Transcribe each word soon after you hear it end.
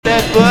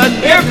button,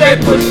 if they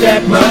push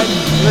that button,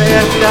 your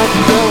ass got to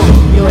go.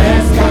 your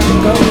ass got to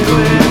go.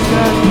 Your ass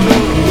got to go.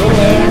 Your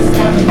ass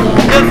got to go.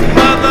 This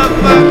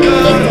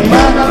motherfucker,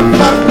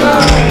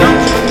 Motherfucker,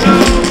 don't you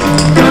know?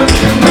 don't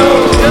you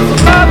know? This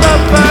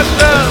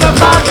motherfucker,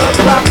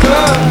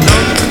 Motherfucker,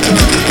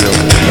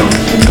 don't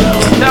you know?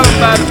 tell him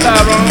about it,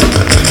 Tyrone.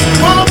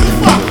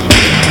 Motherfucker,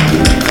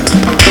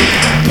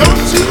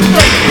 don't you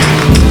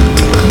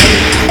know?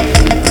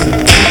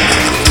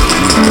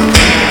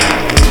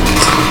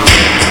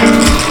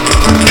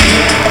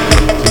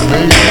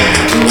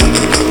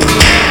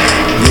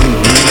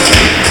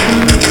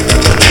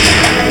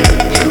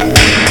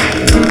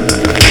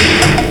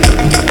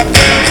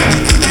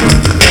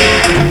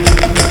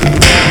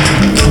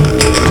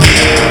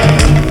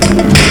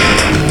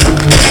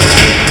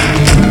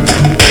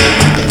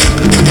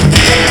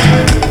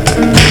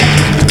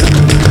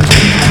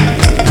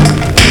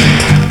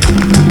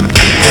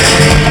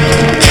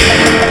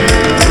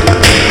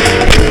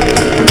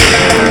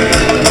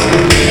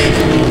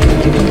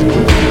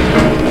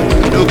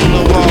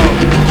 Nuclear war.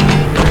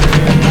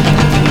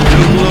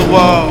 Nuclear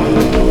war.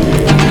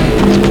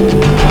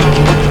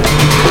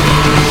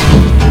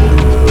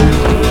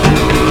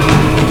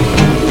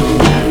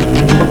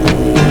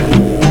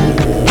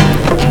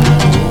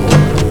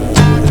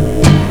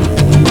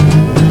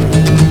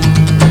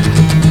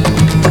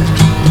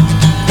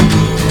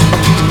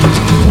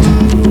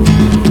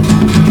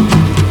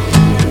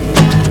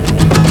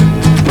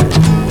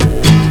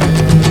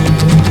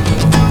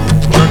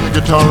 Turn the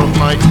guitar off,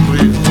 Mike,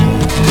 please.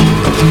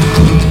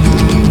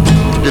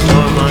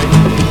 Guitar, Mike.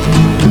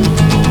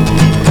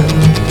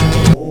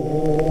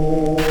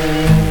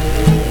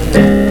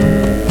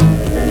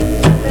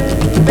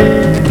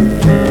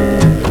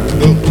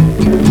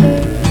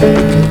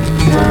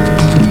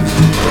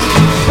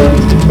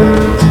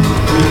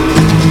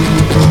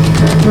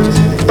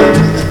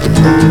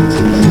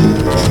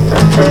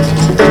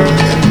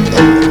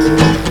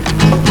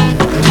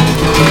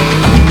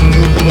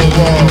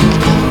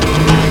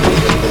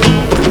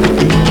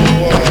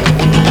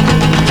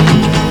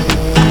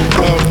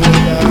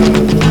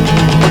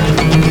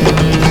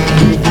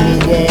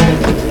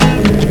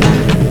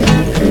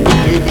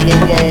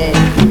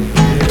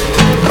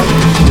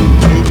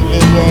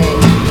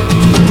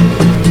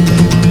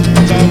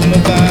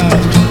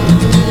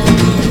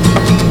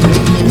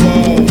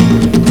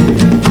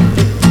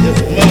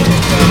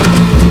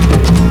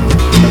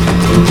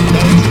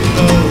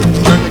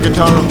 Turn the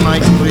guitar off,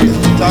 Mike, please.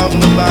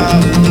 Talking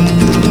about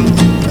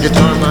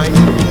Guitar, Mike.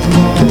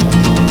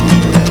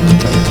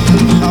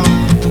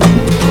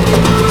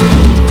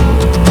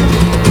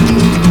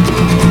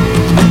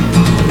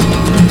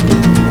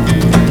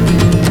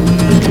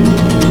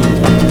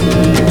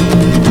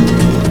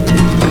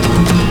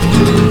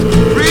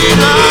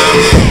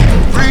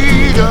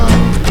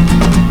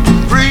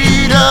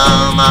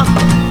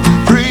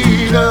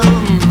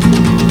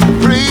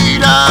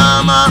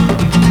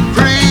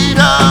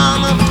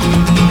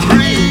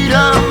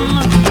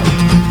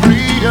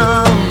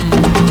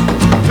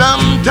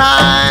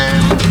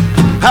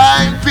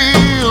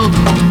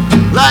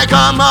 Like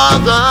a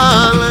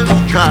motherless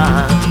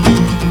child.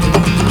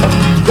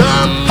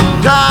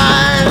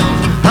 Sometimes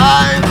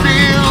I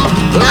feel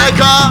like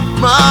a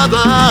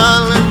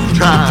motherless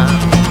child.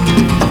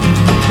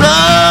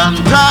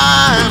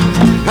 Sometimes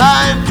I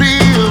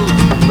feel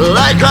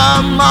like a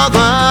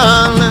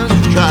motherless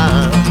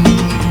child.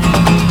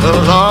 A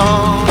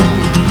long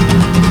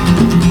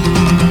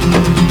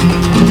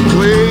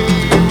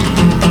way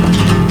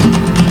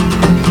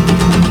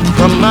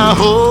from my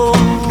home.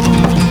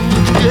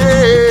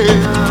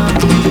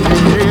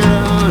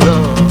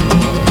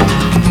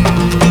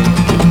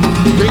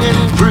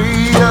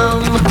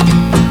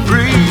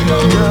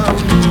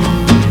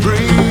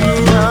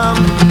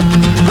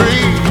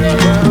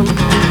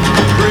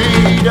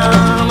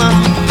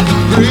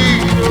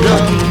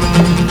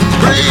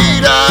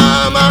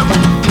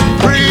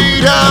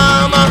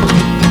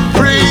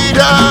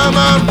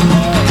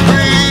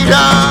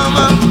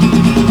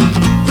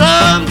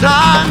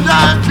 Sometimes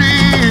I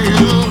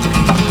feel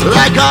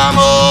like I'm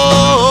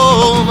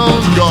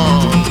almost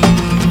gone.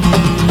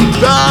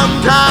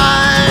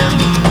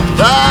 Sometimes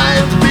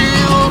I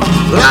feel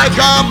like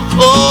I'm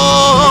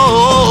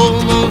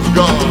almost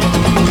gone.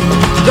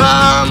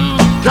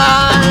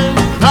 Sometimes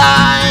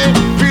I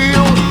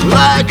feel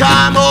like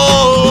I'm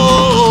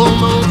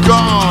almost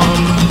gone.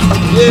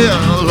 Yeah,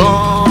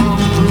 long,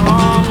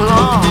 long,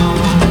 long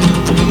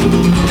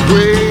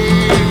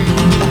way,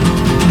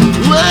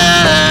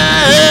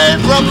 way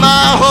from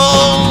my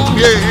home.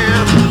 Yeah,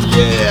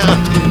 yeah.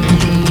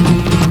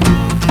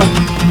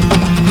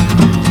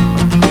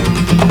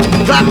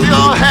 Clap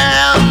your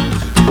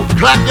hands,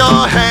 clap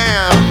your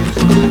hands,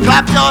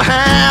 clap your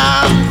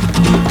hands,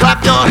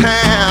 clap your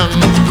hands,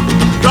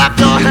 clap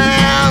your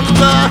hands,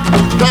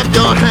 clap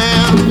your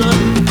hands,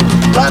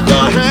 clap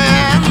your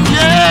hands,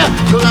 yeah,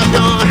 clap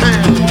your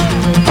hands.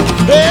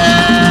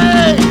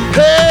 Hey,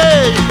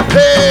 hey,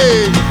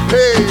 hey,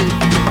 hey,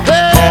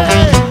 hey,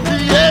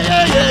 yeah,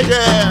 yeah, yeah,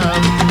 yeah.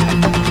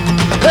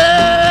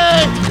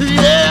 Hey,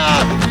 yeah.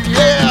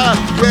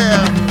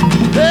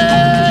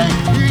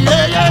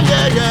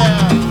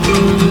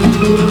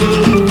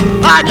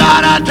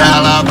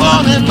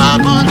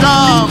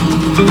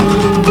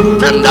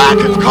 and I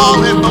can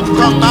call him up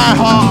from my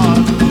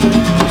heart.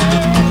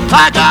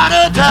 I got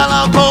a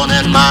telephone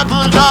in my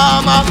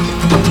pajama,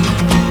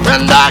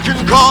 and I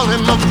can call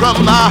him up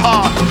from my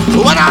heart.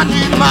 When I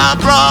need my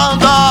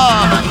brother,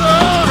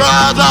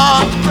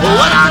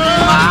 when I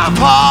need my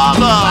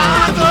father,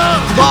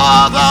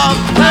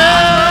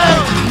 hey,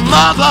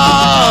 mother,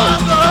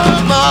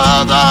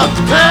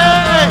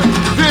 hey,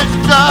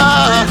 sister,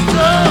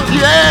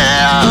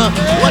 yeah.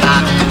 When I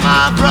need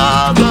my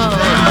brother,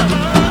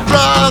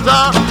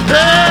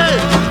 hey,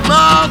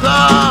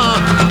 mother,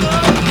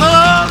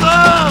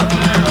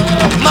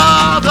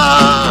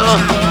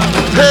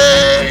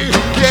 hey,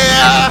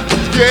 yeah.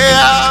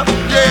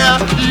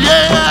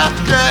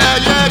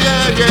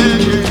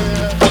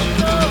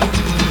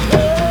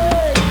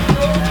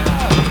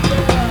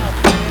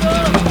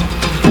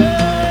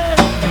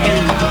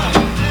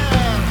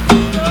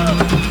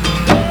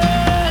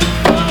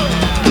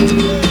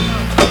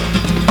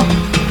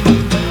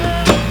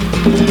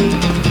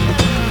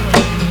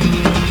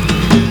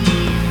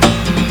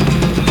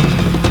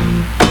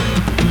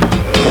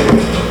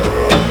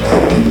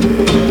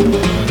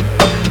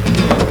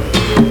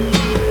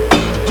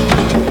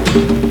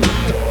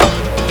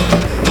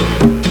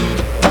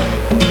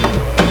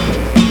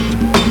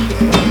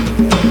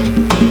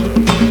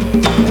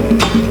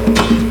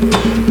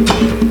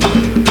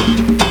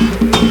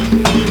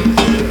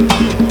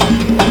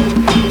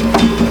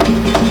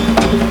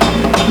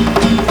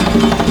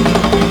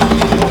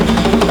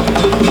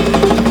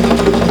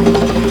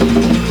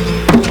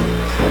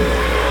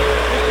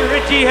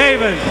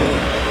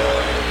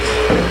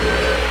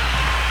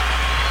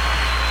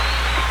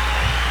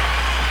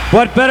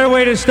 What better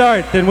way to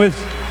start than with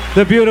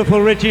the beautiful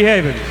Richie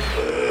Havens?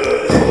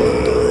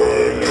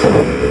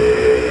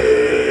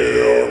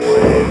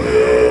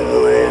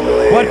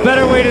 What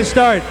better way to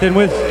start than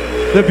with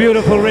the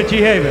beautiful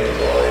Richie Havens?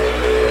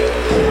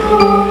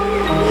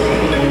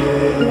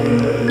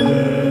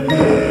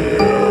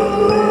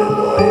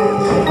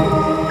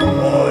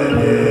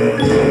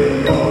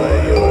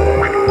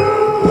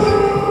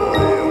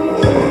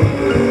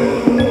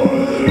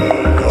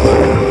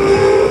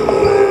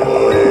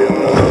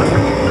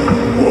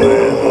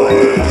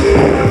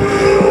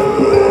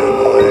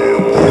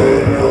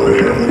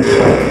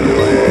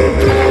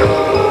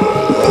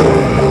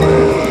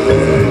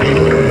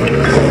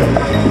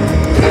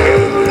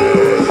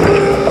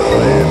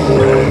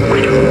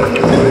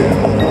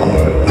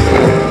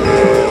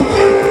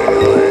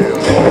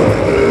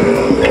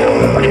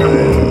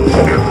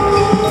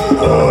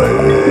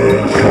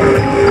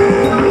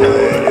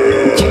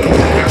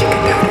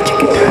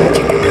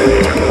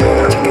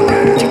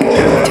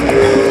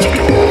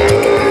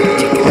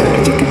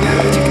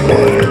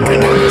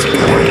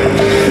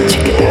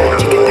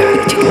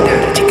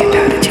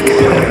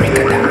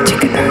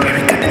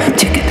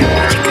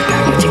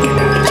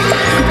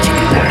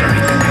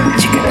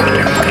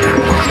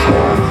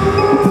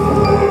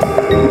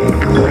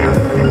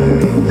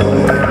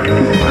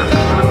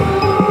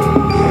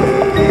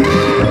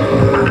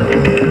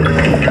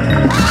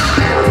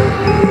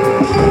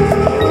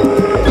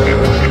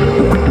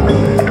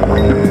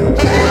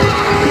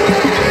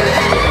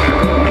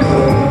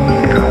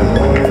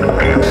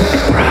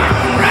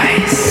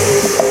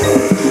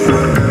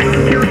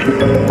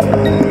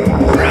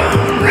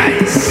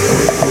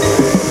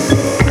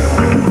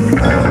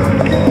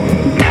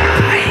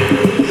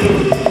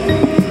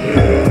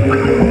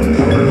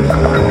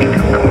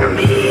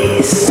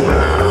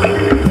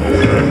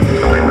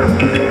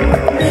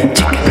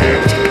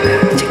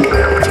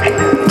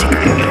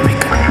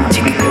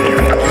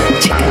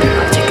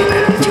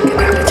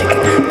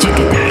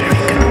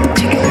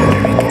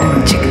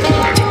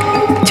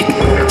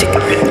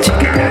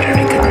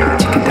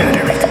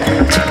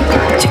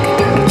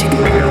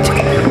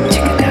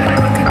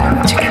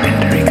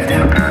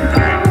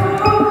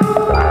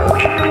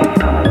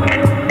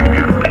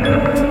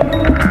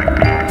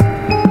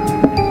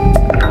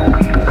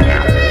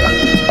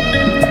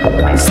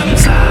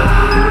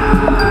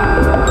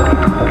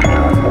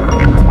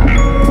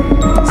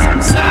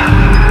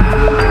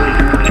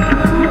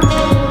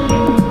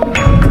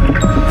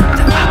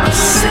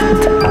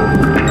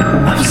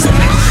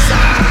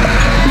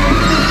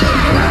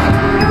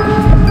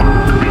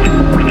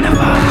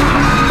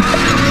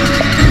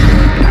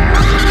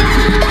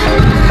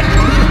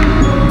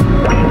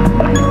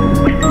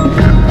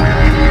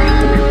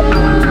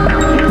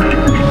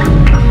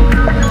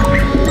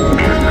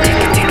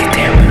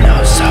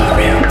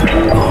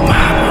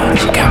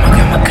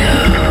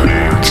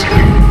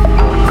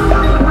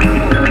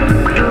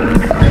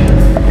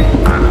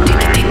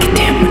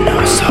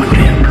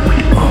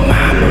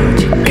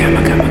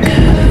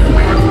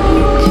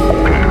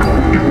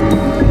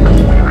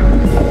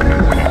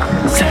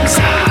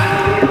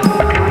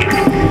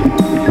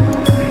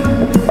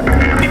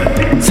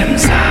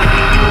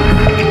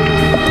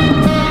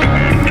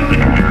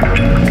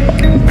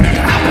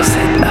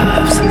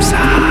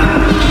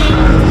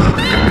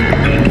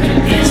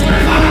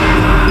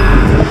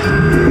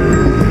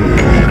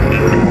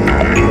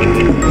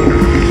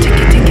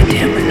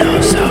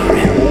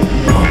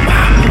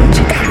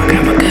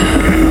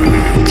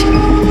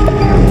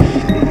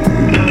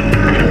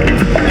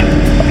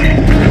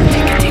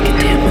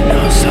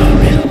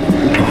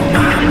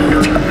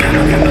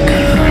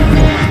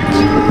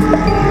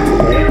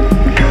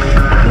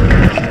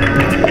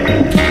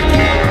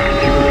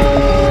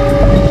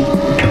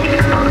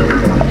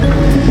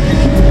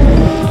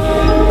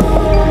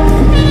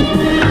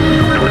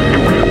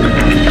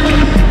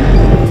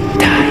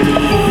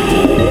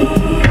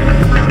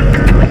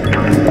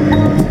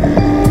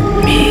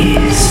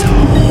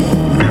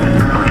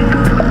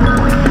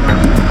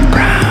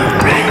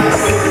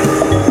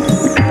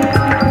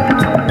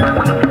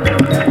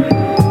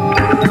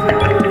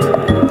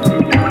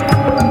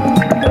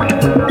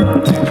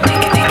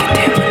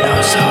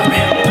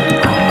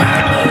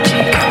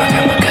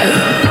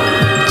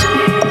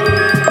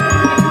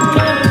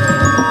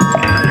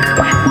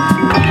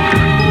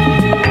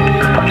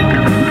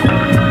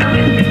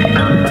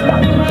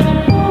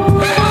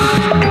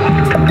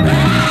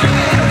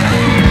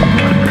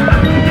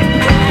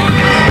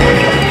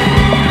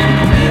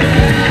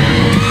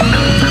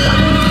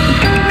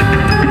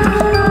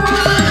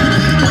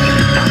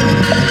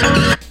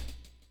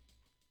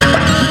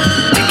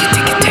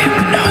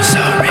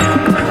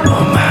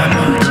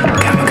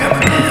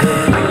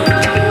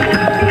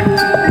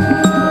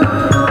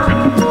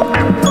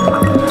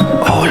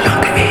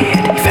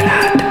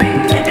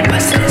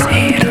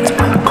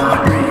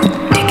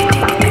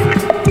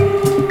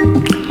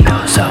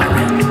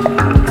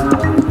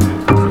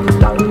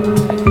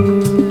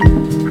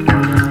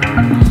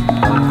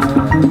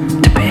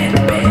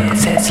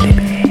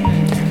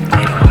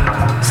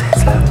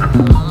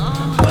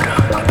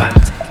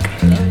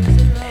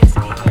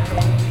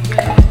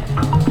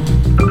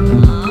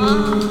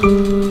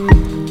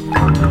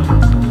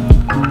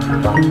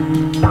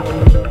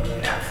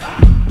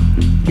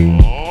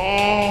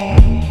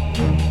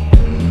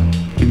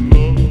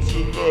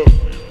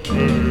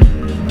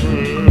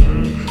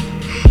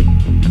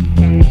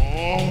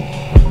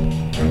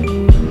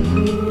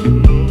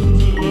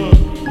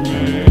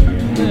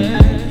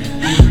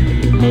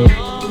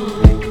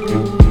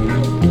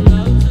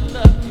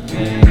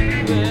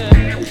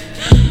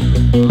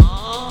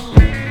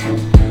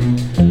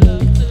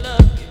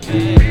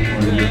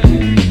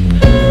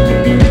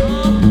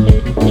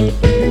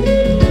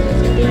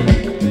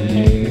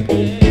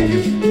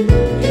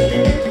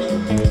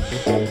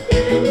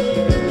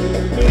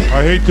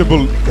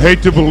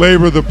 Hate to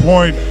belabor the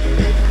point,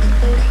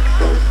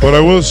 but I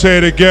will say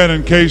it again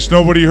in case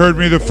nobody heard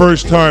me the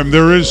first time.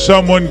 There is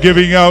someone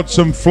giving out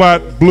some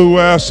flat blue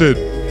acid.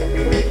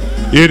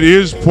 It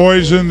is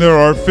poison. There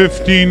are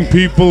 15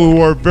 people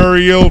who are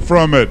very ill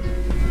from it.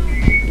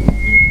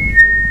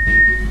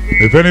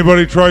 If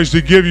anybody tries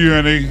to give you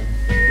any,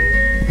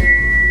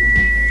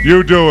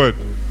 you do it.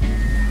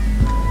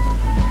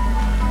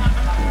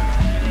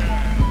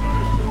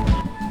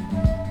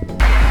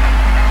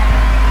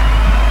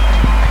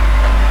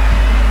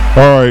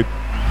 All right.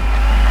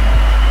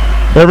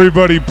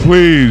 Everybody,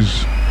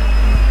 please.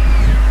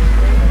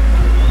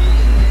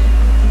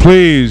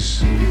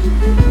 Please.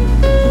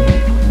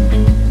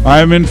 I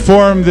am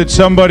informed that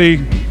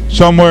somebody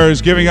somewhere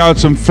is giving out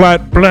some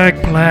flat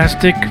black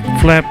plastic.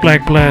 Flat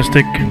black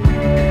plastic.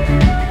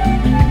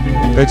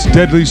 It's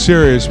deadly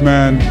serious,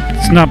 man.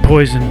 It's not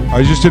poison.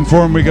 I just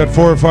informed we got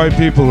 4 or 5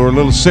 people who are a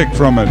little sick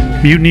from it.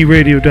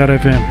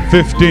 MutinyRadio.fm.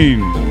 15.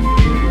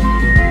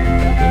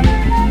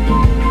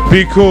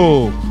 Be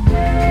cool.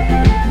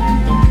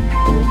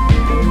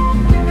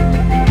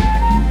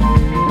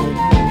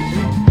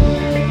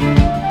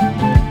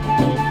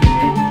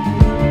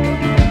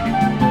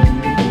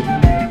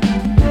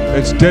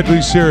 It's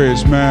deadly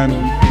serious, man.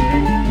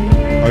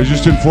 I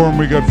just informed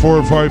we got 4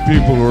 or 5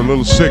 people who are a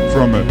little sick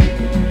from it.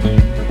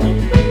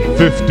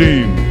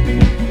 15.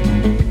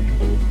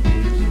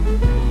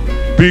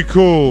 Be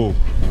cool.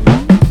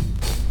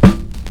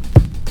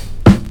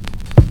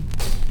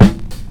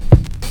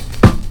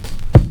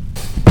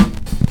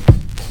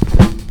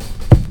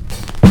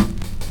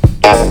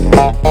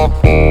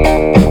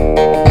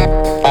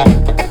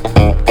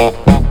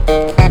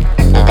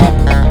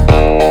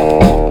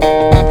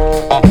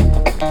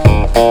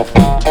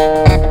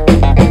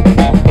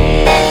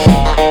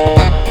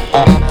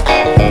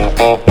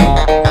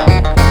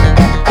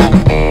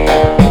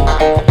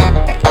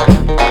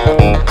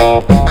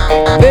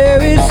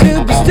 Baby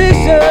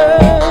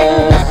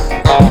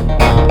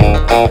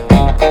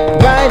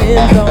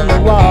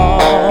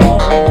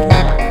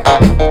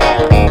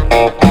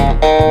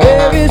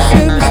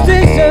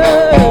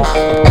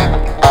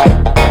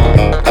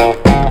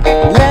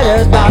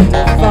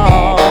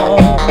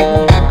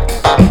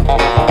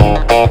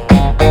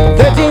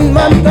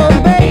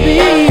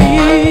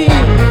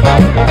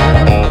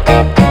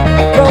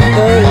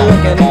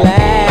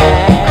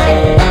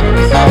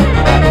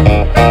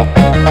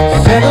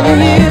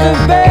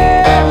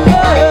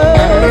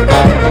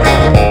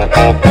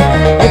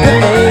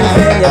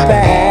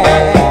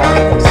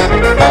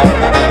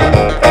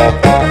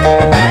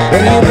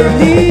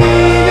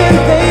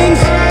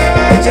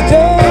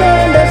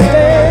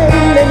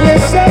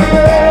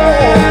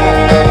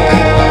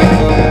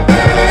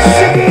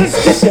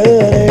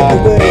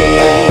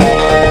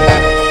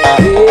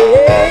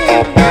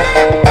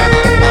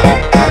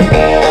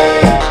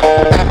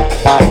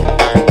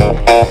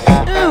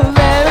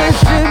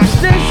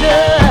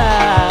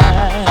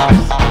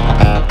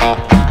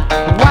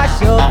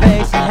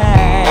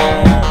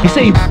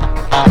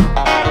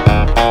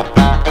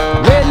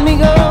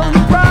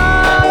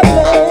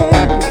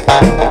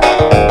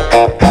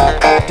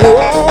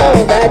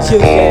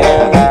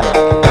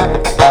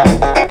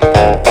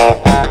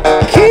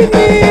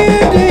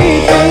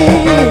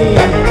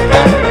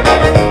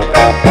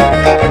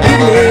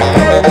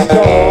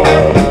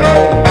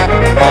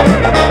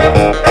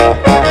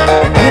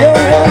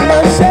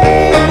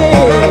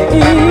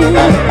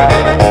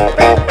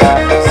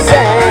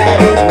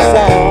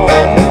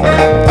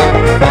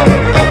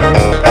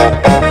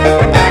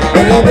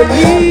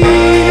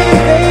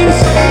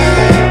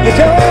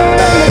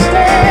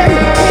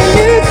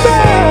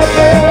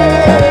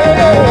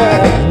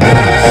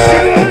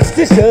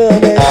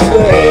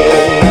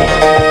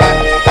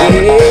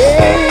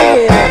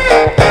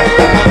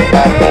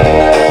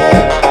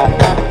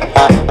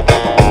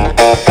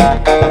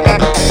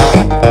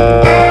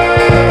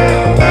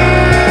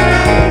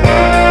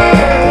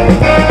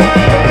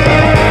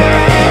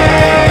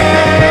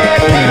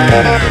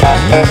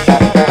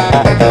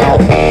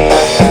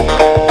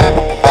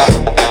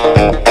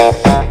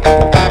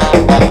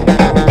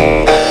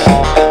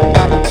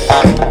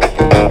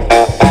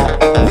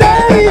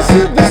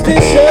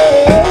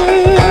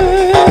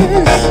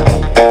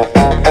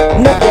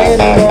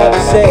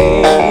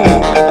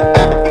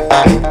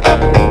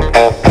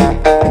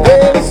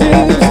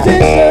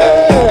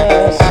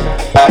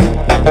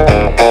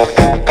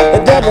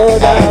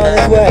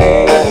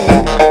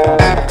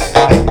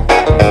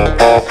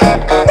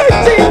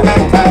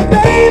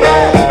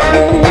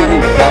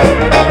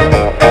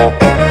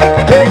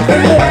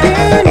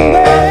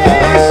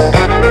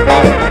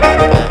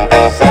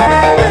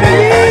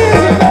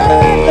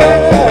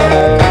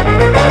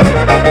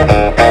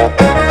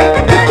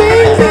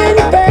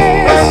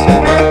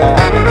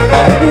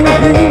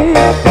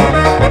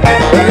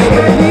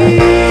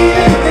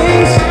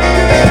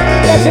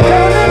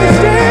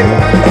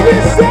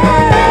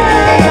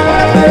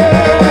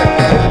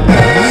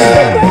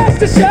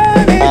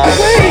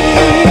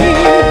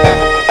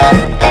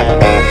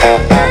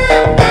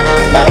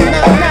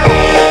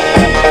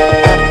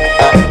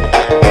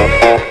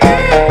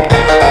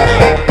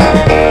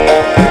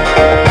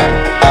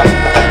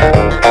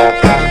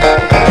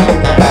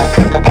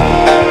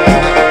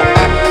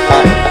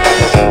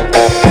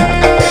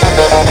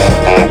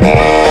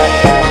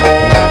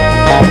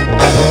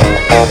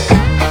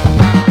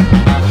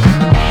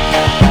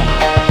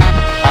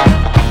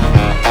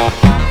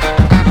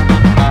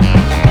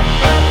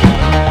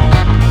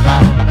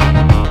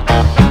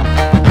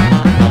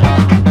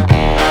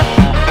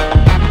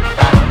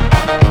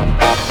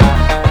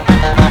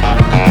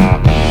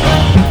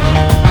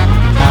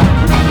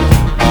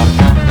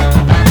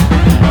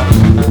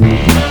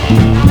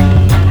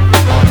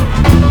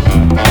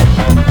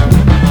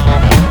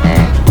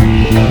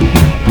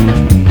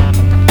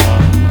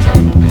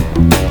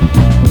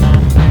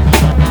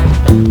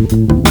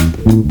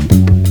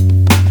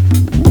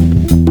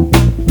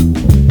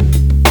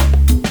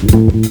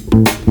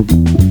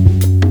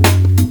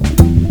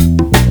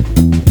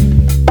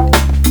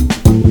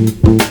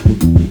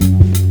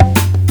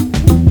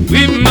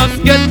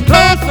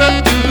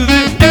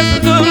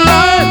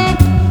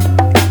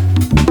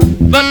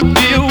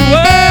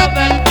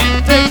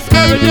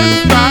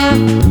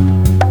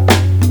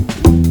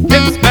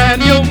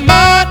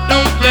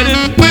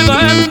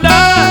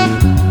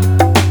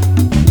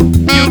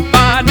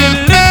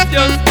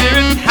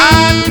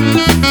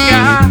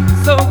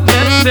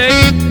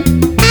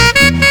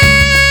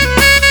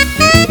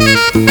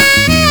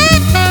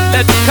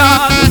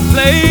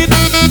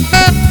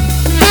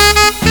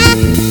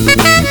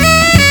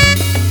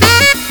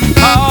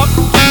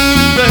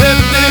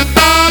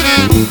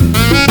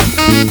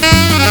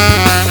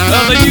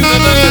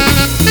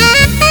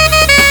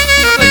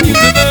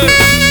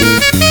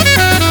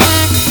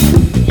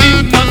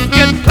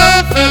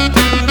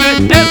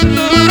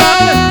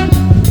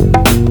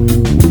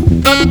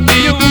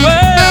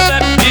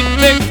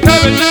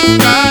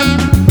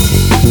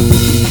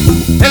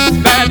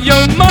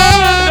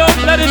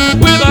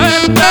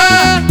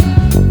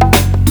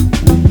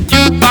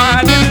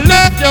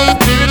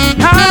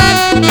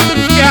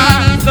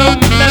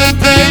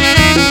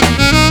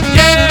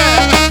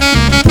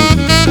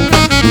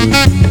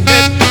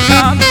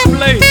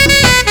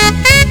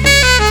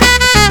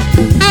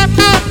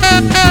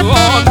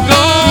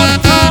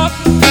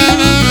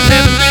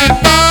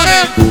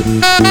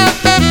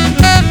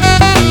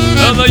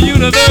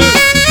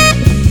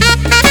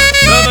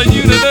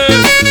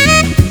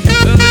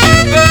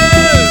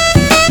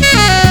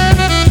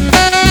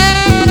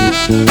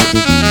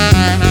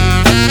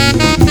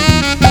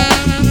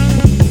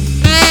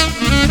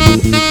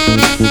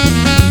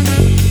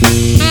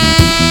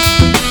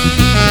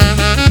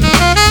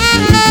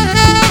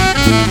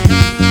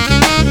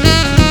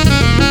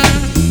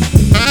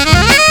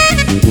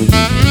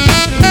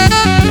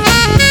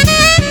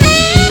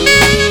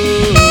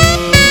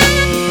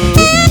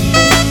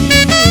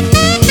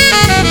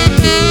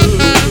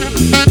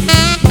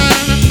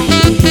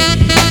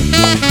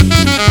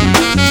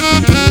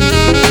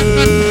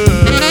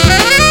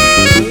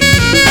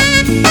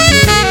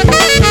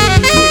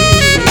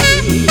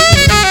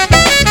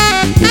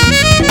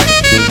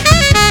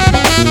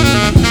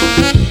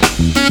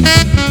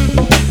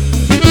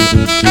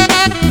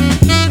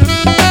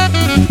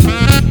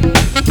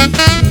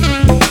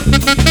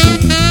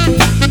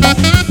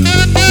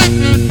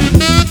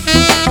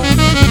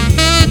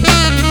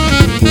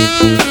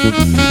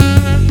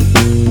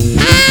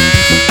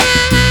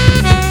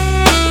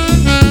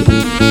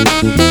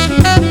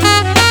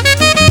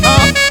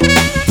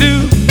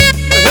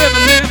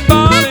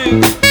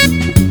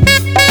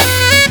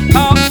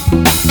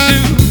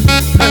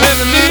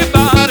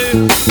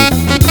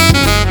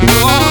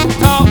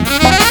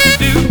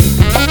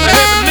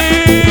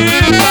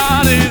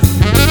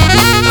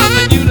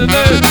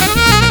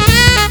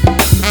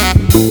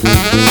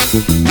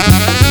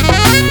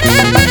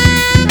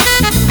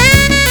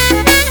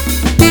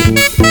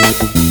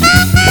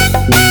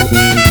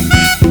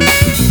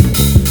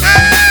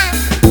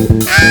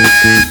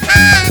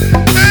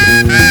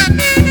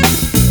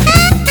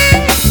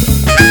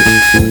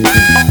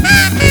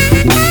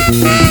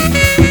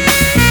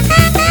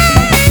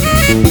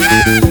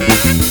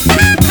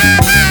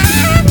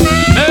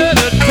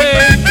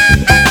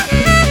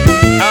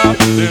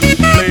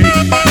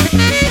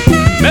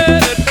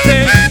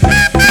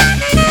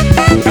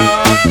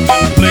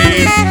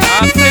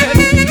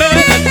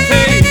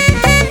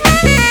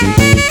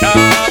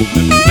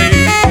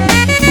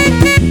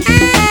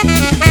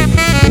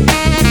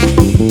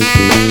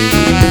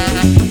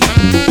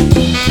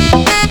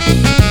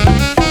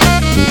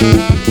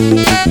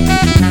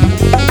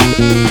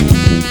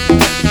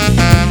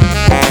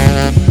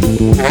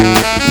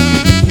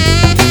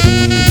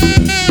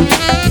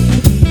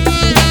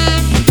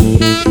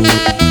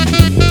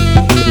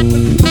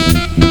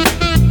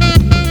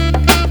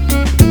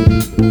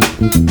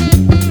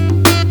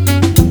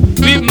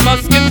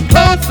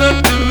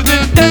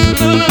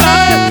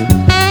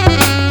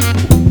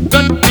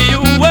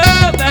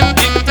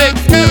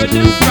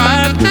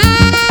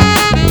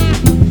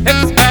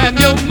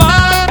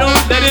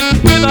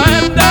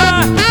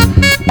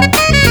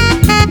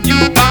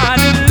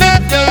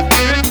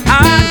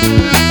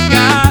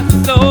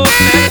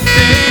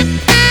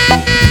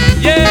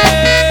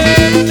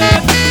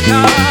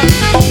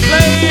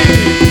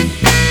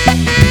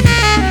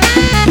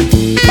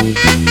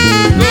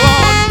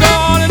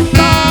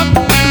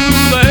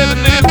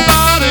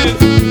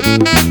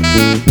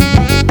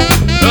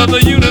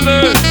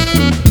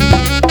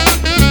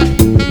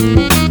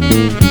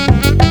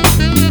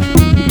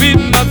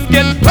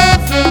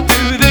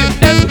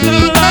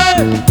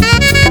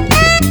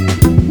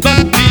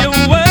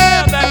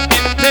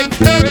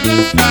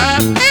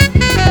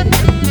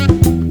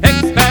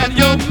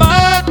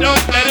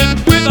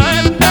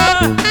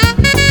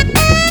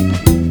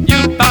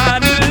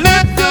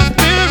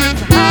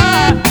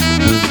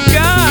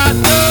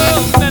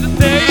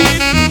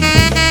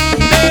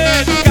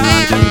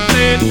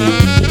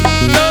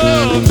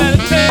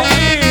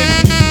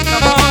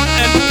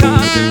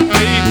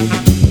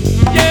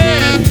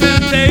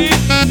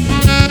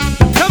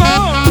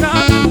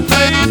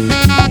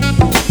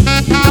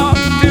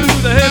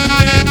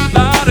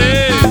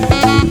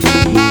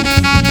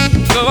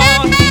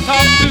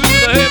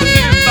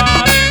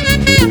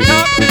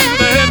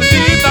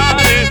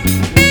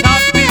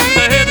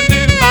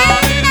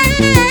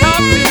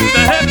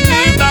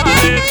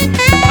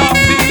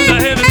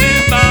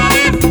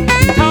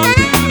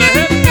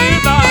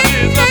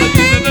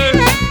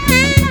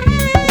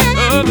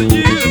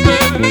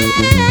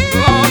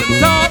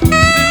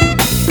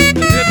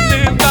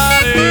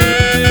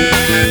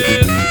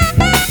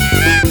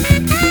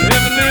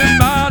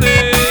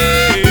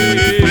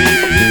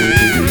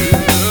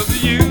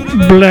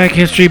Black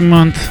History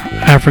Month,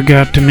 I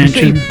forgot to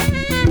mention.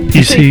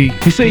 You see,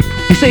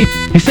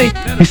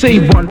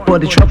 one for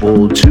the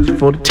trouble, two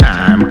for the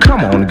time.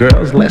 Come on,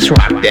 girls, let's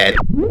rock that.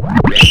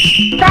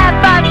 5-5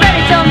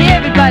 Freddy told me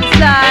everybody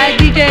slide.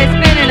 DJ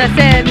spinning, I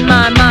said,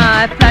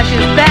 my, flash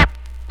is back,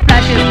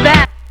 flash is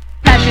back,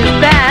 flash is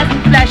fast,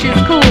 flash is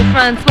cool,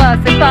 Francois,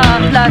 c'est pas,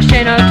 flash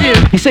ain't our due.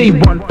 He say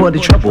one for the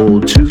trouble,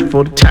 two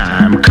for the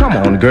time. Come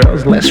on,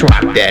 girls, let's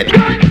rock that.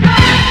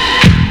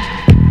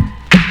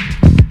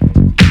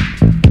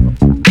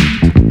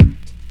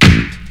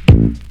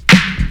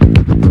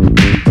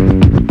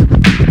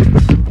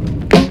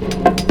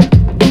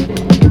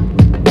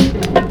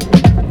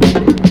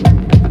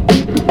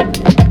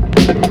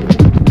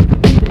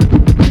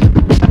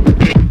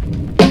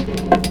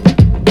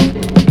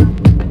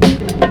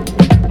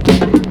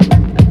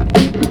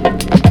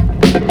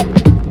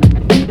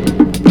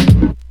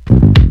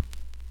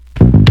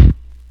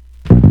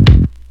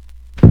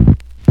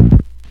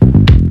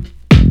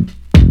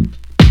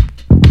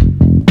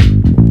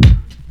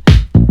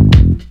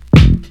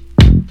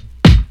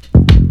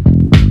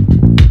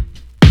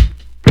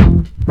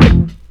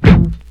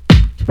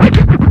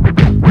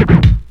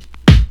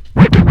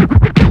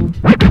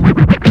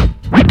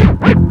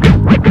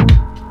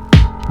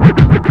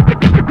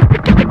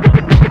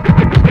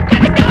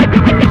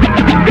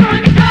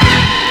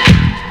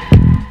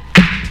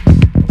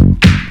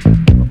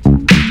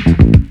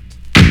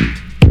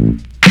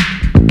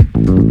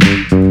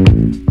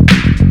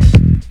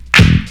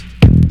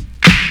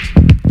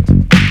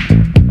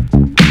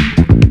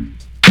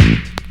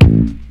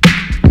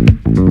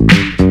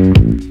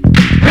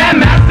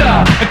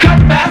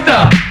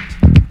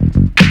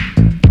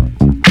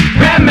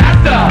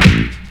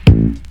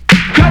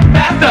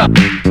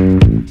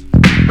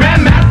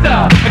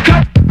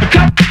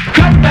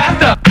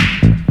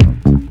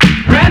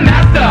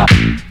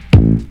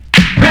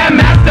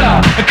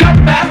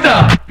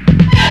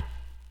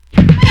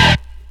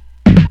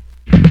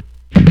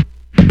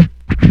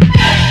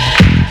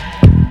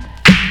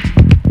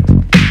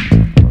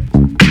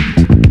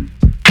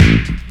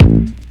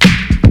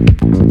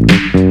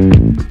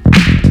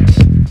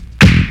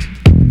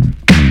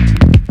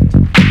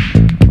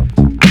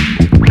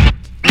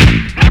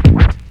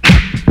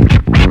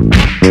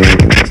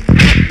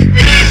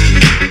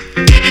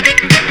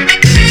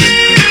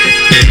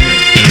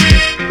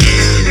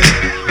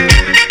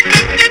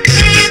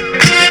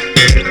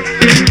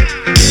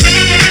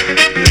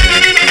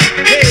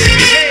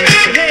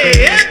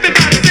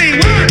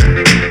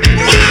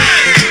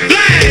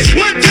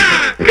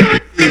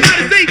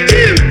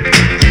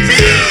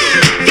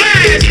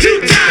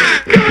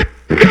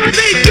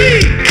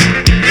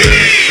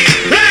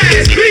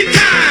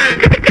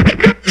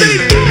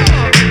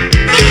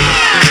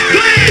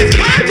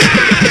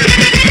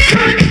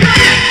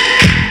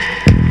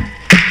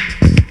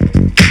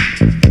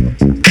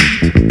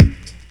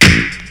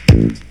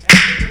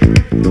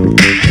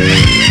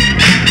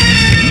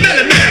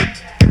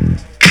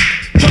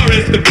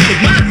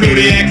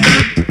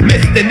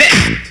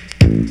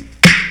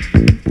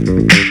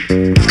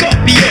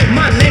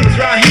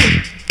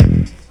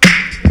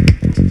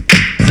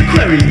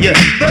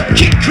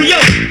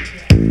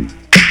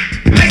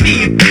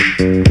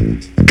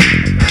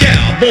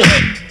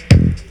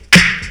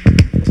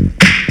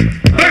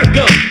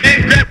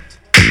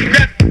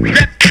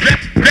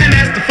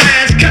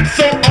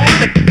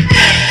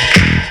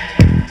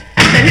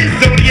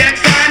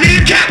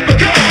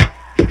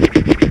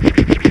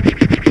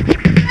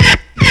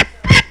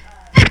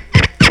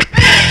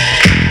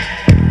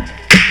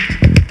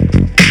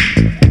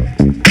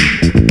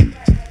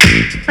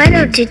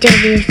 To tell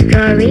you a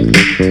story.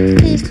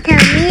 Please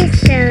tell me a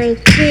story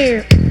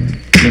too.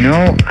 You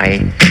know, I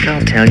think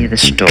I'll tell you the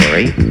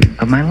story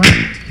of my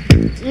life.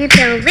 You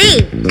tell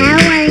me. I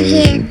want to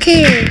hear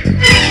too.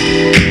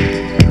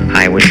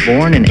 I was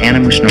born in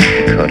Animus, North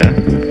Dakota,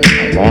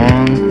 a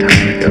long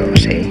time ago,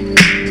 see?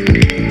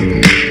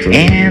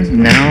 And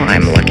now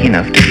I'm lucky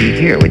enough to be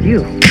here with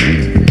you.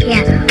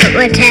 Yeah, but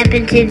what's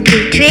happened in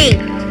between?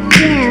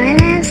 Yeah,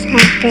 what else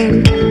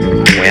happened?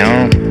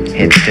 Well,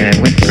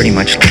 it went pretty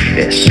much like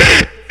this.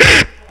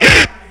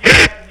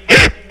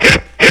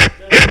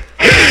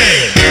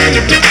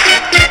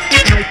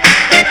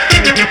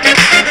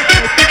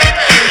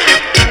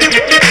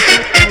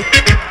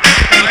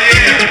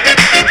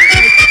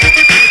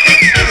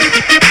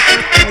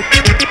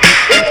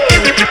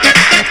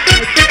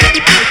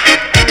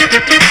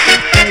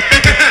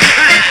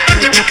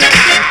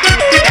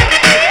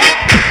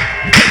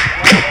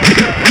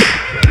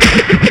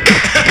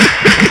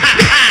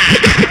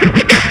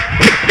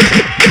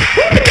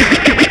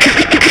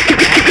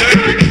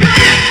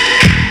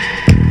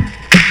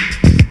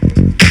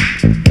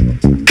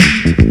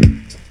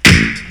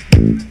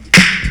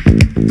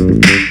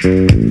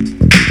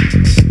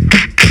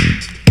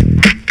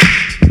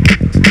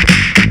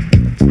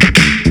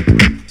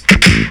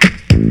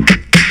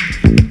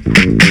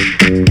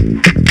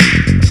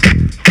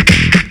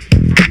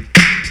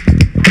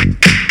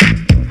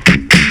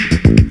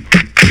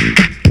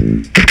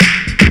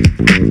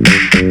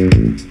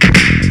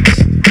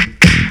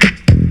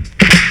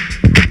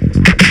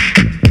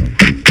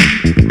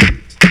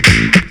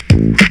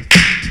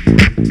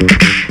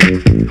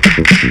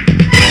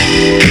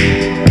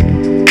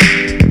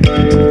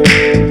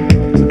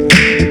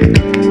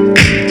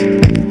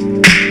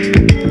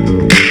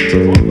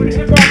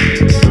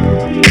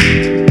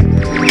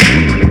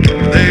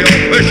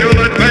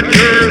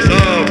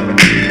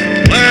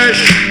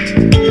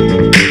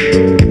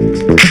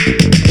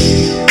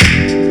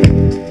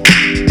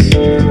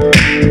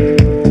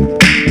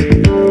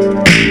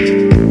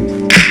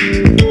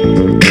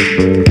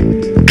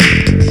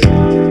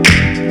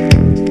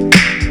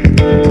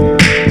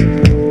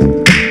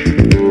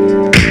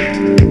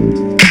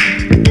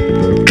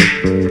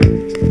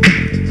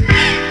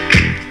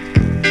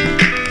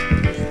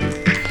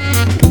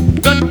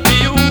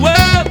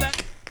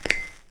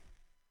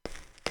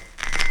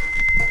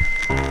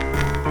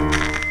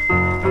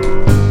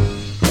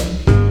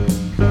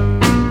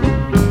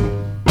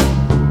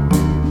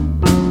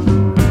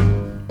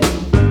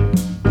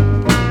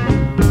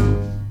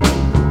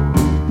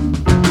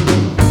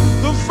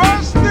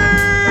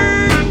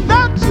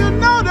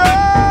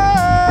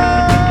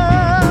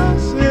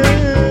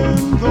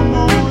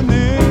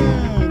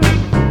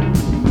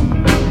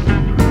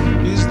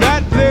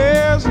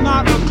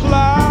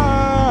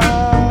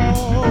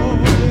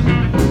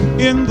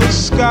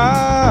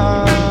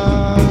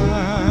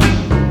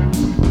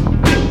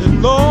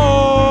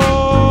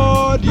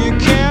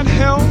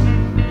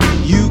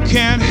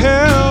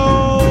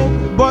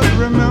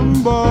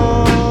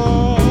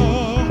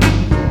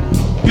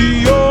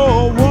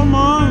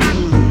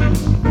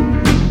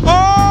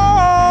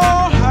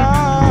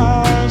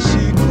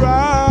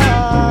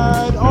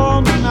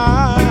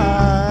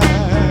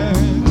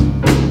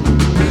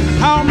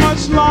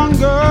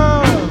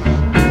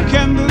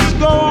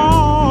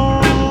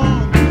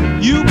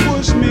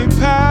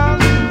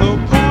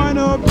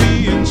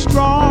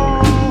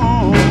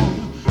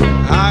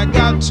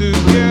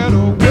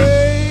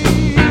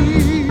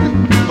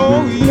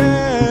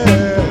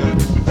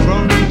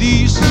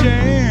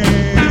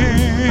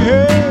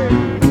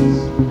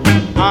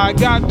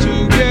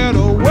 get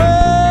away,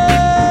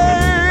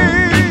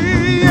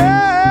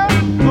 yeah,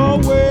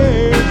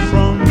 away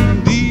from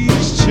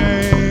these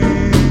chains.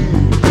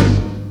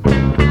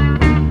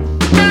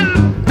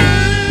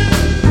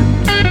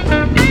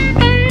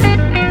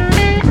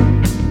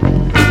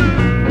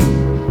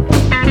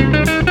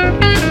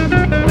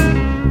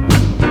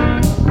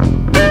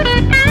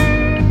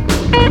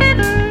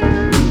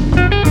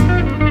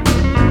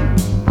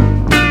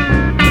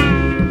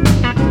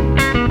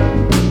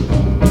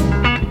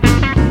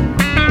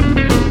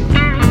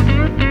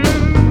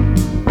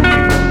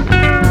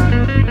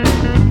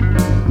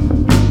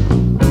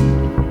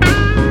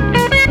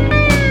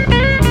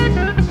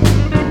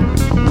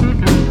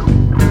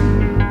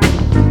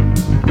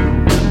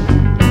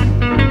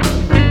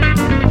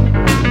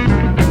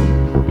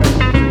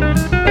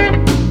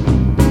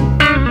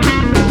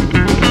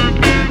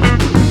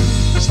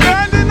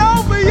 Standing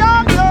over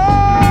yonder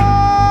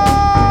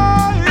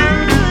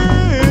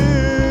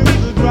is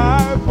the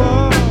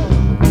driver.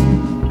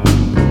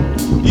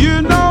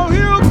 You know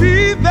he'll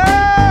be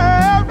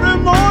there every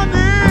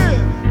morning,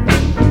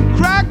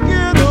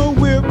 cracking a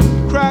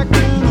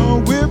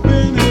whip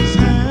in his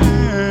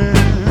hand.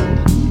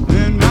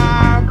 And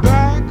my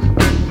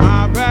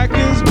back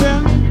is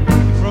bent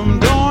from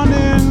dawn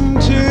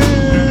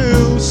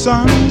until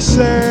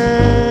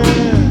sunset.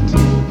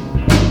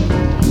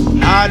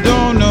 I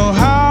don't know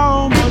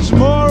how much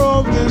more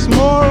of this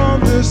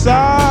I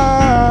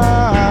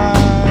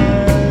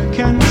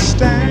can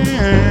stand.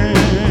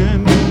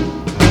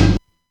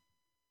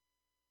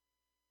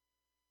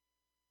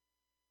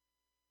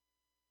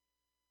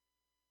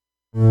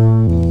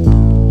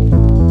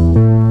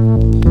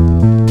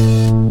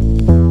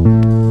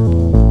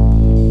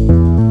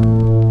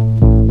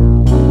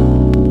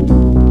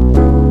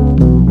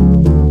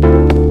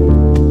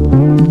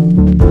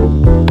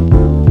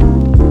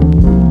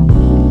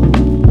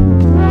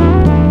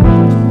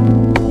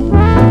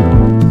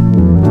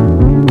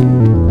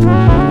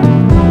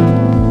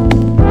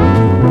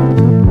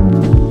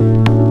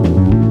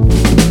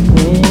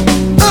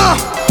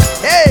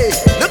 Hey,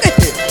 look at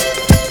this.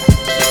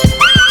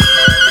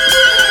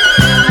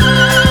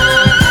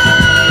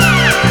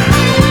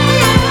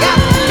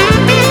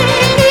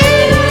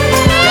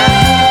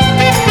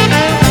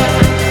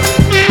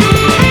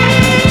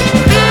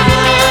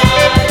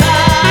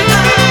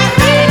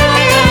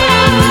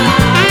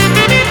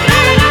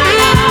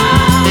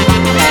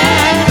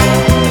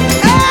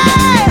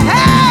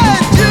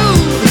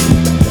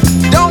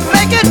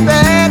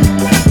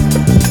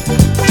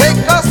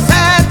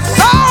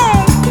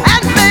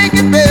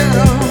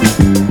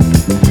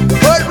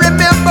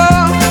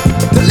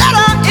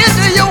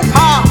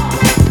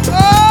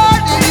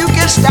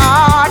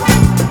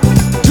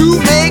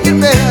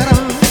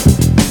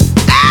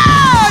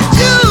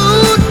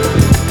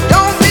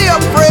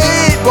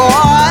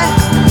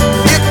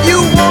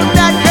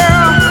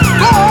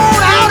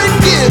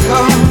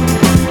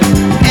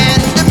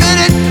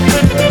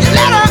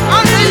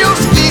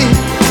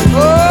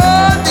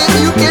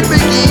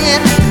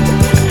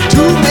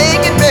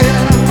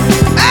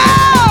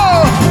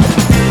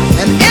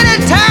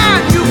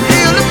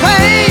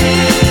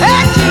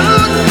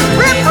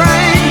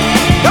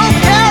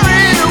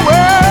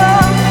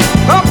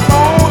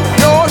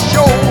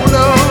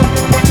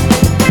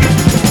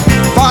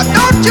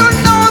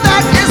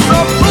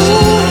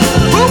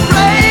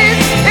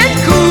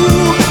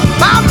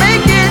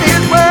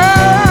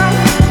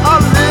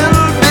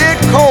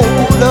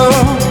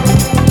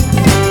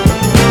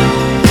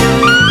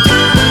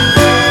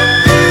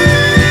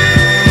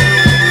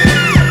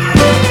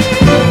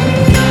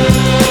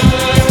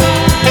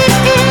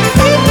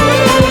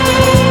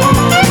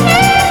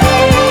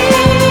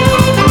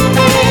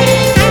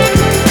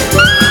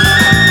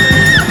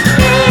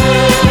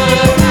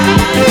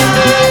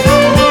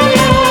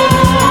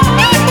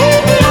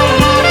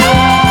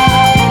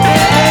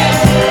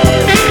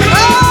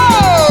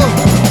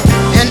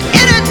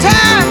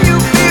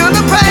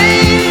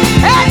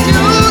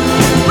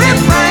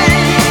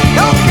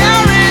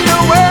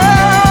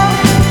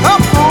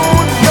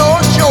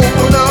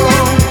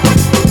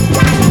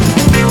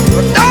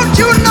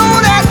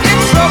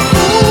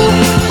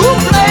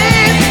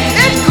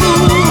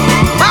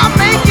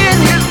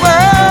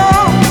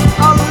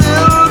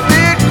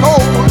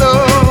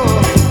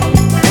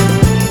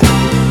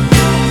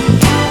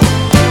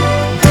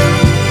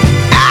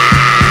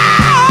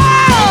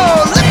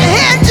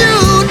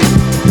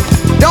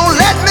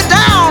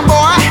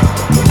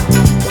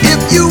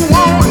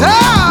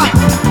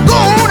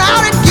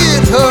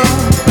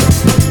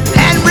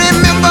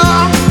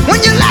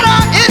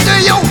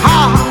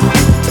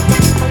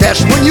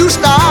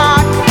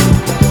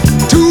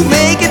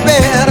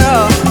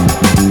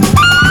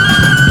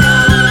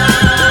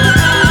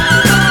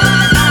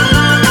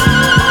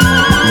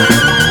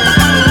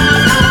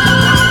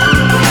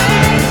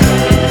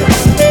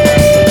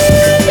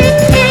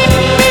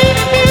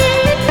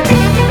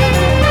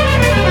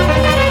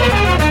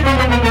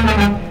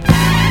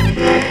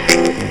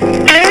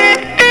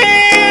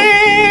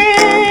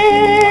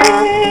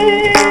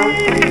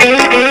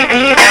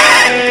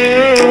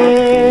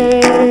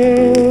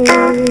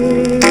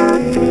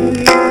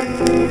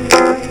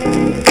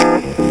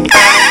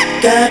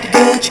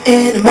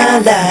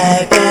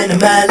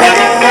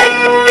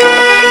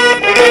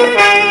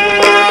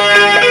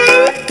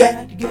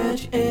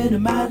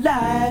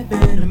 life,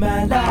 into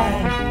my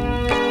life.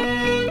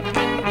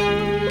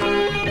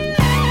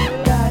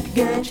 Got to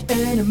get you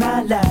into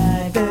my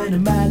life, into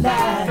my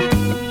life.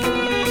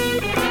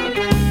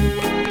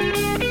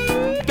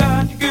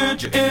 Got to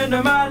get you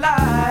into my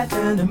life,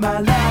 into my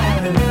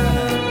life.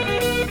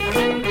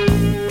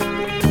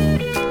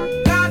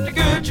 Got to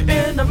get you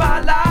into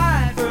my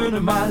life,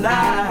 into my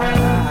life.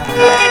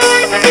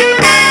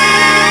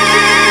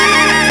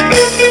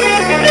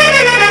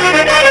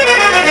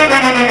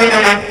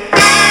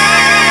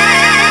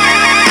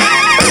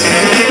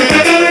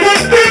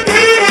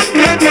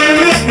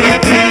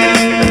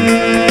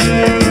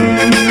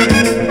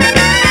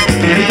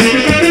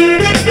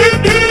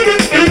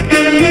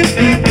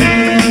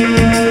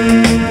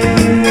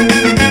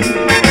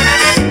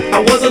 I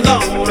was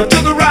alone, I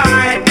took a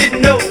ride,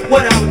 didn't know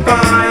what I would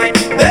find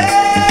there.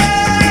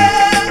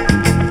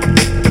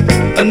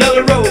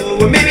 Another road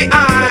where maybe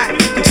I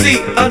could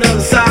see another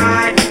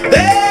side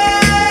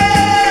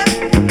there.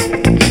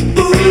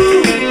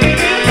 Ooh,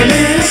 and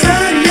then I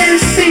suddenly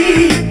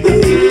see,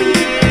 ooh,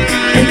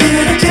 and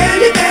then I tell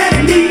you that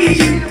I need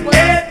you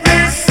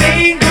every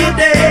single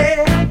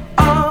day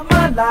of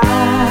my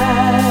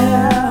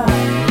life.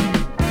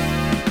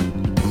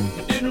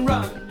 You didn't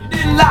run, you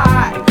didn't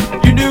lie.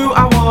 You knew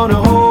I wanna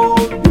hold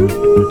you.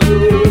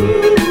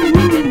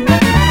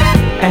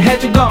 And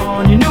had you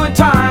gone, you knew in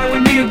time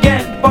we'd meet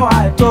again. Boy,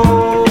 I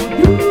told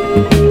you.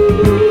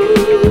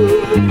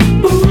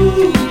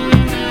 Ooh,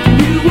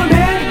 you were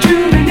ready to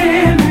be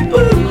near me.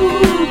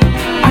 Ooh,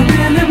 I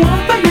really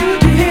want for you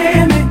to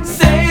hear me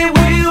say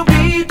we'll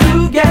be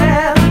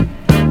together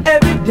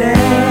every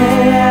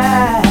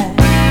day.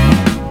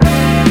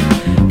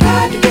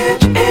 Got to get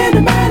you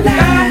into my life.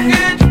 Got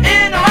to get you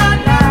into my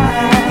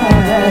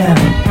life.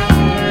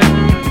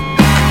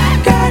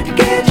 Got to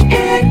get you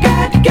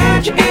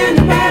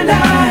into my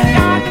life.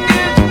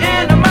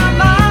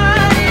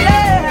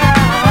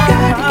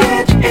 Got to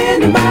get you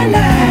into my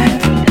life.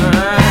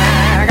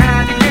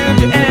 Got to get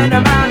you into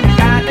my life.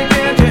 Got to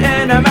get you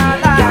into my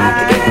life. Got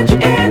to get you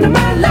into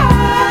my life.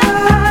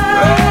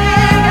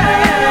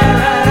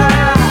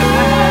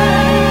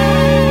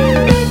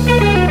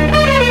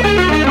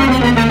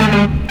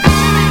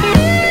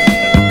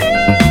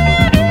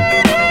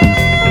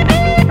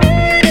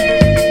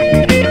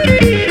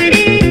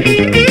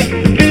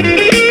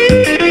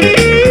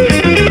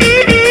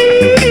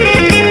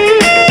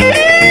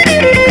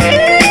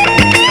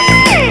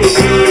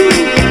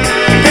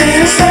 And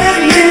I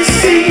suddenly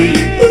see,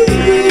 ooh,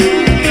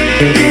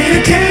 did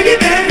I tell you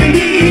that I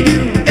need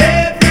you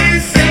every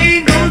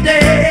single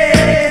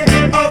day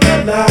of my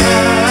life?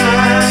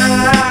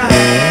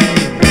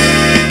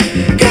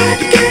 Got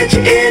to get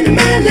you into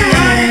my life.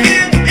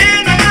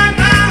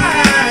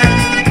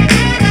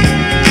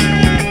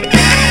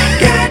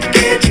 Got to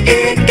get you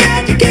in,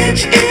 got to get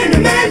you into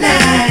my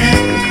life.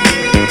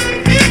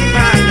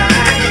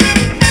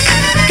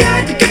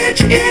 Got to get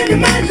you into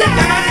my life.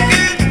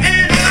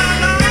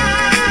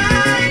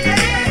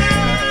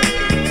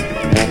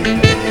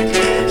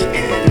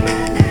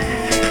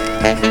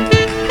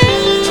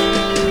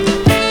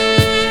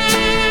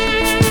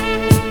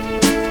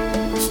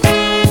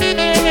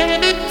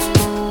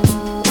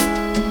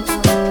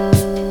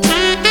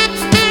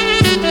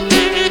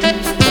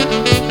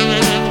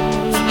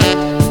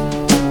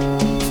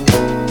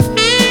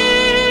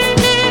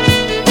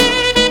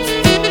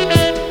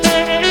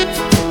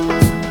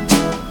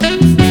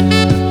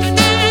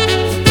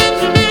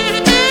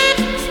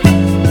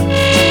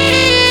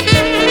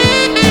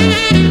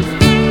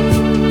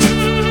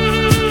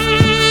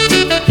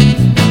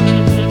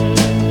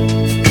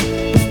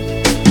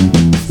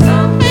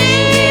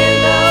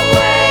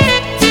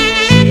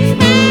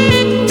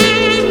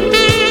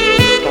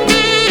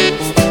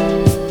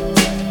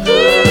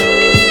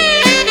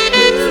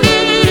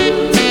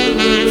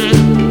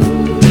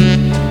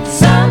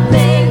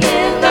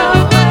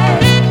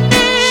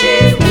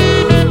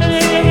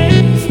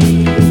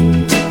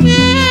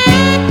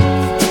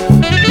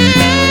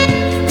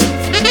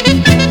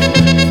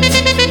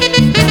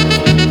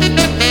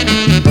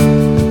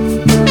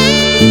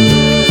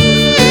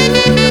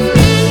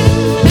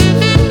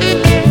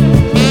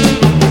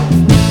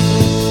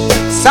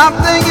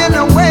 Something in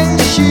the way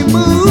she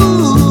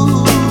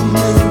moves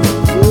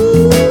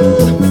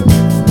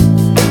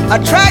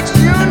attracts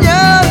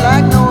Junior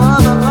like no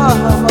other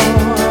lover.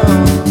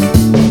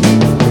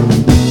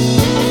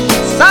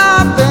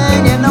 Something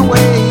in the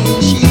way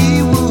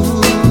she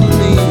woos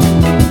me.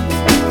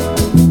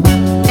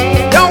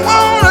 Don't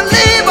wanna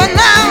leave her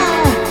now.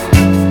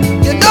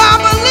 You know I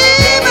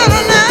believe in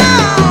her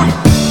now.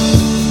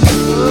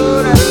 Oh,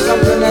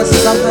 that's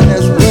something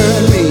that's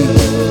worrying me.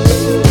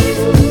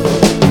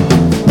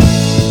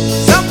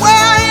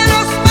 Somewhere in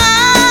her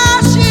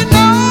smile she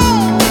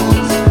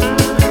knows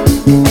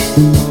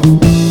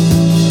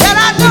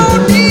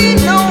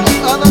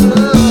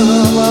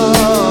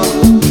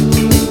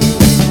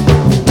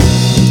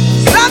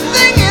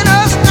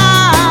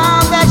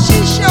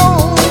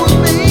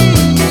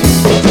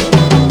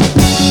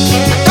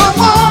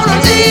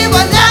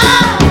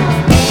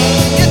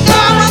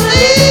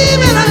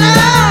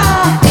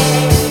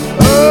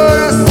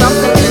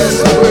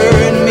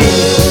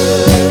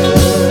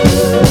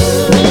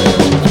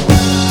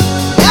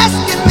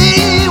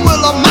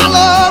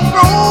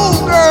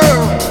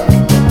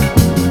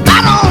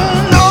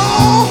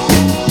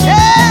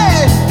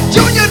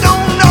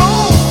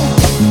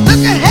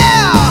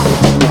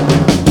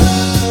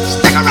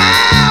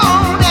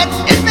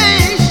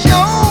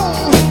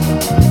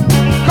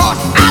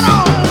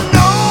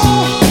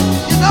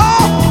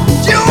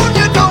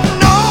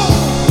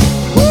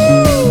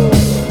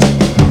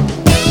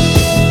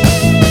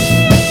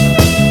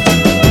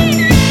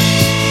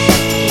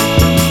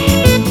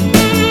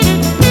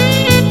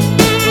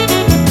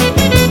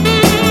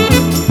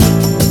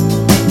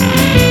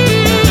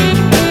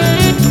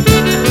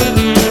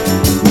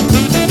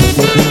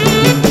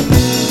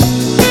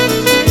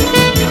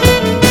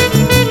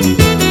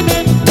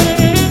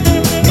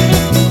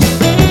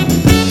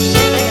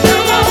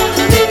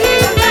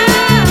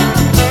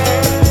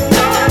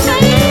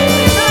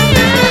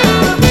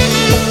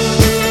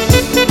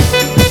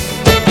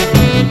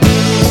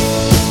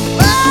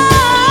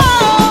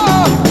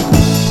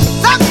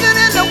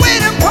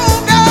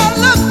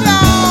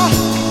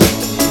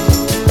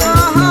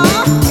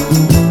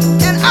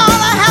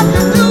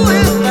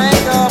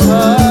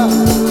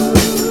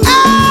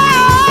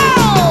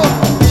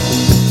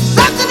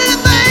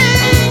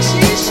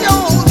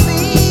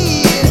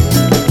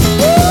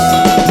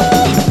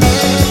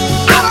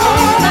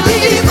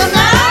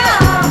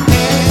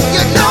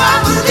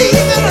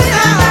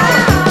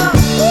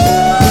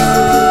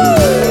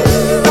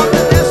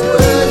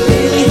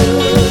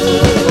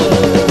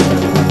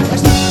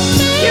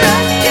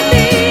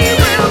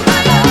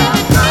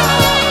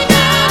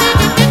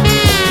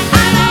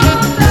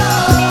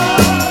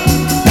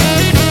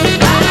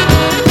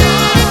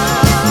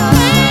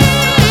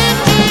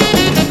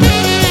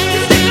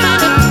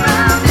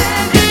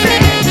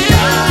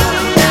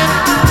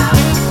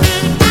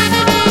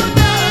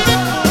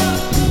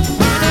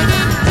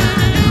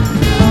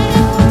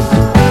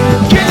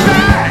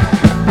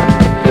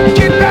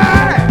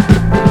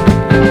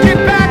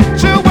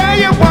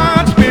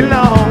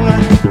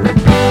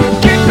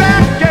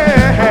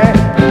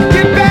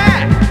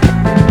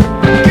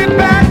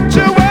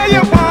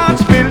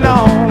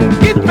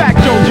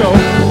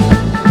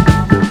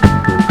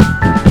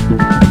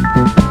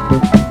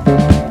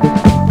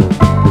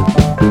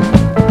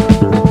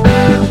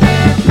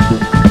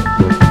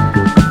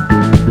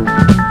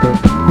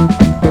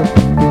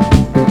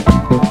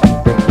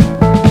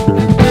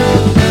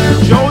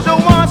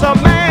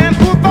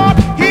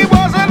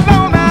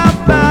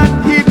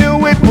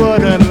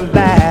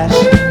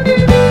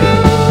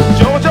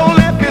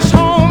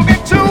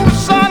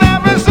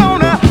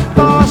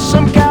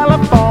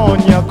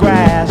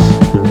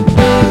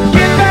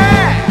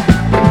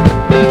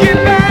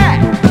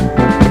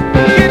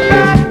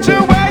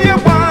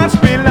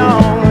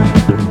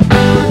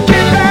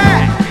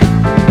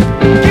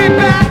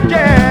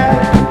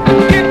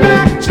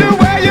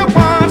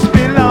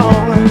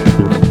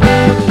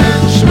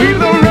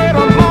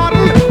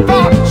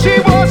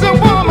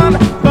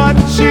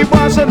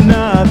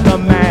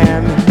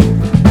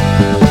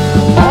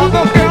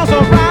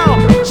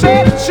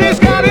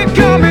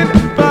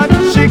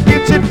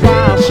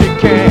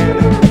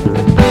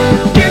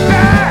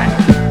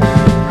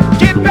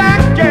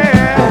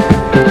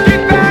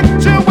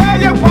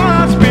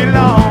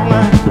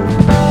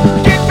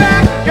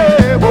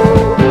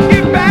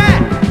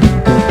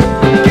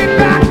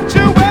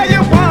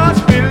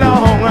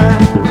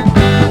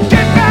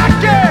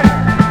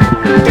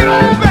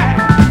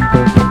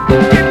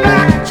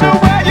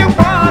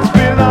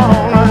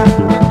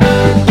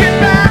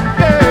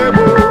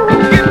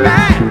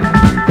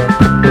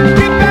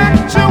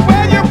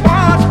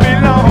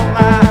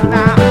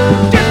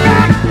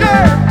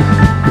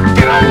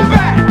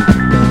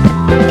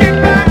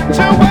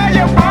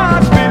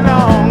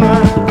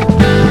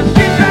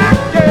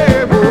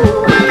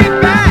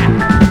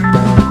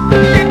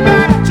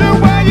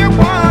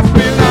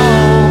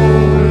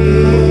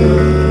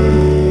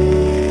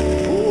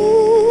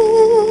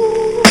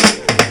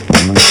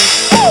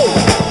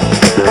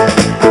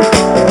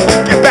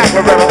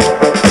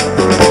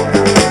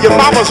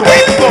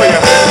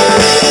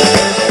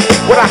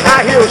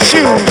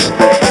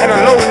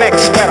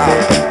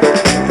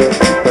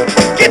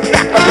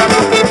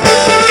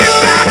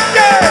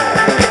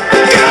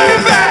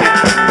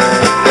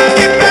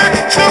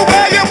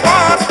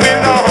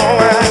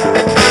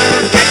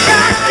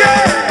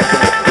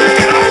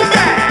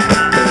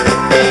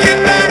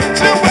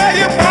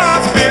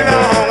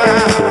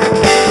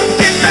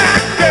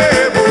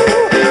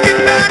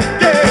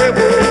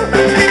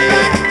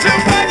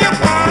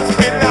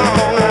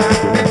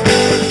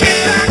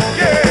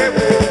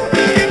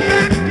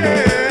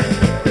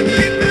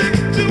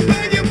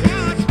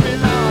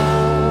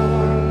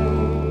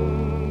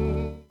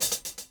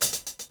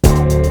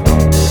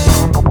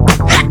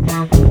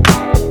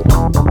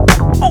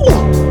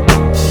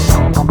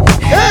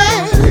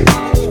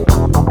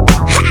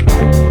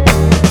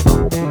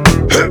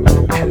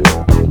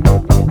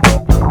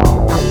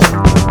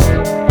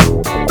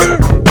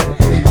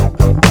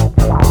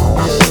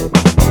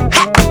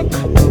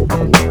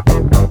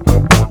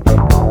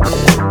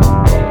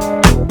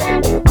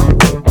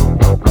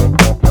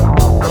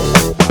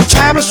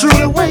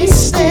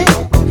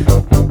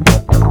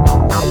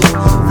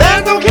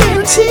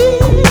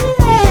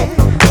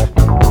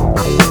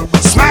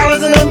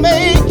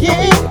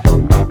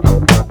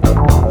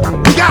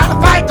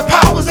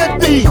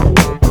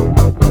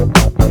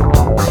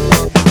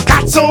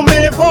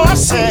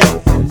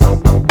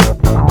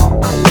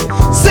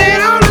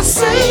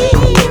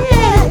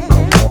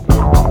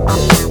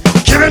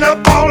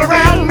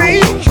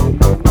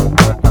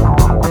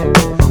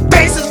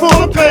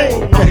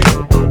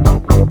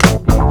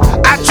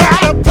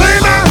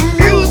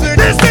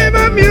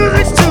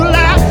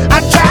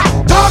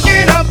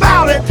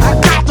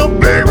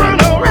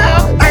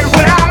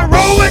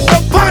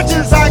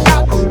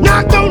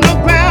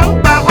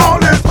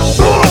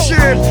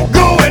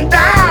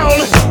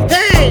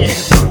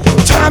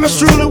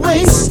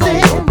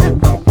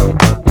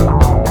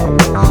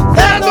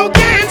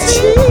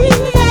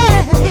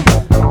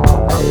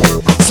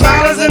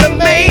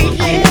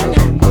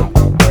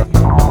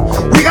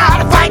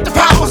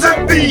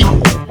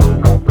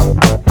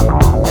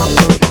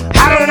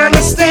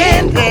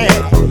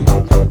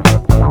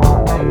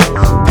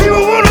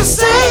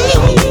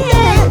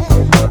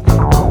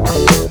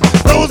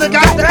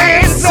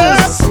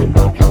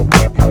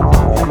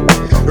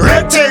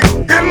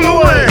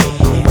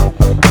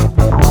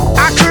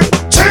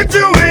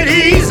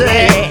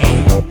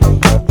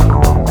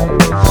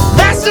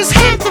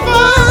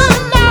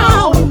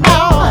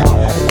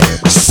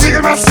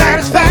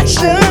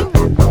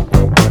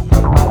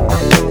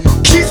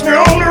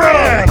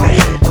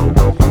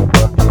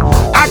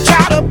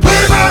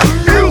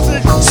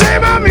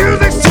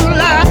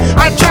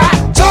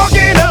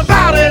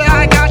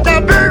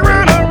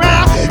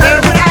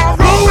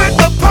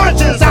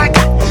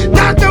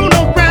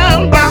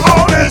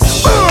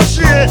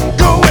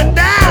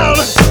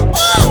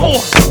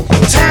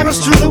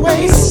Bottles truly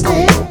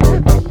wasted.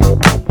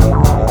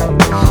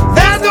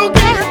 There's no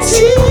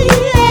guarantee.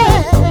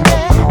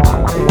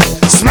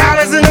 Smile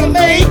is in the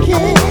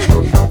making.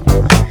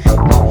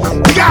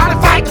 You gotta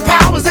fight the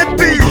powers that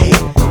be.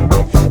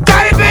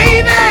 Got it,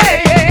 baby.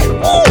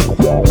 Ooh.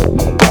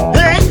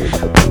 Yeah.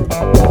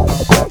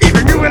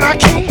 Even you and I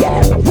can't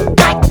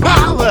fight the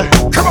power.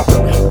 Come on.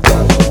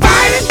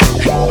 Fight it.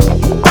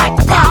 Fight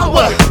the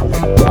power.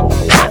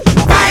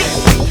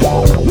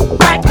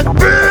 Fight the baby.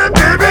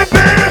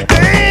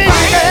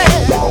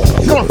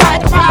 You gonna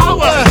fight the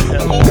power.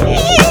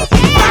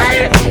 Fight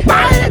it.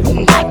 Fight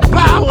the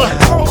power.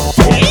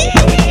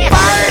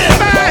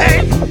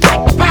 Fight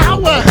the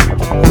power.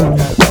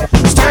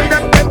 Stand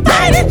up and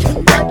fight it.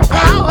 Fight the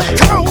power.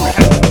 Come on.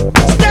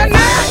 Stand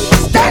up.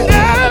 Fight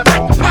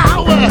the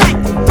power.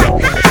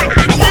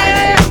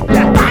 Yeah.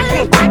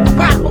 Fight the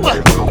power.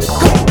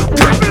 I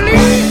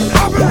believe.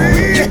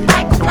 Fight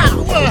the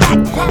power.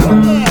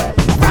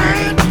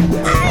 Fight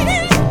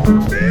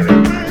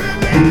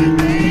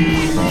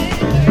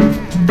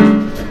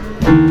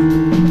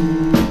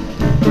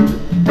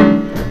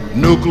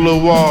Nuclear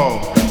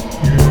war.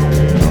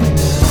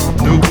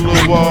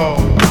 Nuclear war.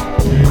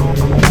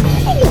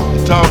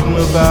 Talking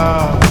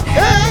about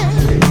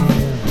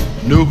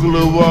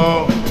nuclear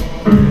war.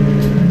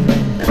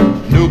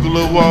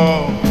 Nuclear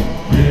war.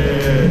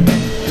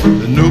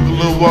 The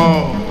nuclear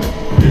war.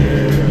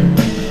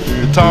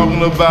 They're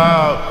talking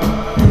about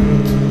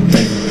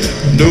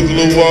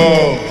nuclear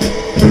war.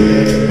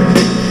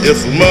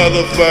 It's a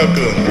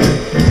motherfucker.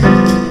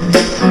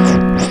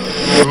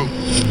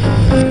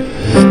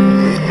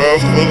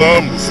 That's what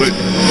I'm gonna say.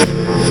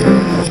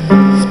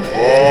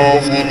 All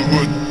for the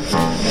good.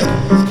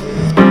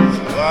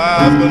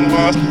 I've been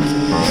watching.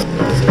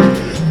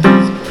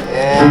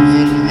 All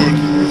for the good.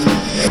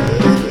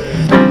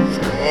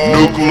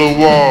 Nuclear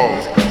war.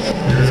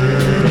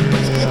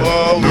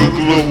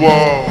 Nuclear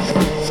war.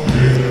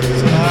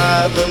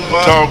 I've been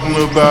talking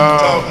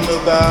about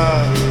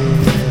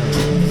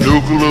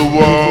nuclear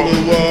war.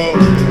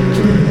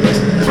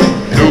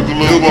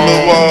 Nuclear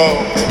war.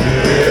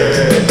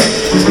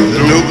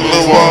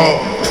 Nuclear war.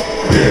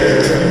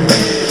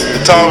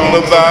 They're talking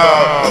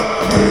about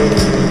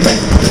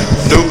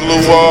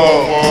nuclear war.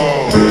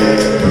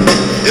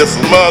 It's a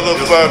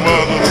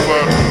motherfucker.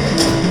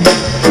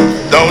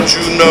 Don't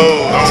you know?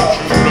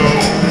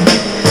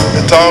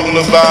 They're talking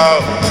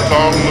about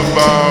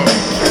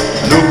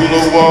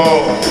nuclear war.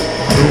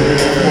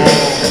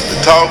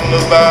 They're talking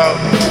about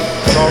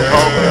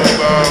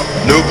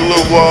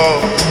nuclear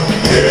war.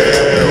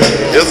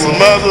 It's a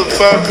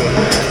motherfucker.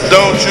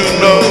 Don't you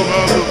know?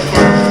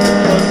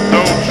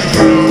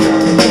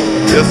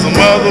 It's a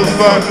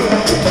motherfucker.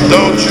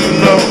 Don't you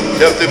know?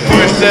 If they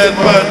push that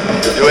button,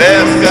 your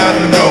ass got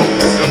to go.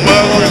 It's a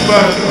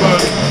motherfucker.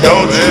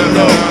 Don't you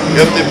know?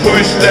 If they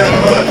push that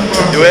button,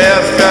 your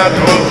ass got to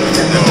go.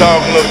 They're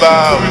talking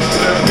about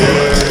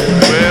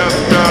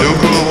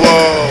nuclear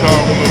war.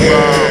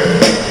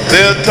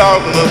 They're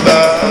talking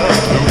about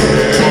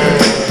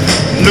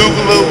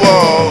nuclear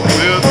war.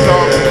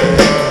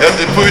 If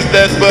they push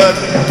that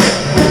button,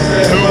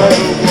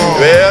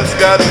 your ass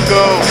got to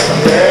go.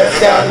 Your ass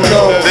got to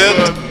go.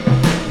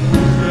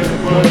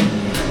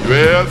 Your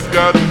ass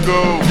got to go.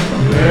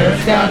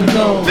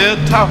 They're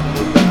talking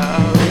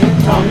about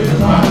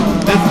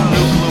this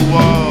nuclear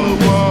war.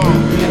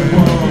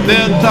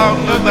 They're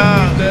talking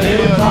about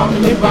nuclear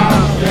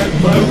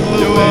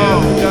war.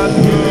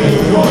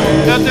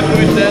 Got to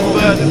push that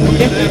button.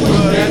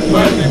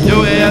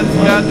 Your ass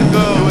got to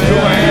go.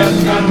 Your ass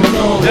got to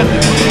go. Got to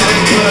push that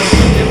button.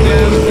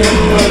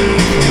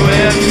 Your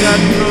ass got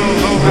to go.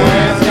 Your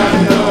ass got to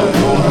go.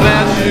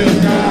 Blast you.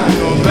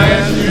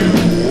 Blast you.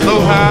 So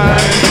high.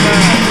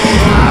 So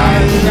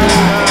high.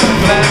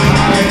 Blast you.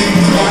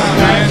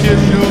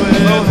 Kiss your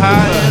ass. So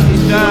high in the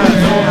sky.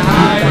 So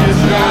high in the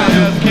sky.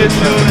 Kiss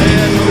your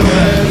ass.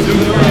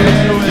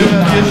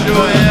 Kiss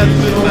your ass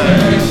with that.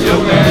 Kiss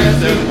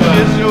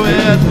your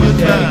ass with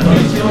that.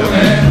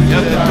 You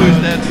have to push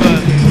that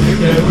button.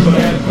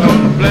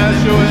 Blast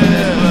your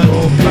ass.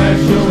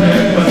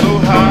 So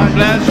high.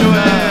 Blast your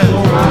ass.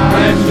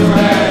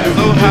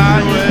 So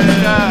high in the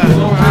sky.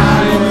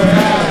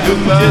 You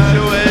can kiss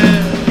your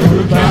ass.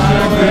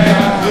 Goodbye.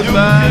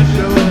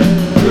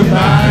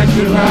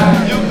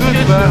 Goodbye. You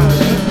goodbye.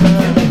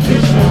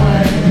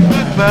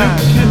 Goodbye.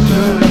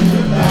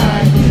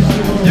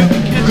 You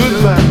can kiss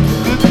goodbye.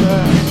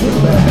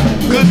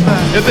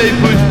 Goodbye. If they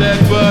push that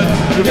button,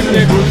 if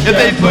they push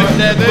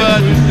that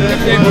button, if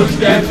they push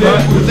that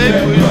button, if they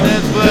push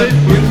that button,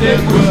 if they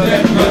push that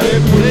button,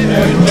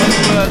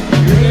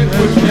 if they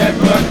push that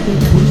button,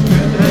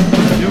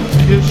 you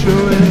can kiss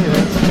your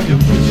ass. You can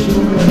kiss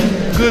your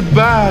ass.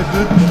 Goodbye.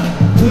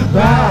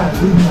 Goodbye.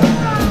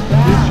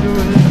 Kiss your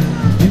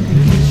ass. You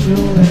can kiss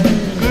your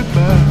ass.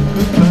 Goodbye.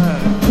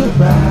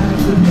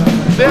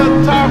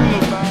 They're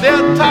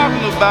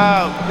talking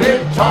about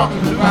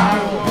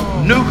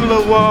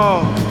nuclear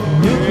war.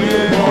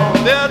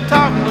 They're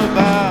talking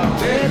about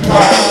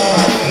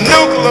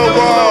nuclear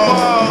war.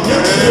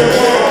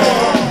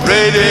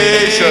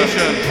 Radiation.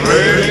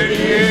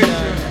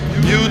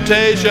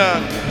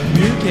 mutation,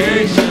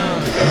 mutation,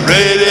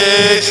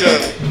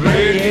 radiation,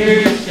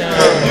 radiation,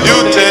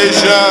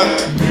 mutation,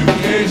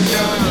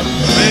 mutation,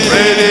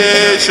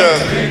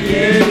 radiation,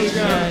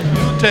 radiation,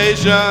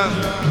 mutation,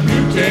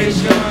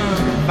 mutation,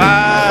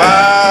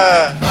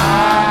 fire,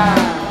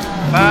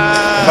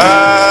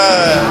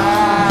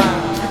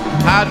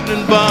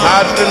 hydrogen bomb,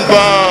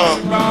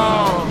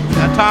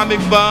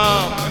 atomic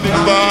bomb,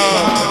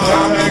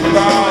 atomic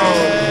bomb.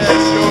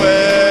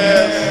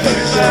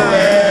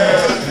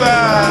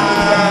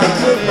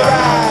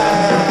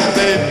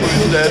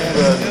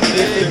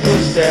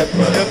 Push that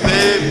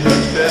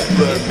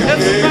button. It's a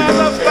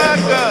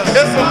motherfucker.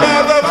 It's a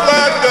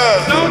motherfucker.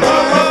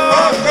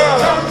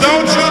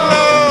 Don't you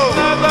know?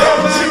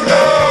 Don't you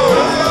know?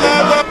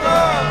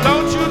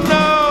 Don't you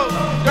know?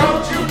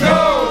 Don't you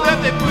know? If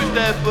they push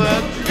that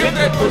button. If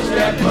they push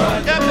that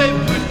button. If they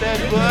push that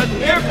button.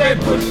 If they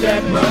push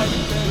that button.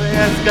 Your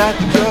ass got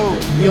to go.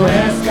 Your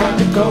ass got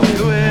to go.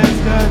 Your ass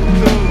got to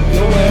go.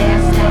 Your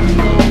ass got to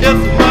go. It's a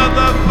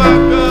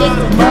motherfucker.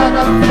 It's a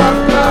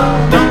motherfucker.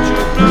 Don't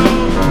you know?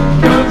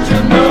 Don't you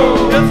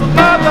know? It's a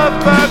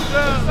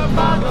motherfucker. It's a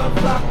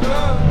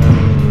motherfucker.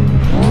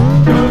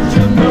 Don't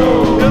you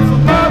know? It's a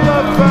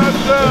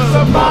motherfucker. It's a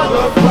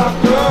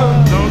motherfucker.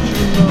 Don't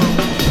you know?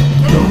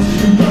 Don't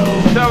you know?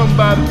 Tell them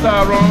about it,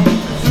 Tyrone.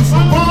 It's a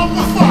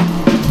motherfucker.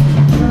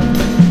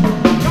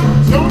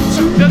 Don't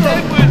you know? Cause they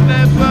push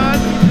that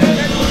button. They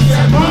push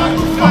that button.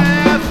 Your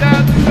ass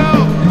got to go.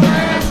 Your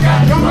ass got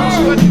to go.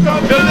 What you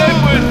gonna do? Cause they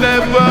push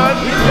that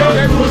button.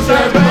 They push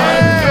that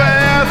button. Your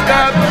ass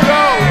got to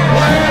go.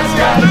 Your ass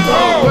got to go.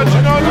 What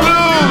you gonna do?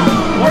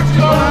 What you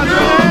gonna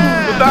do?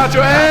 Without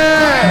your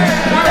ass.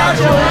 Without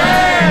your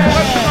ass.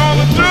 What you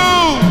gonna do?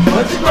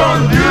 What you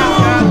gonna do?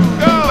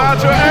 Without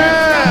your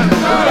ass.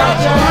 Without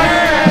your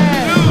ass.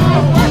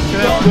 What you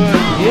gonna do?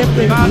 If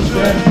they push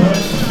that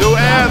button. Your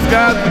ass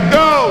got to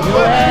go.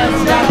 Your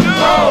ass got to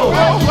go.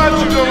 What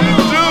you gonna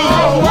do?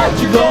 What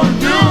you gonna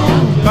do?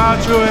 About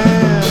your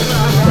ass.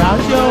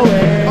 About your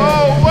ass.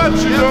 Oh, what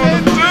you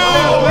gonna do?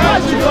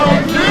 What you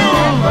gonna do?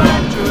 About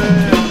your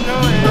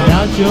ass.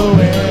 About your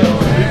ass.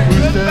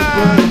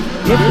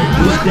 If they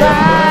push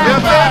that button.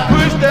 If they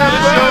push that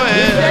button.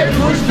 If they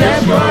push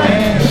that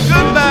button.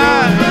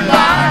 Goodbye.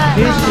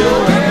 Goodbye. Kiss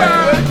your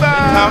ass.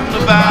 Goodbye.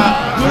 Talking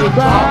about.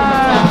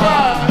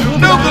 Goodbye.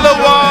 Nuclear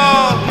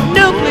war.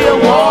 Nuclear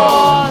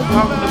war.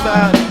 Talking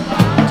about.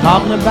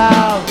 Talking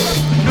about.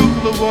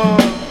 Nuclear war.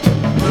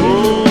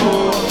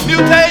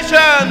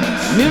 Mutations.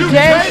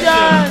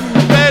 Mutations.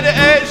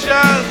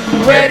 Radiation.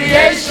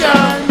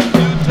 Radiation.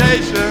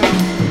 Mutation.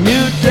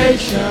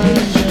 Mutation.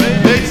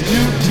 Makes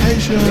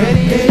mutation.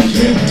 Radiation.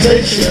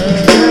 Mutation.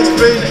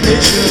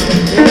 Radiation.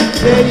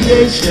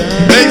 Radiation.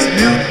 Makes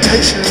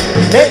mutation.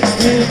 Makes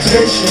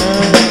mutation.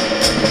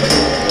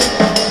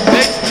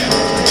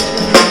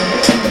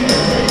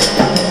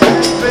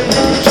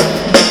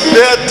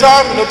 They're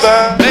talking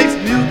about makes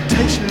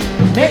mutation.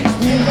 Makes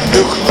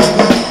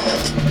mutation.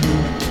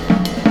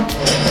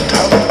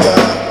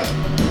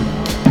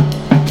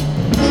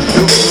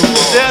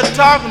 They're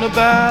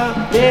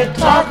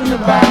talking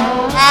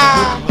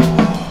about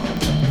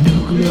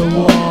nuclear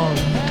war.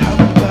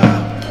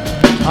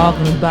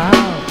 Talking about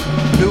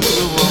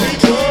nuclear war.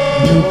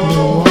 Nuclear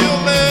war.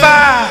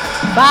 Fire.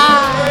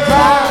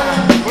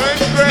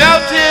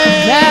 Melting.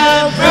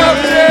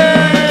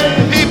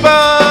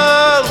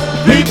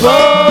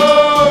 People.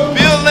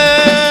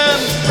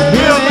 Buildings.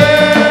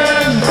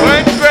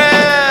 Burnt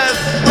grass.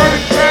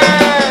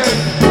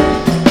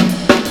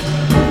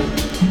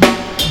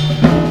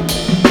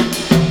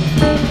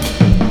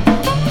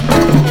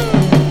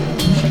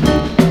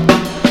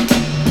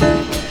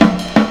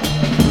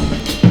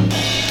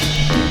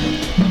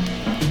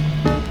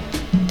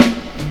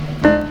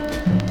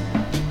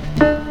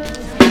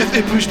 If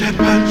they push that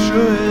button,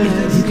 sure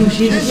is.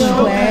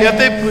 If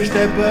they push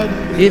that button.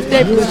 If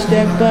they push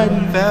that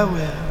button.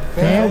 Farewell.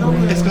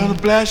 It's gonna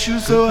blast you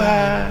so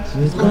high.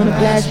 It's gonna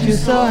blast you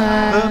so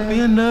high. Up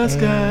in the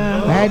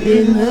sky. Right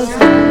in the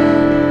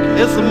sky.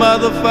 It's a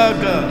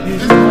motherfucker.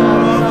 It's a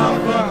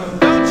motherfucker.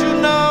 Don't you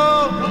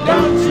know?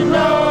 Don't you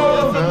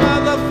know? It's a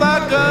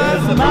motherfucker.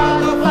 It's a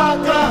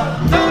motherfucker.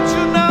 Don't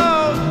you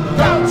know?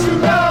 Don't you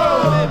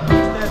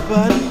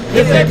know?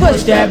 If they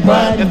push that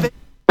button.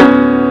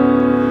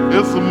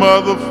 It's a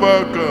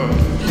motherfucker.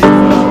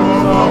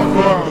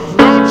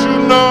 Don't you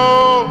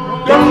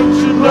know? Don't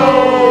you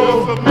know?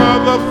 It's a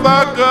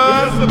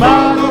motherfucker. It's a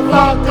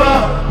motherfucker.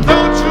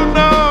 Don't you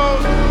know?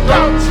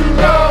 Don't you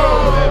know?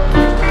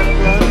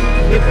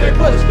 If they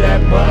push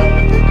that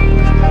button.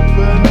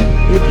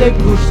 If they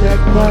push that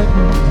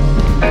button.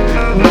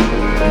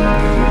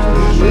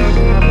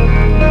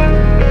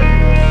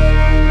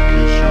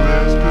 Kiss your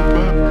ass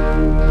goodbye.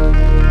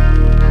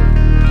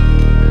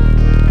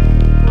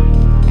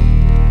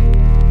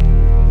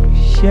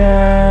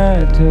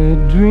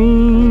 Shattered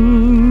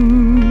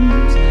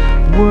dreams,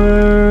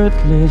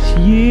 worthless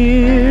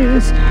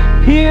years.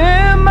 Here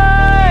am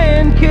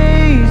I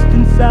encased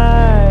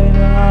inside a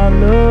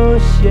hollow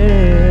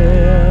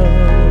shell.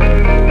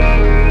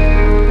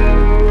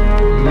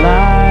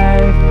 Life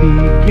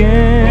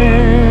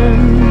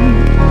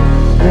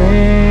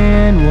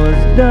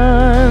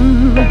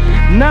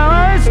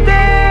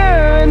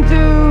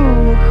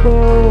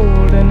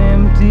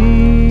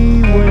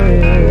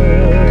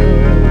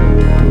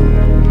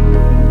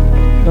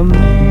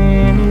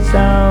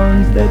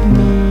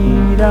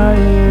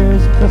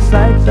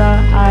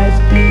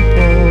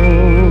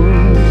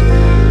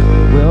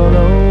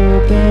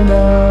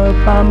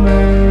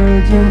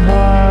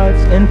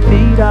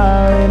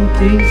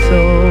empty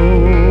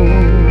soul.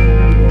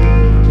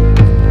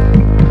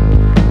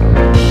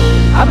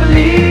 I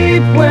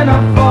believe when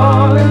I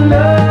fall in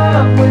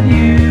love with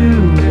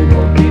you, it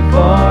won't be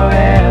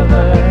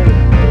forever.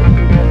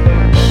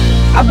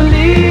 I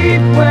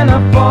believe when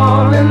I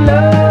fall in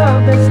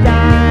love this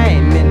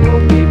time, it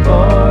won't be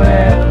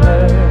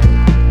forever.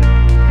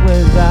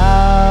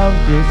 Without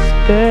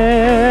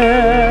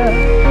despair,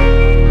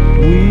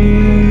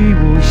 we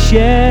will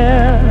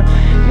share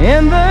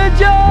in the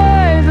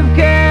joys of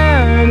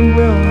care and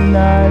will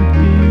not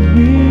be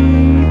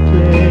replaced.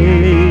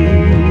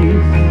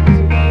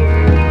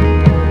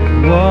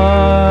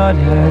 What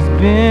has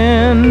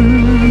been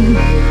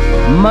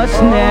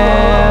must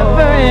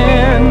never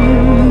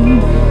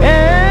end,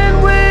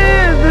 and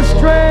with the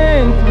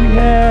strength we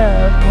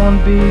have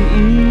won't be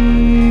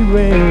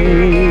erased.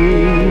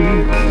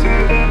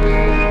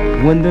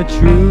 When the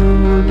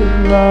truth of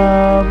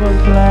love are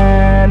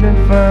planned and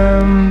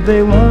firm,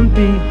 they won't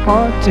be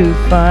hard to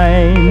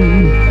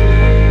find.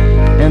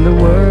 And the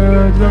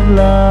words of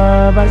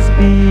love I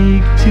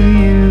speak to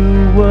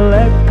you will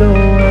echo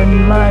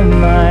in my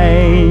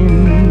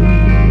mind.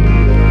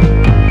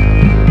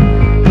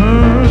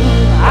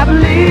 I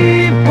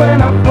believe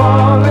when I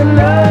fall in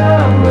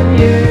love with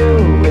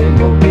you, it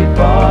will be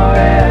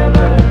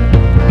forever.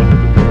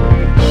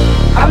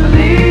 I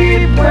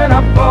believe when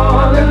I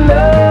fall in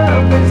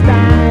love this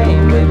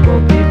time, it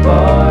will be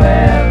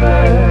forever.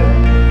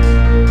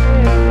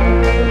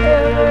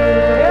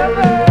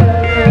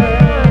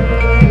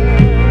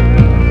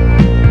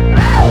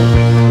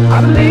 I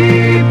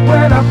believe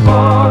when I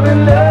fall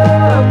in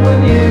love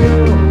with you,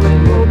 it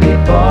will be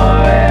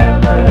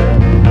forever.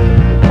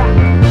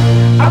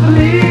 I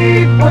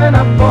believe when I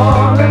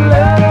fall in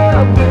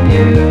love with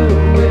you,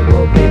 it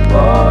will be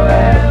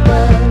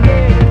forever.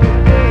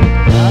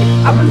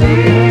 I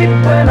believe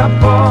when I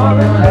fall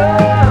in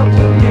love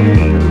with you,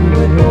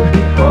 it will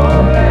be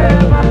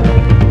forever.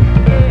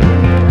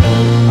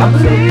 I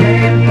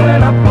believe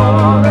when I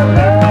fall in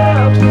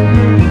love with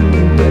you,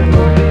 it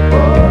will be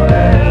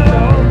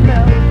forever.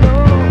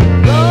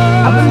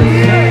 I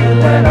believe when I fall in love with you, it will be forever. I believe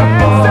when I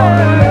fall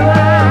in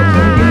love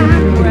with you,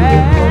 it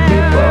will be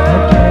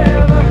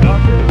forever.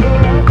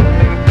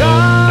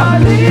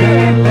 I believe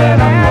when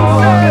I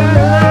fall in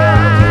love with you, it will be forever. I believe when I fall in love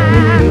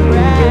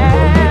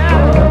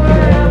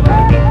with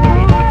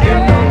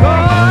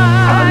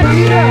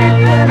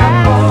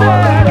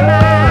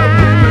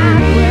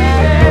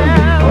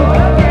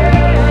you, it will be forever.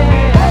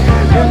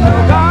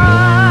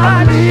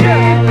 I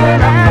believe when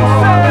I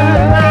fall in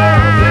love with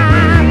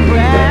you,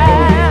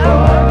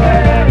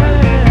 it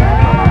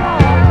will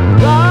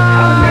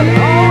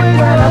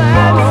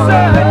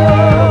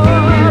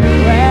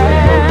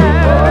be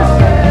forever.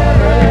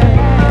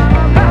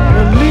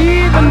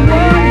 Believe in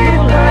me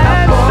when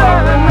I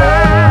fall in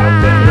love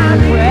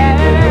with you,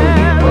 it will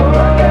be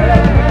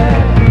forever.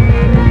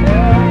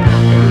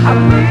 I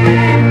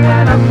believe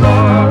when I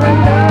fall in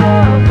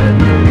love with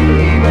you,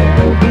 it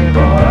will be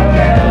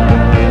forever.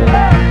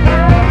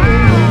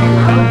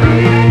 I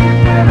believe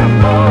when I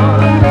fall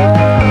in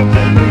love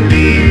with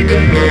you, it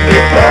will be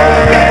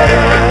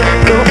forever.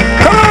 So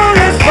come on,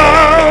 let's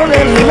fall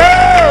in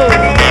love.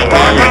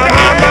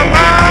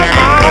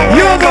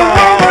 You're the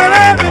woman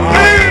I've been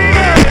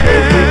dreaming.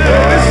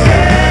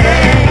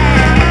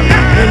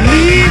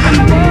 Believe in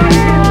me.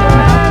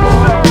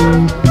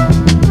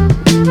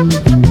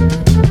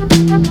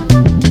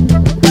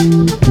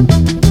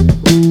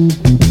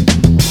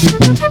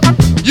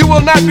 You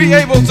will not be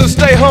able to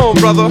stay home,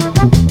 brother.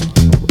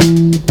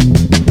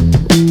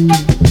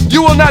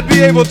 You will not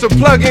be able to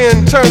plug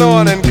in, turn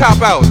on, and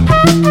cop out.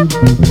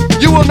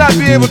 You will not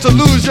be able to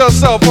lose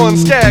yourself on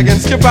Skag and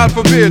skip out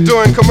for beer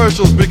during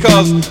commercials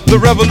because the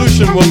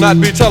revolution will not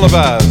be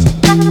televised.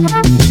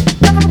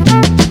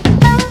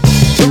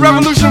 The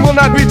revolution will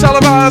not be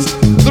televised.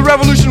 The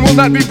revolution will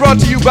not be brought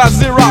to you by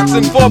Xerox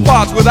in 4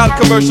 parts without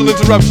commercial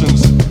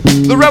interruptions.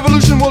 The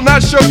revolution will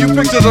not show you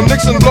pictures of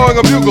Nixon blowing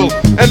a bugle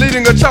and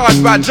leading a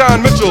charge by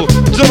John Mitchell,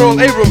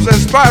 General Abrams, and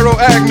Spyro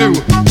Agnew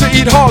to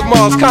eat hog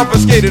maws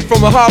confiscated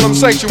from a Harlem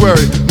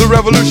sanctuary. The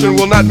revolution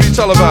will not be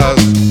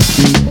televised.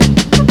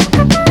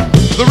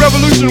 The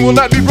revolution will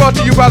not be brought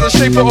to you by the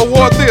Schaefer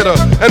Award Theater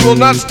and will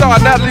not star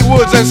Natalie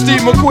Woods and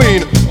Steve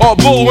McQueen or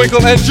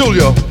Bullwinkle and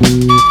Julia.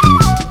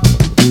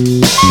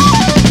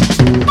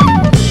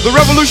 The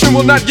revolution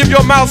will not give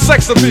your mouth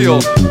sex appeal.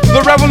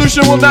 The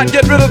revolution will not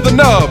get rid of the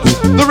nubs.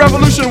 The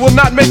revolution will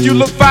not make you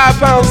look 5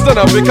 pounds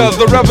thinner because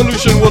the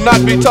revolution will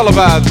not be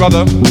televised,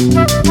 brother.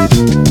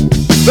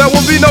 There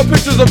will be no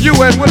pictures of you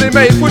and Willie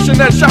Mae pushing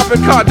that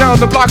shopping cart down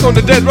the block on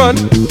the dead run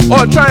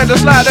or trying to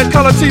slide that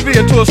color TV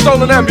into a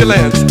stolen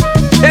ambulance.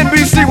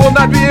 NBC will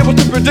not be able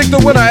to predict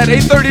the winner at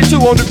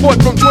 8:32 on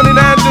report from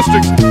 29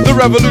 districts. The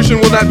revolution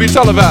will not be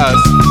televised.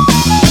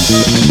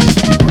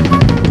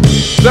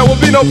 There will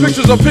be no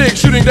pictures of pigs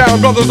shooting down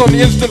brothers on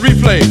the instant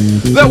replay.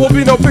 There will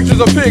be no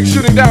pictures of pigs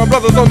shooting down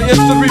brothers on the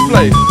instant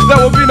replay.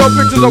 There will be no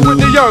pictures of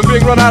Whitney Young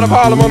being run out of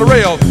Harlem on a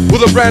rail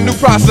with a brand new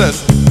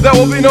process. There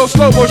will be no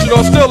slow motion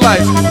or still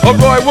life of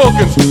Roy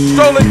Wilkins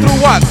strolling through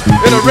Watts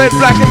in a red,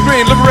 black, and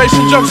green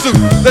liberation jumpsuit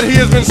that he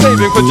has been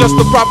saving for just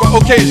the proper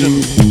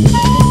occasion.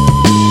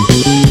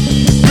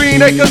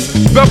 Green Acres,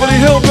 Beverly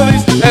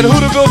Hillbillies, and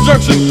Hooterville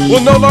Junction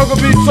will no longer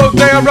be so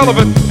damn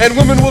relevant, and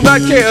women will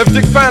not care if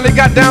Dick finally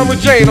got down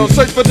with Jane on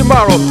Search for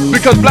Tomorrow,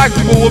 because black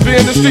people will be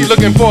in the street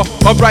looking for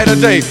a brighter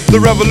day.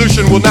 The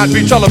revolution will not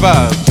be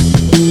televised.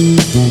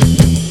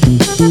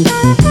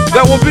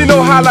 There will be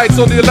no highlights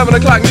on the 11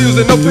 o'clock news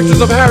and no pictures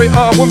of Harry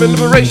armed women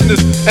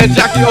liberationists and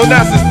Jackie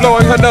Onassis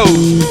blowing her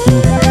nose.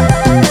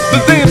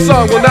 The theme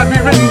song will not be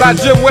written by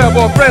Jim Webb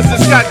or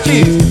Francis Scott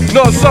Keys,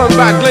 nor sung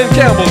by Glenn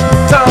Campbell,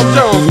 Tom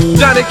Jones,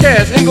 Johnny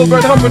Cash,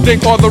 Engelbert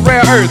Humperdinck, or The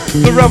Rare Earth.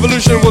 The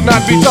revolution will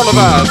not be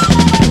televised.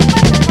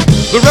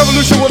 The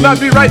revolution will not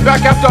be right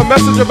back after a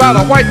message about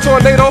a white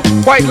tornado,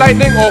 white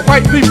lightning, or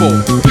white people.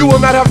 You will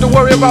not have to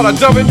worry about a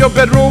dove in your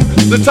bedroom,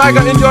 the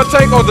tiger in your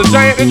tank, or the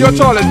giant in your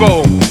toilet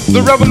bowl.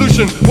 The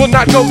revolution will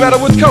not go better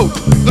with coke.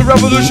 The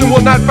revolution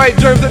will not fight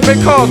germs that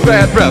may cause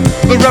bad breath.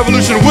 The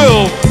revolution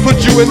will put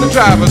you in the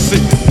driver's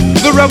seat.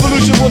 The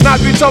revolution will not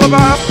be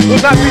televised,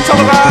 will not be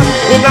televised,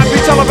 will not be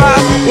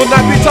televised, will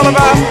not be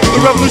televised.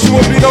 The revolution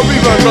will be no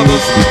rerun,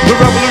 brothers. The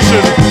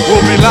revolution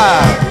will be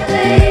live.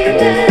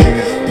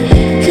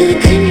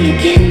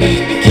 Again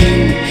and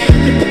again,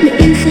 you put me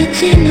in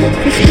such an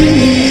awkward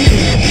feeling.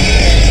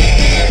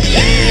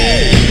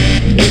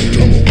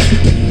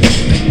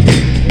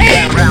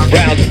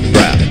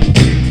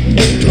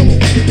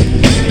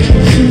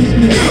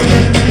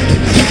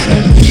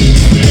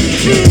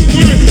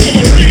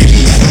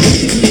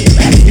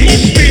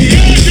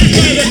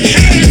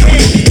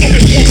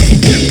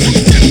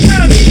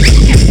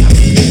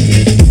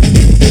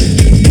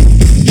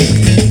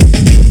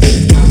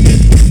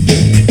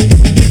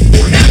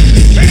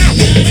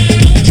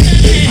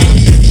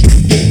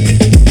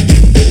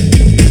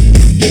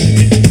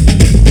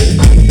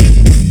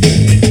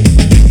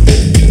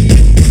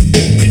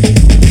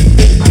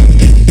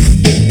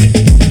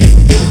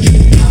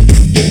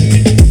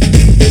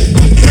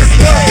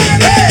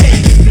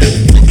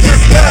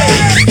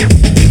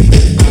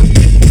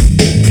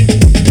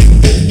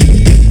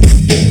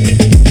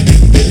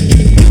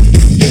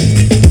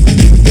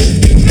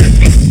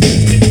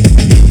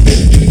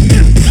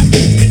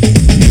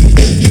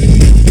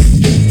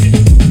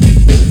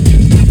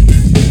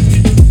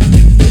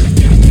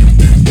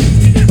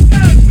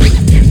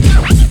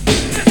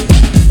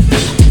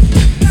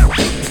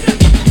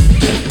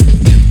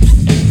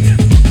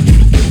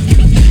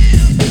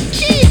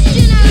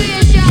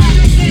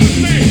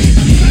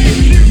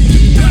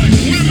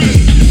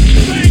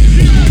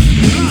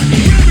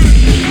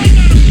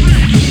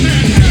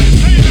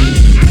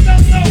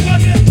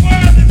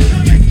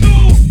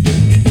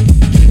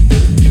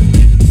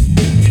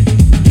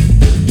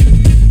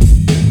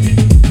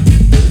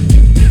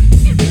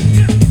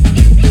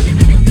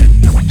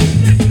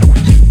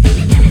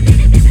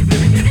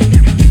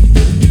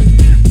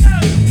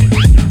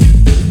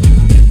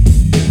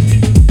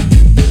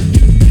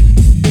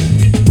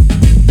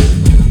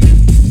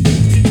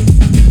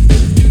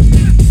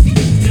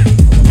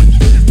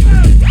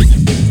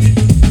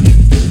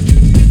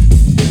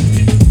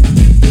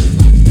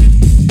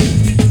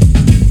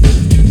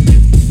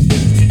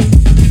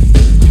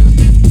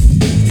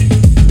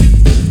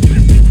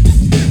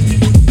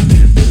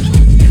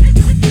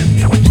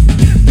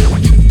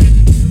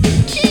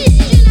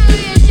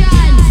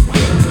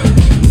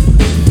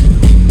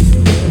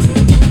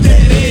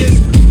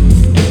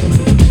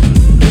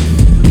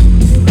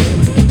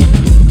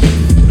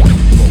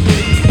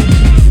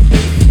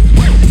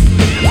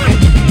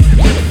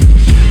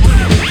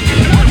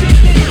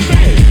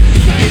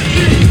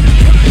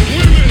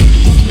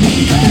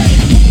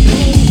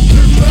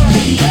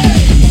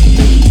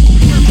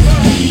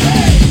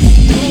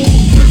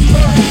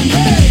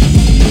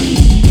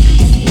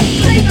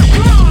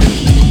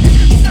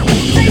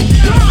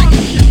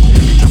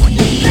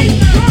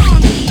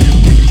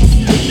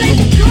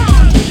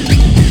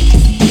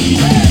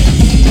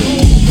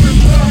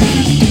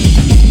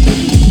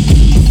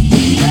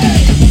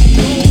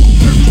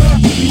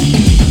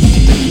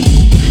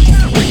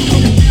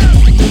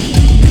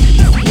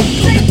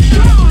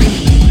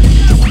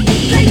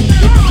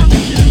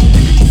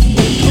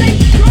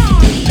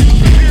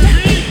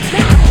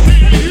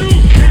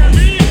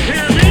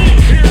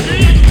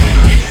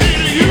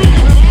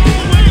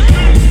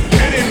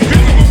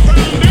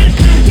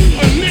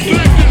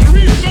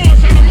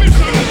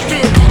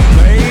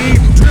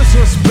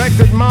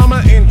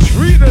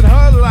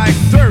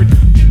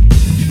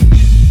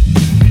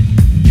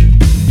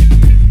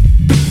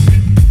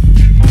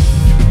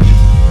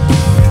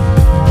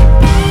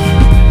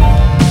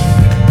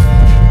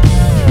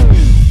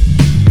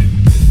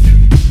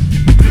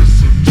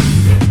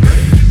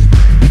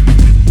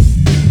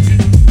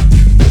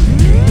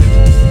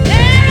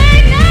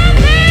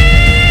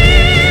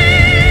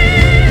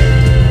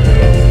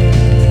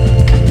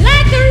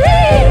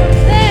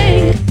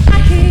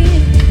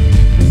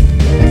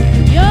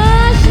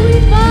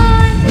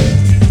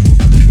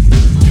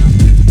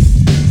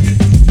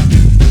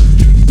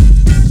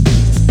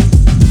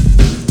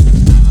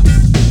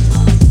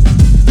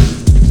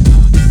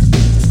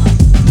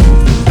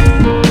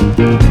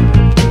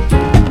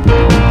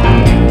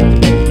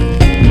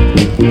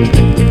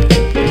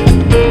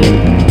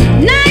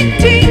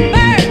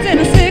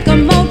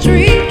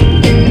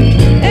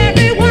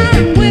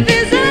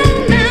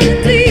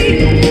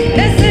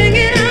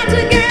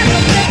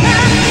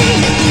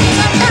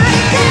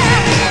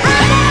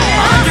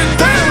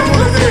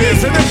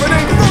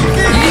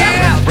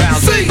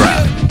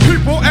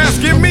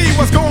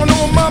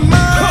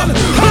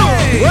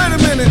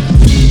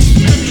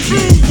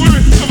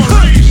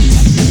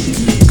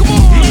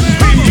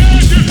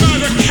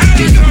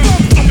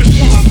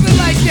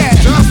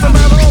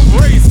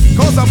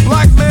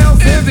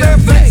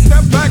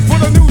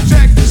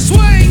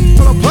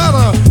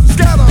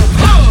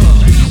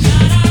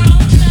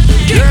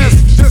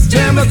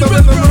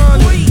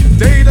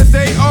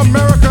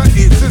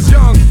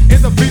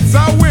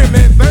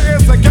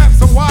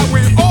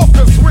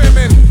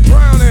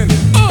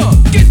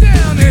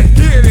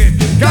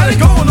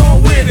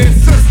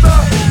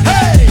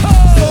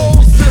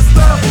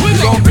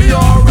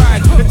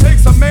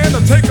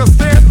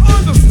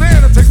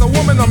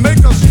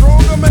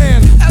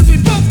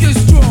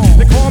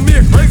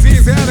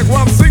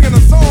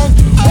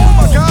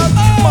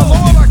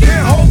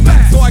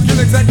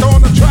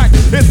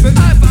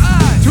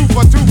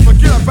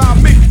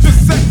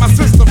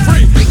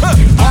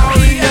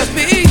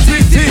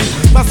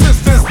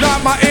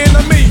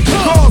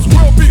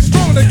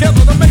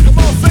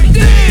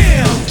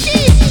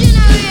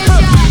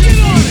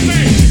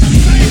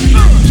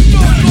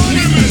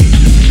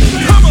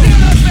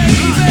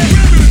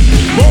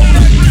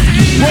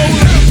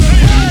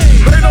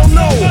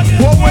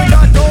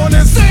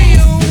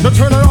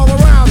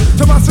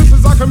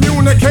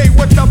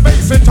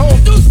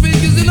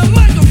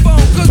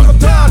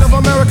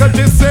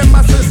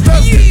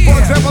 For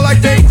example,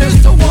 like Dave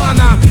this to one.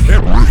 And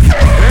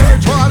they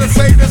try to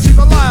say that she's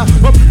a liar,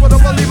 but people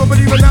don't believe her. But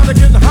even now they're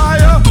getting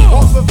higher,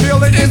 off the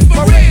feeling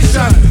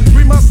inspiration.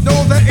 We must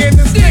know that in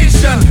this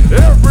nation,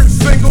 every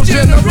single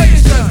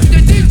generation,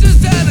 the teachers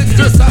and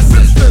just our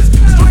sisters.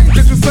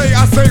 Strangers you say,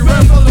 I say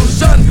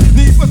revolution.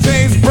 Need for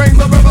change, bring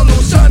the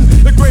revolution.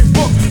 The great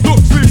book, look,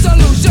 see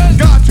solution.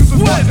 God chooses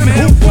what and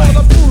who for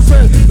the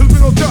bruising. There'll be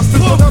no justice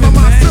for none of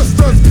my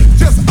sisters.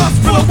 Just us,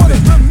 feel what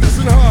has been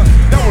missing her.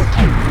 That was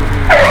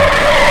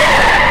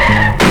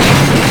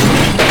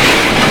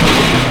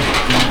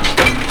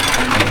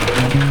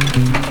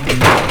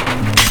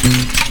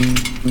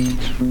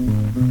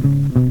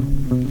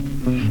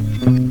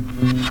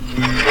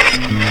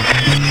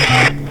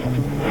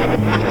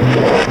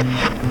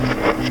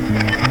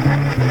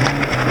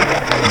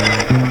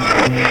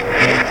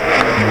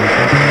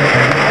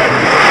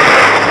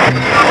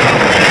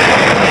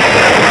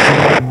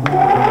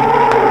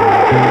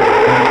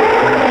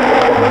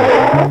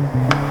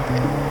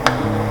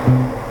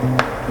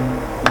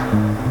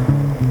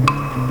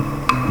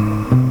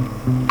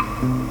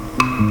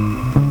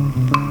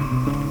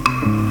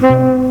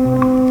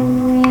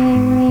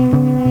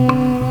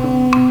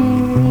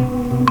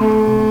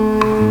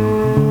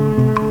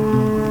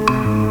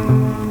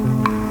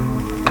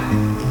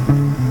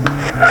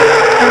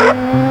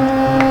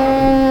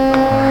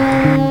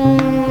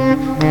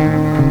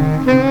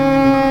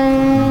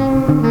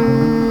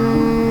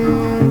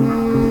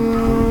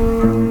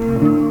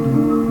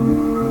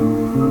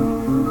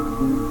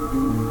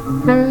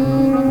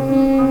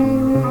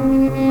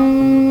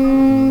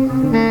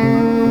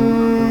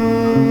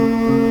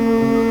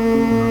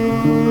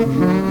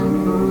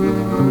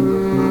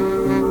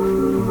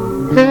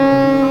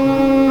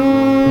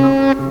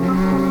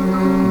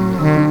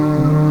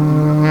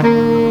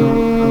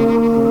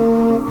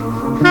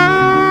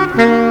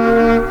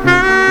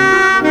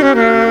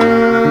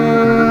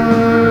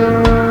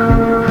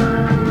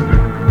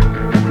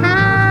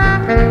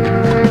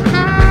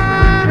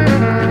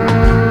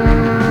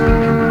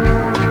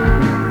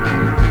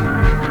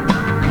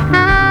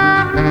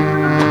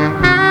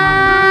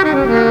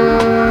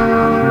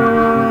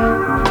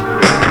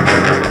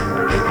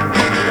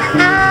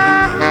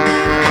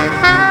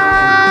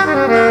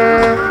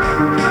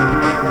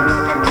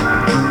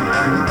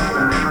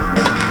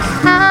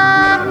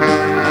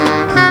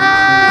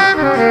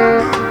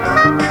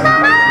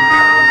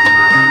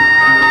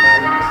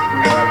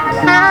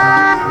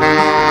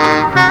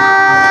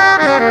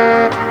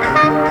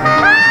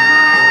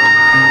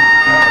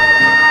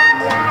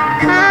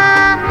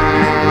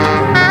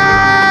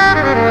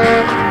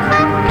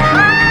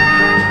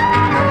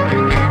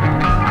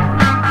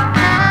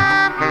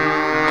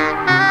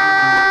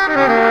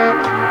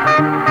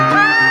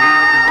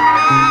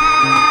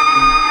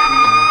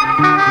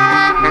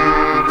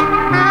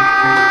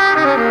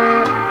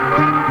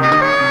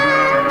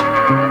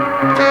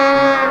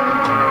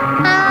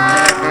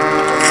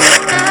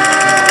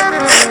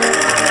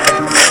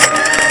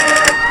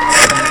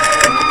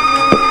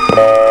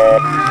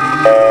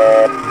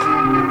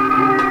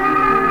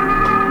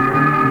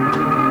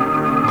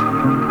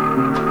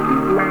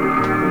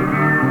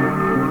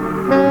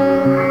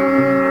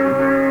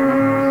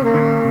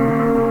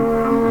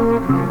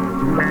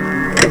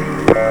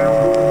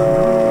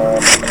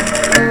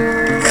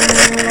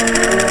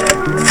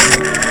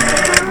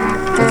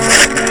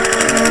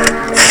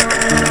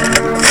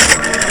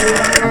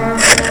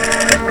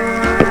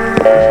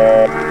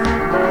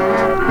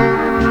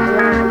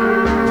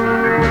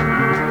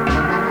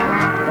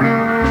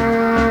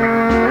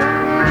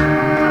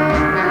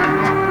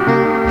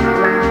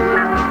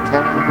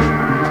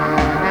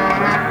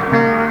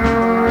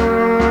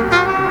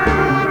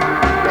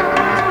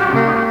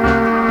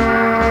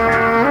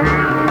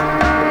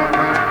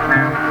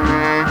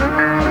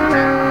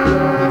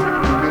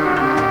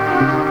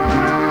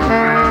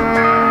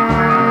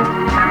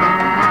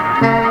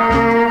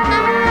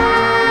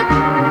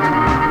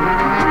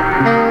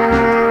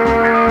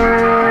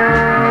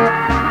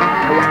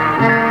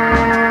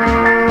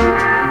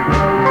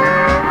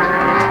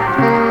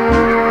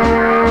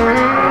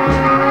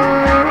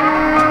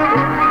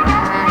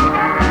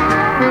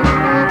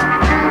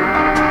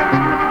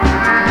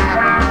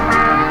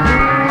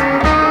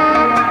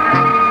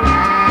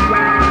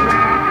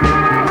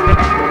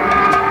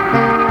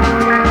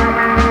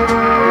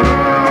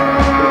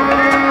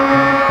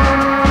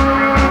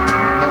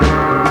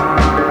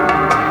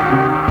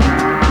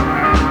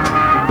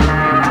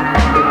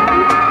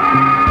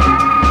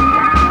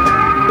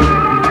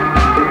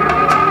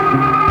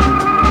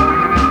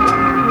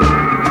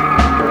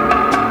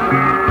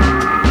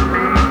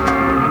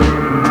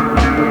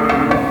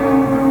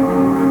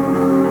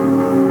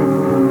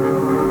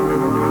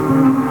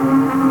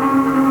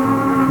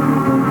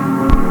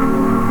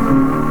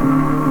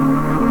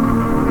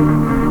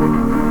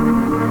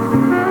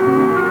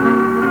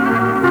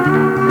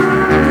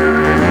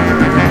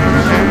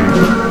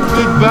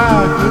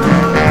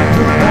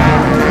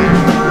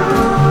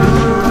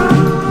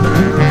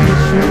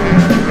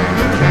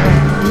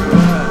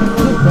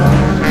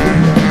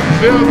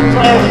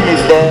Flying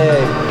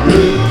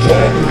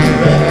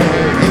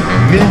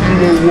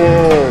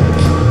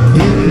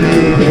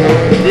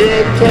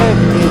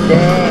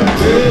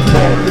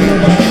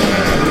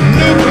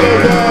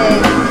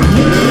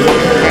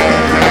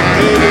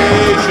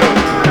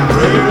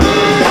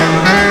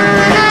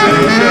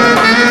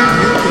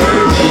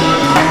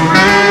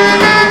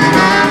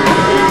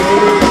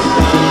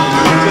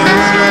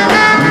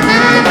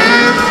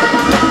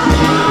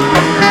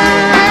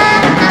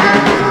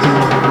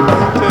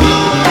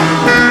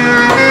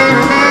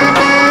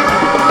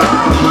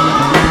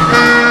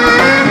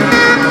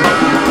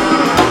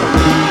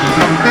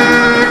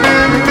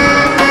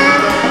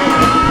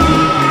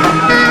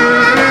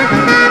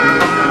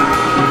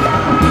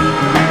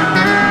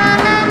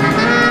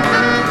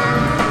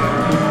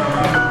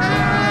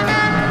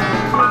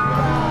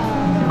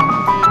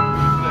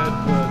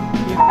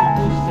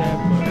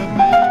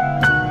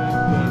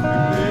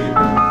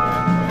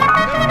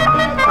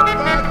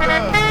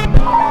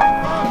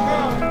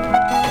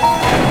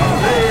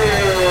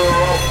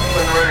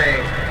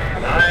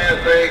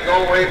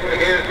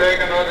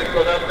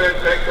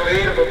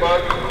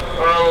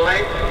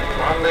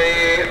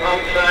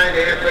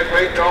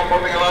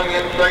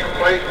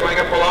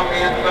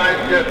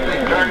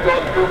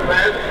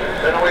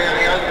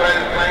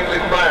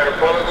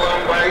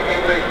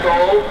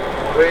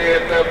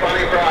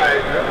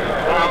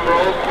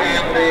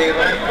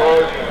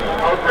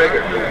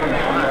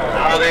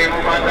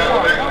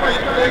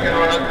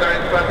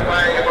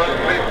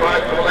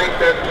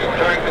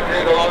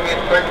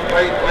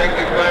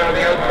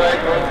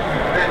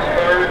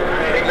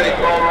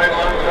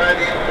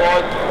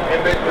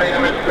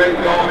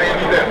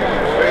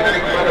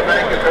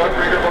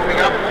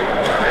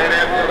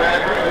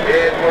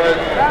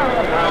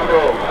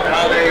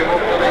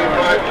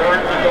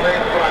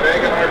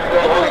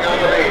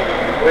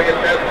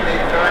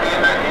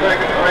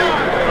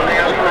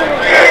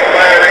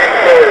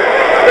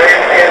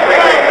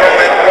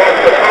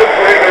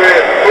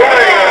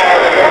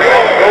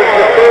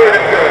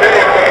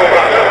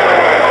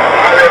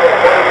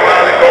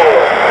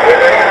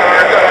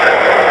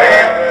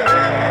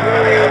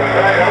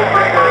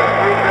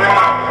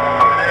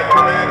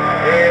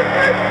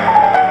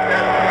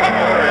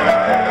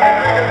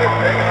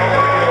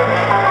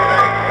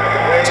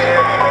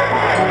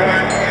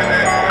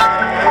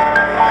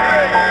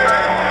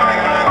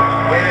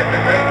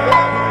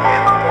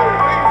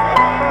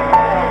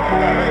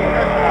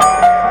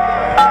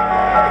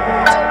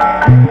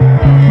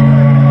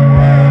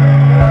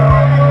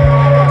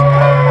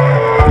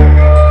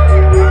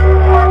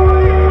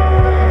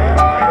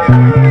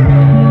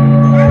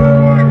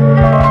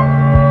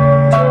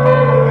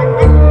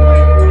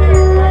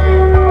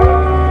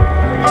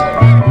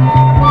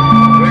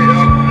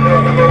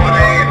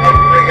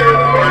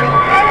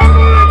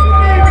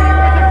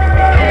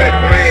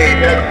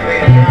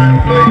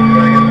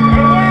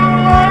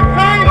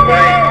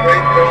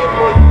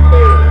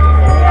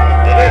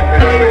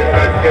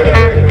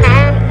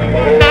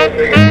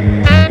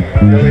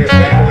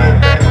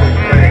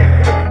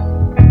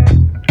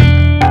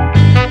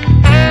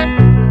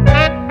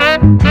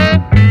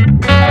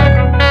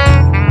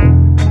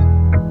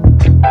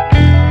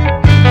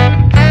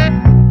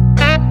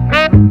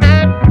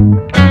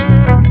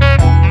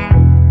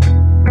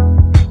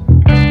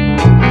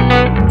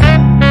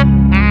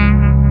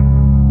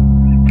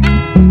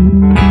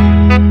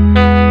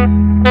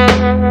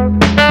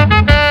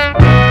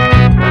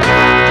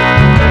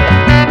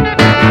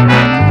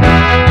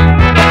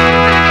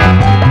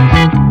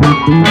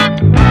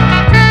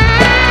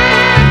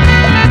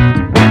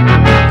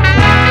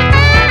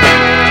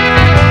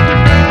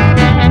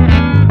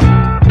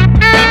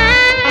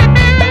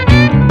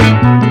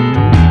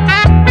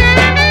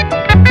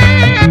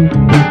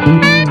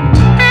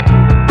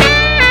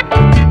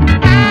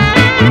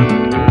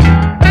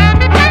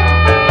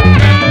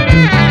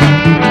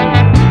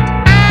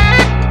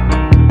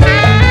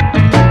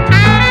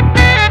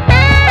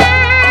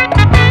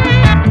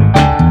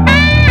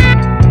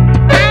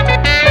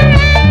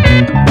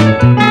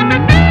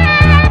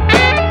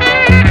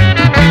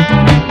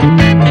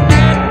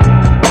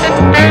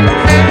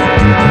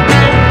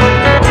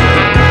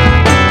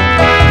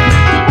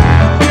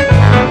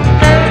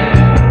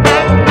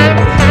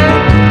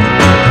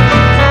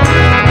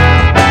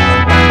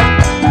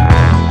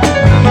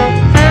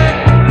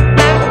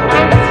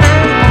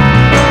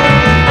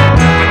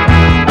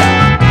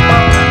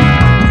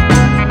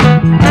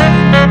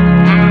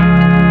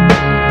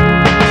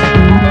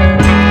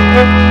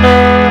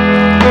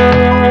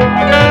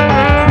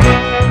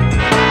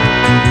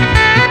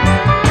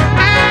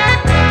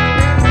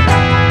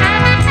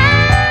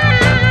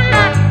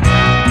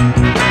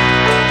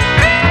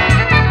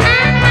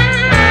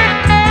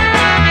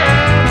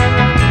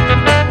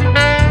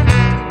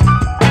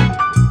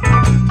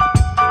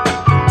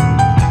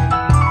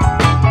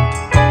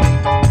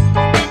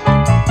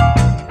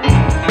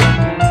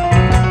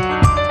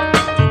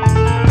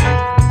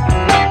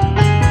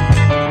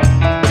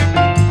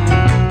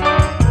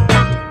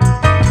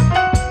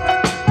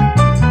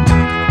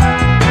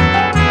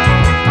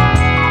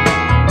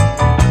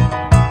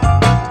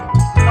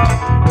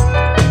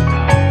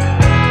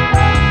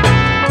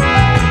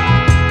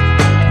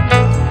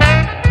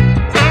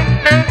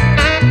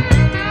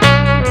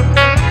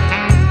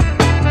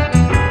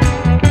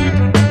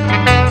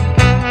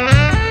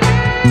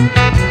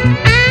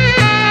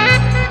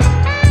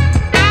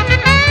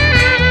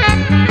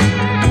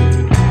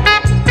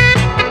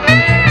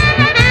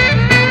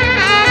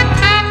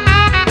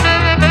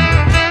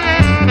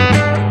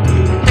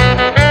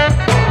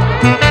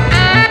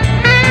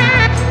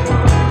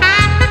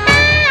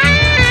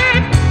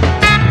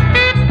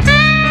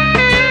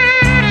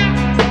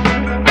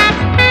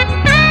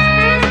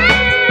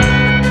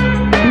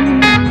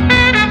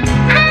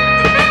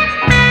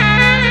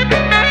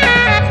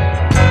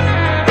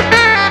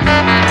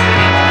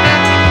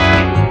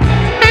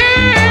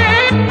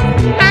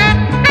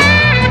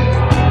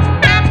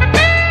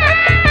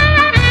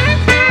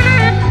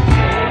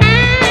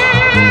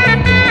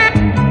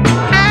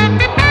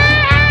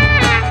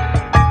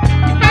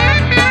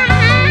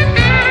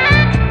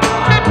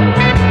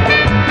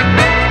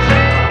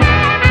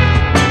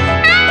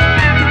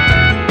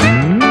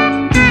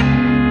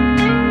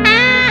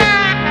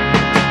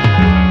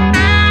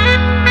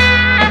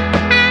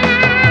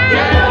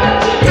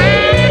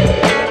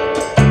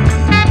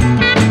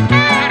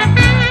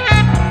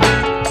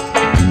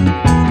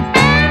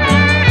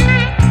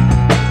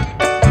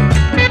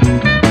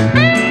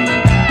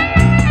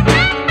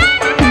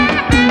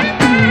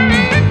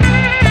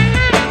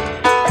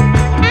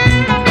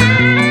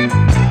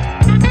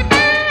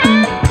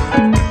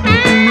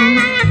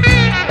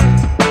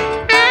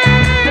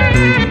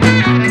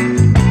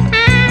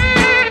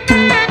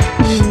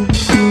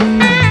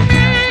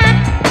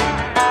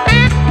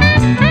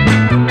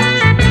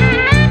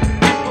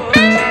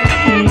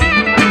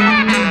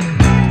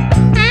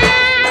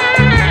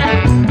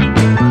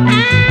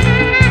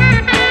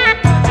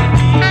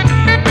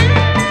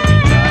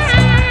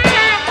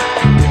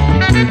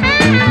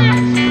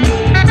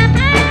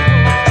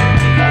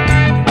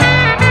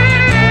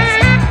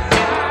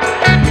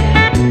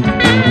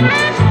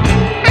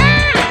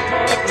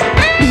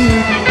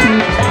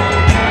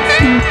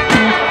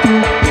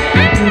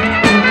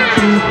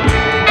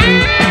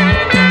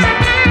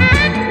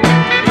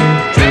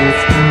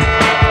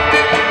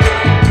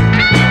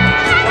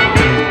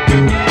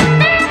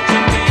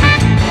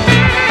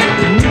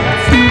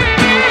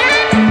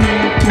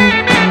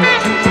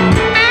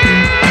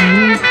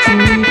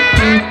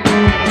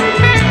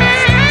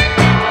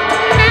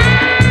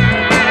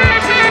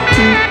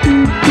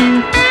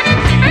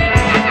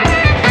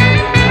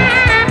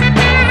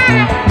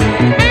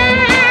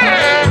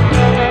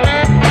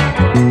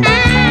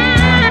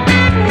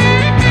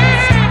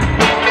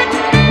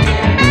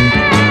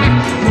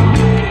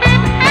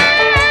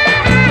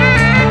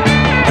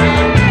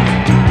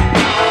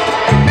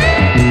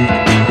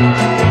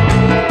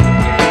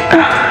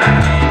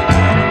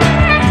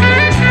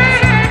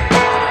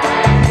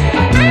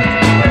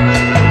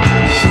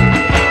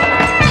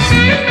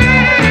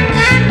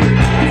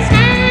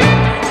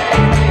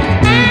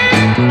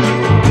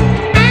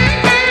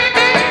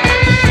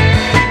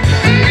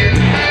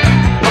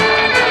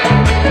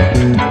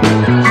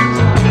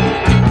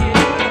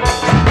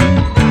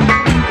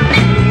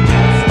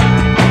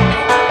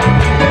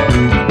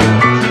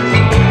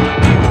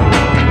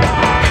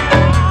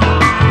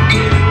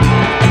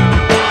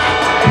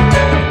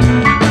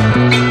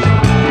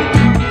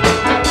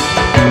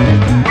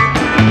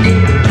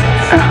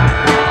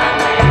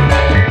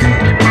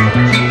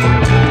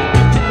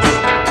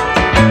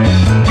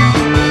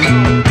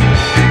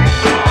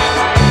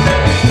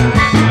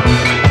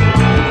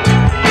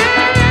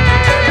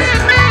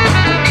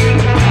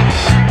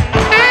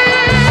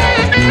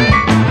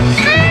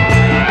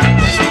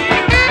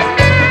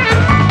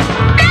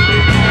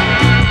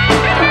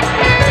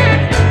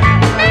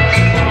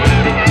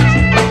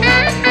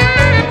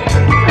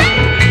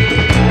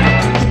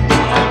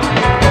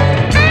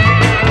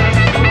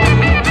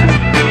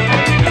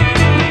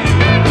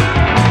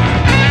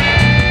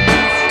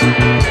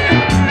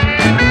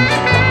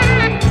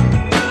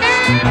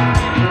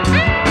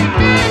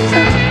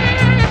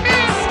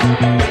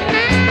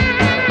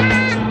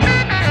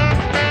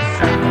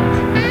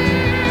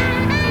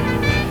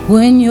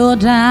when you're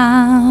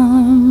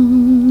down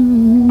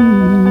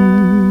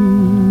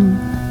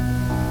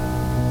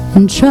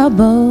in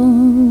trouble.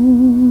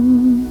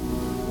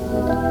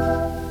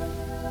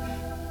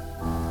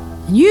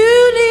 You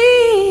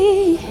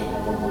need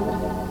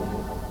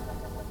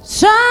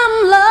some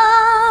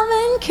love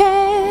and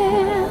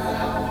care.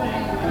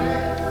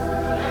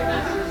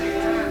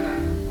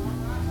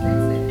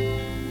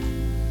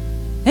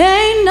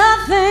 Ain't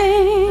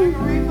nothing,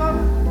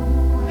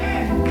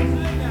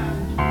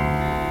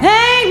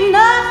 ain't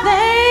nothing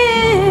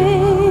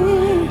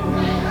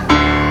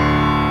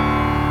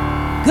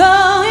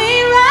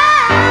going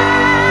right.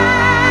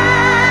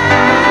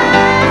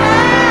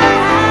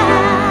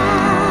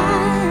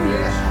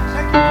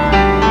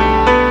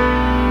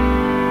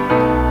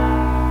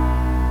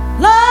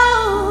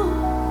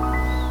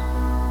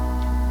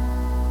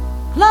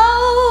 Close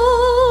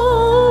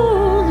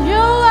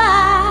your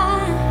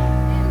eyes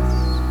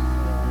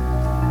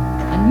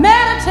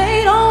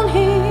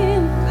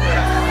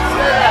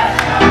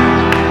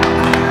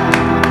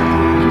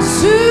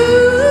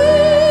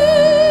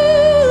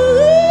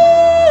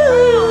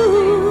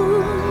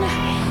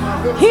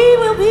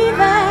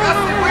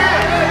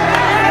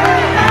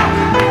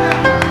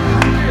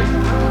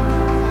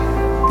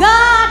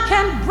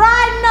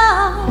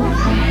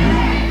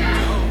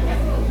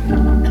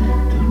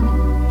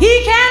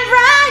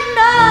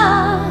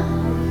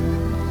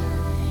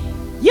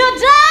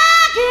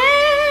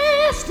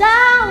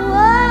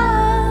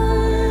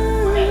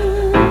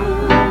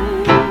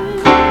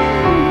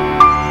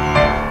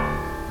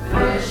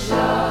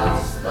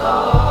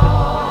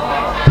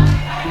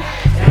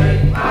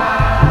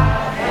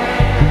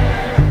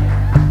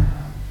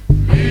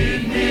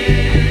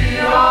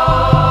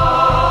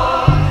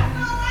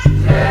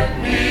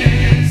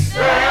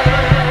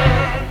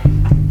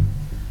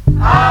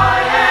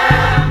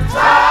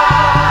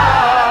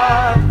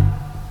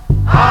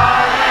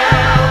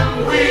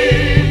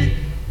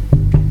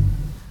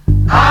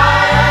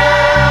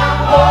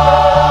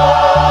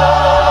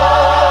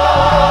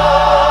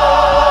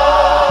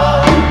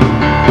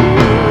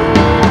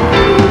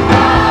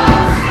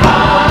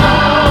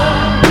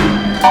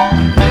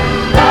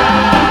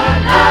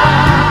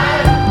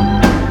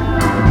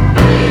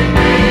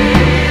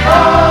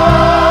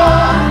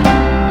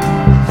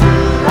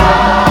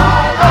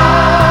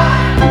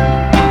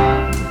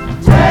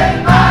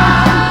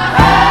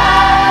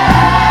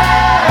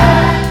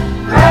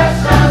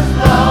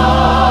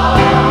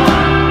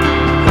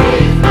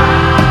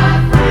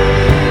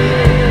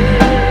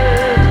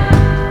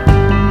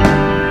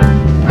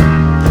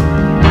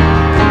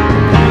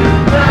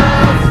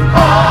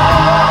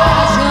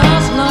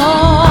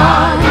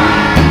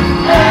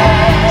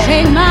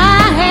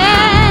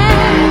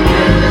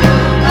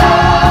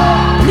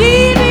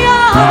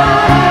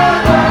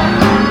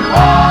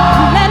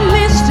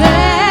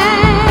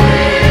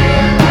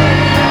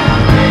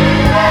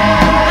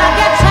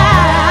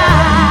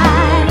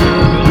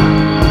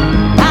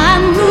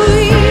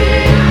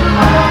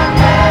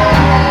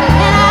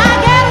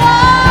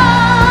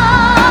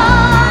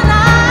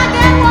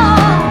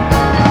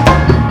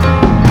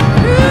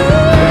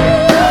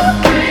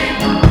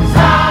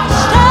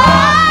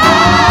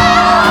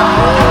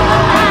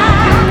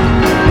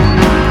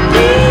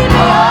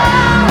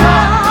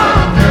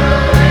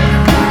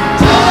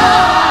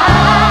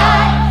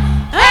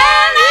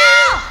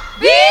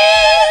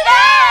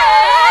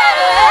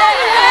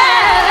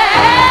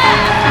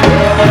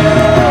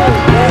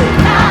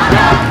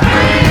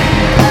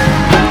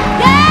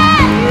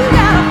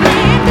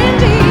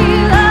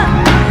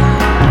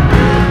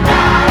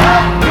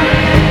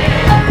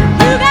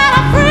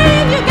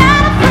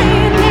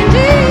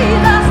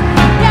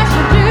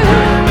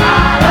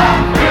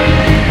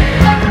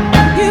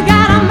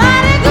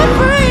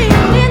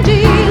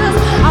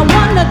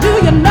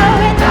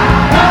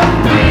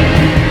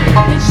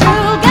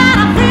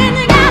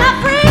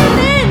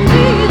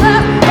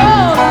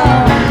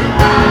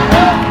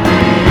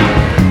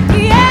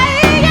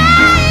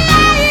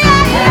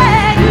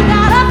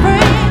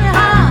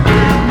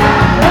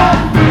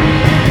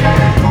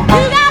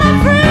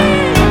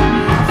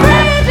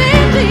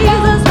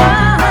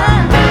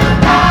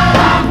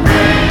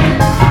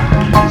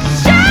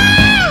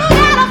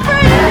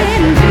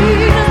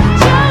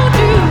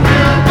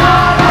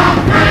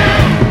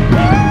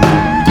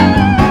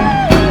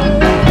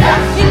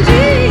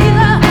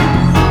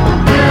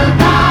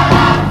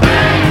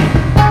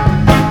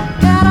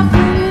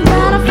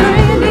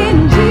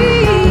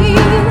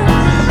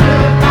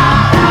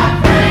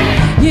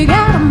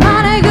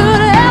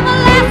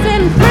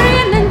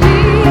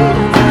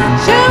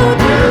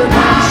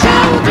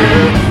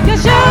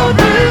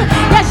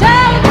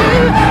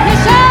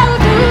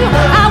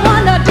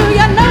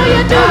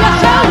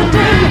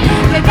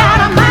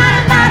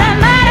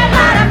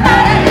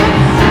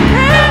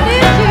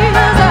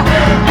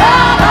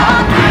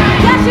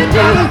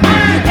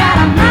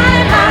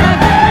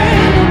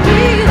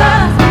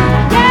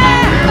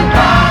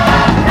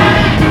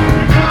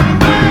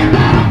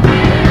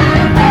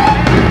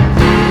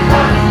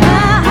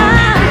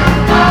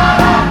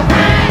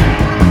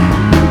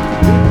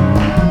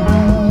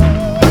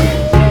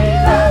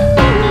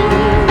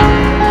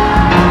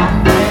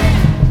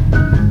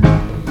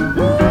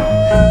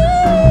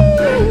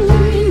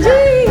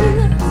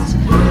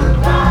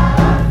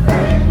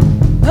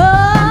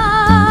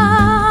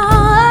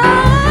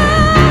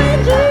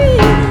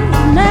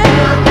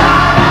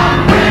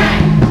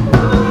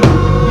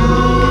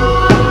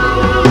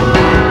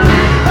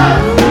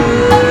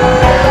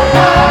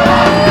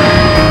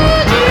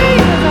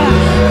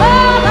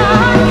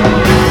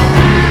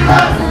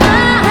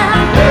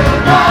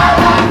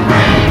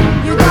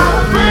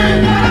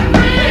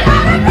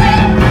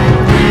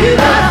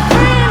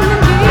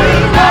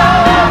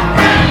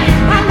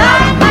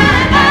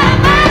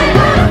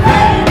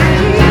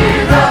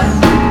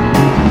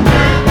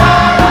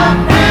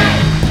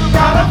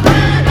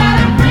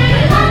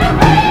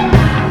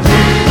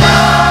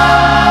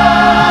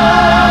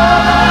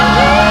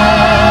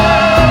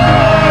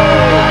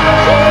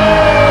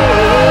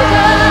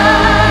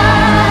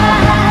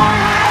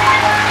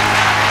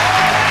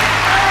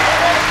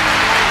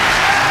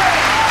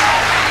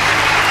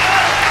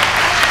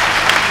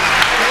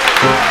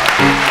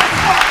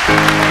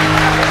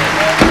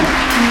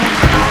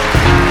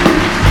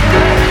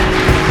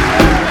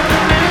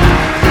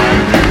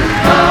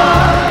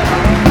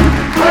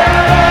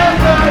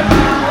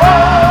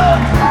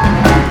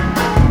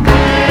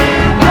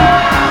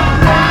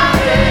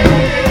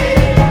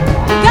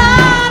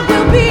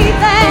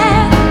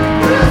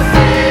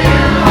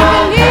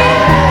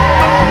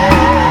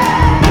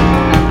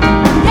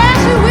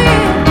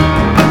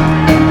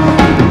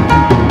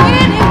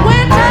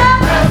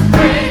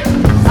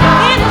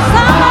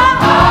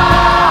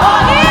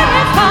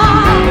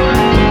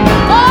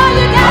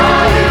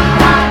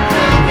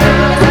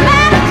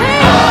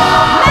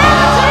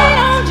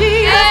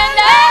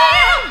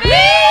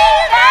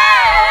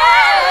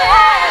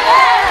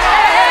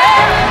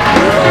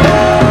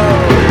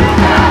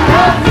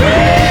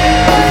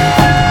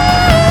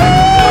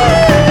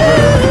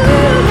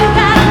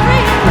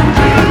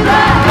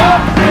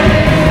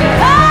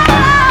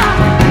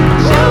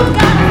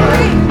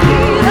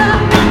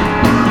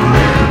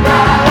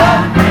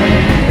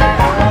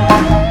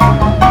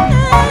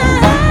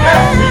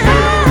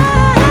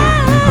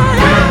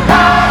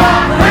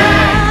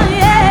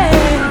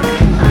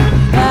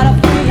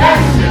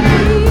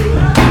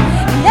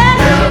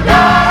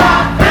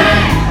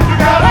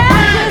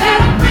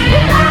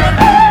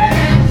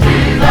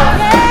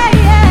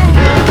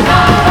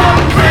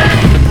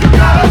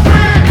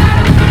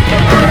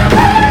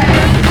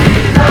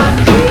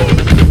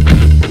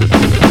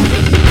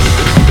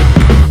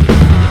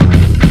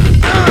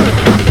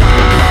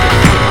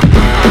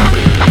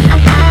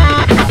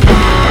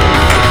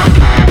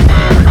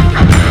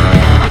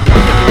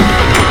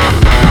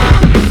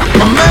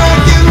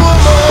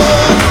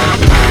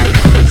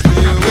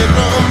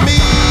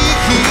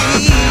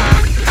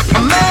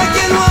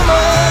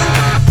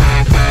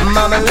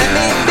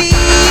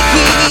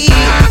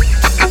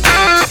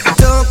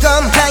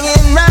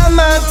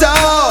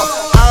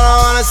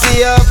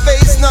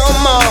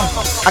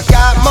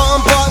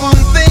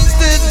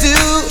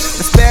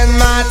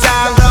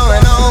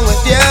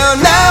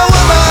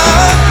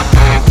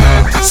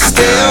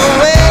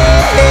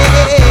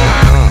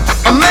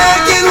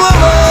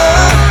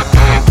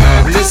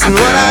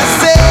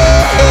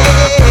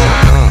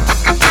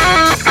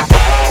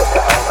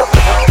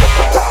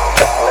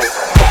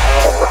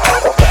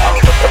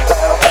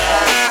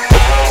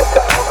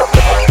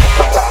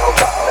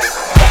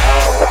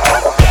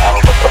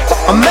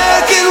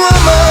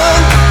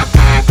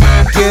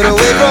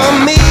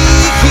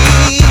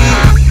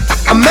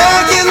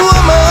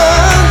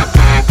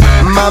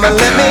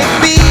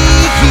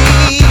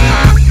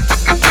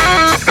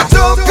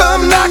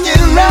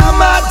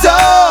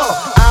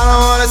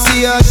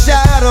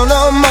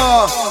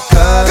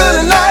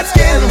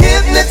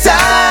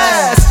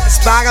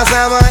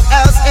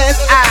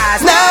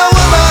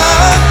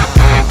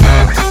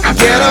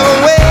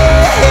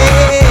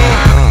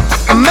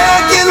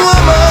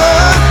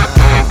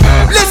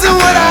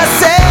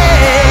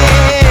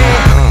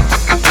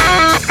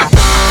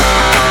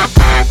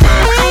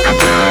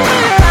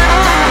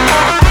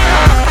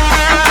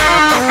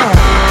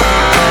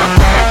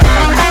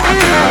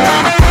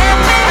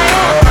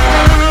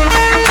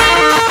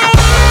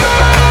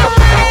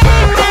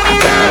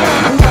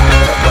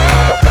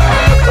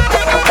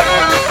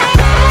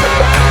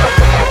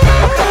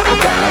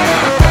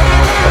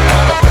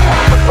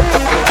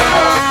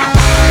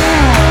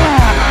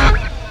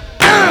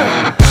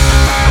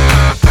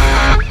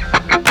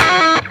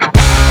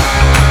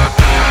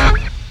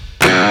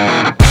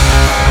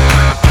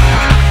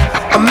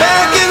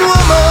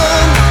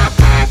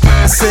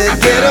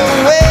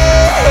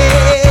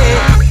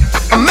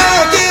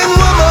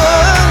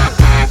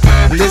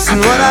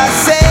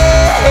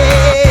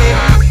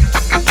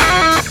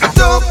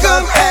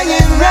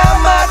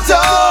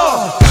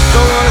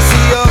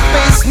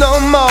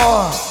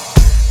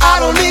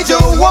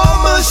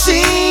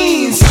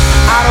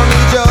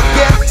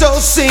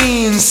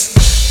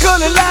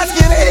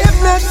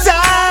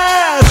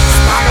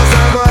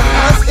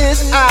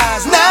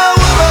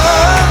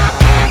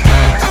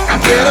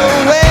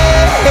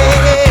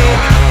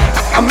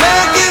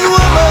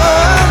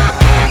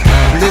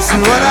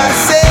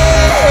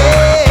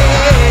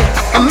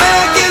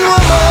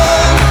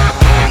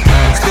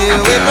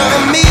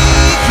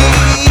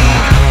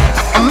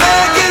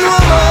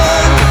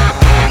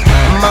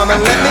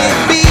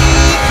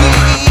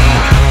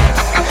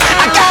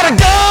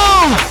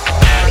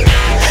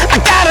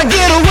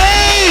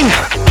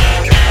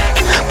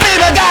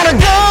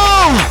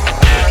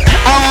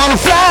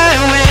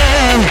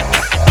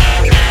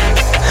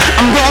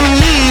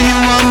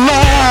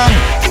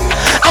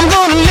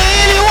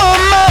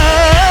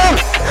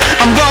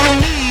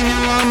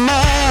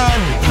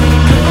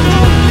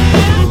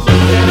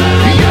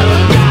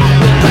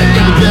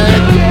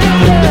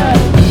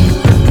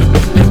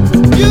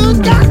You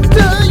got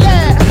to,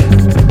 yeah.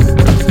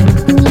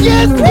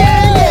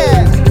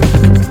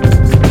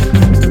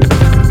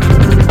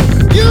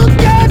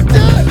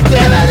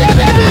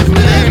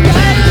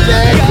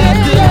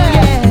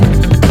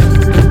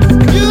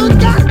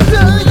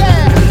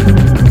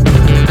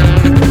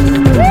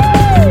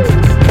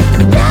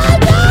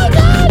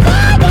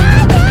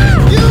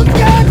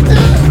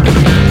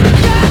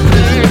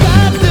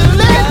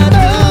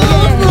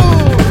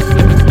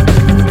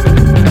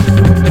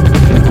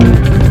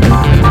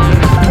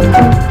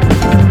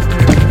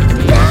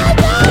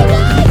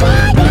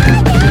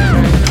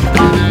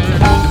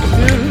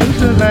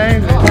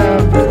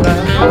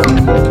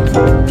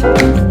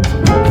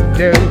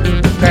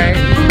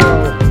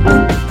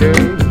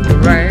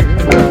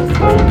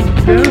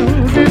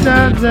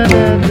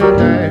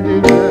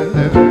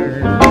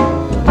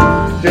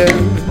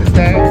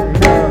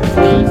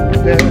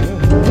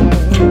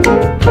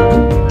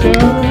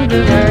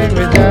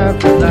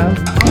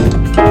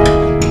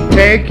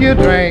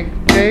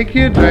 Take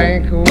your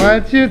drink,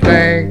 what you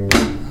think?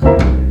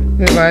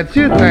 What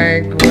you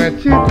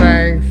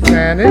think,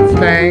 stand it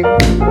stank.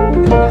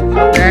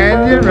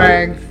 Stand your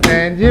rank,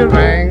 stand your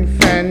rank,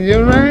 stand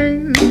your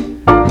rank.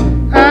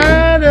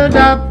 Add it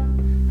up,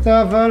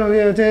 so follow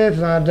your tips,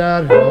 not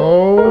that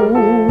roll.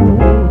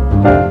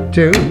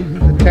 To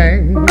the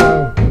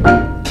tango,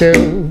 to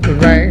the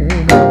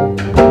rango,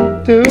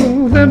 to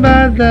the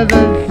bad that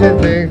you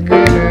think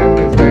it in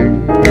the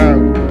tango.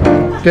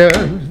 To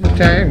the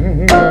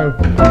tango,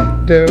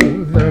 to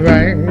the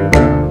rango,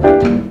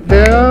 to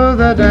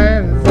the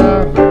dance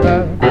of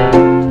love.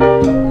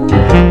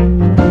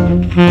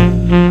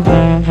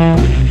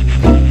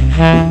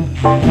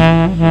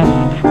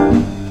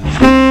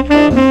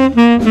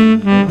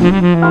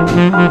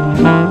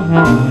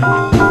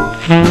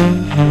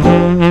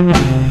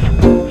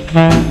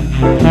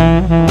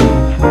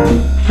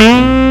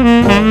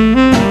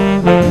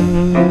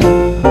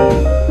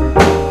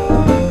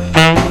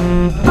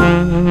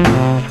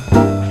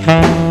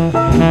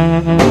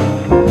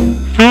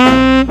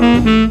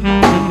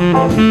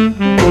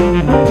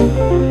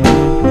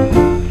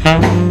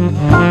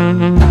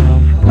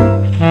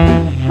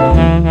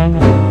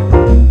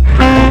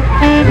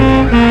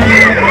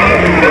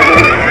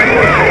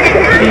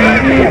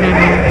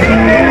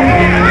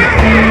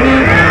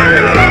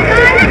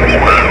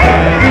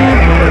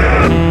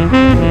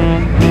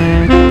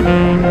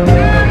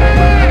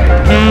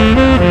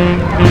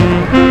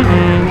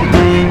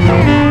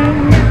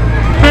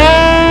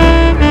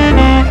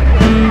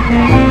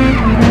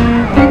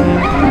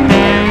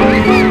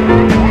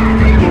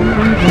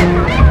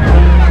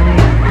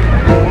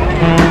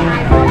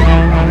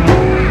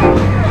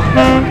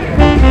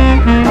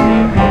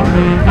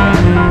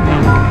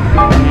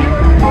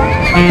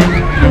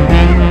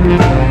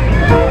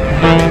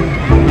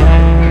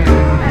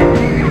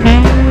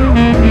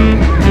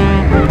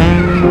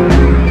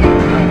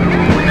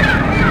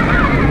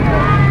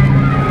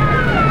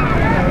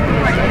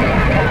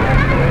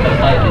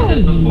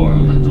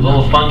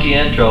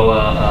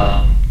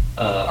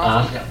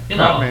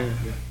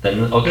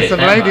 Okay, there's some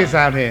ladies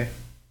out here.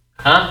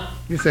 Huh?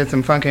 You said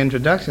some funky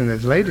introduction.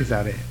 There's ladies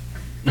out here.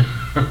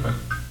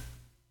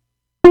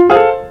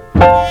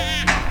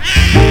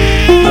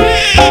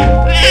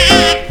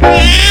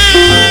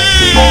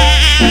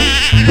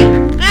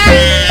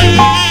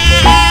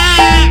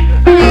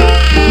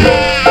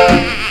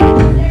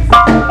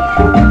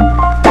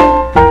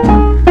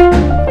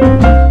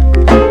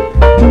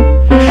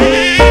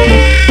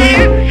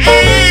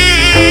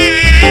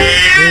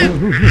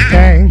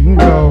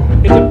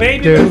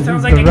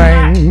 Sounds like a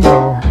cat.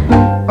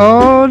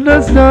 Oh, the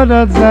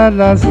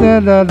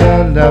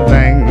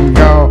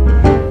vango,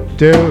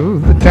 do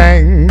the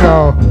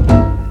tango,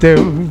 do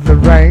the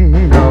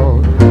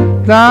rango,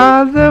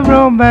 the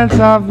romance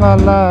of our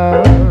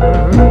love.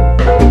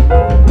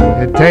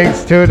 It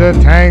takes to the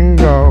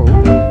tango,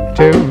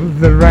 to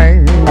the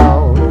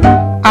rango,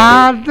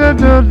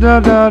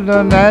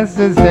 that's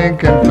the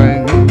stinking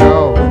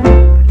fango.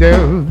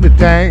 Do the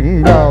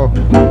tango,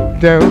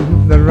 do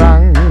the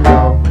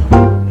rango,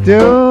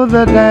 do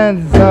the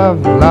dance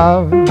of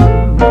love.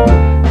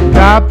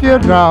 Drop your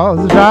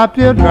draws, drop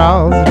your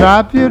draws,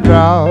 drop your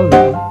draws.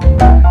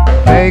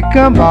 Take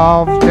 'em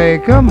off,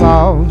 take 'em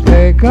off,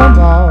 take 'em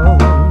off.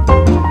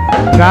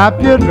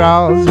 Drop your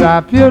draws,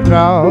 drop your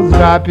draws,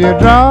 drop your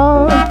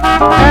draws.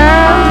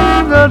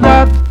 And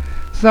that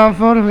some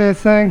foolish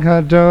thing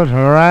could do to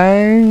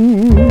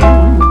ring.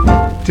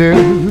 To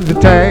the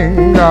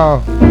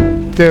tango,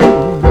 to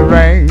the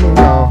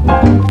rango.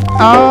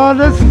 All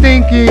the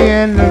stinky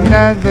and the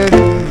nasty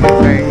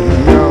tango.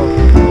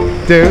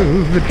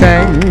 Do the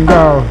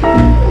tango,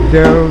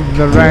 do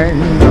the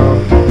rango,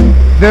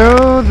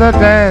 do the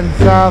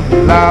dance of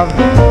love.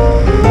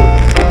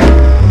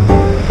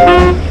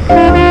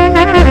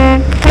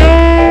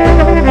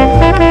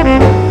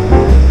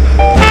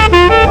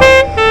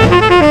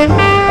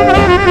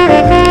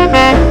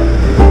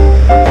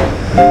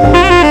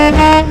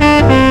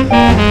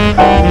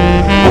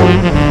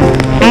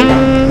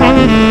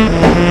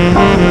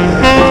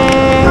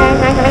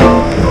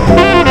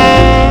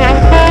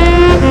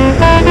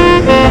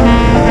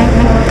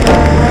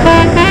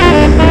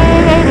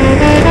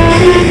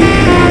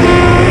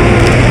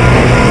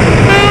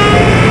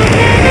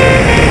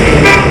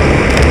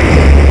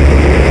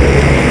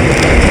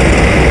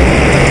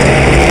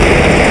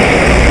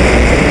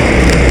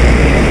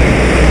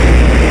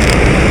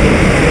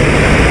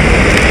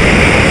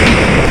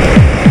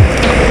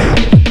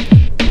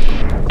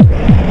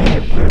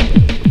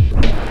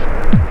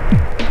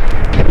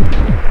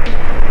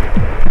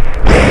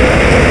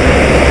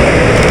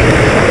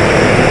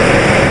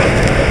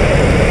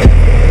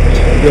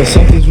 Yo,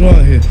 something's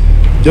wrong here.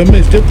 Yo,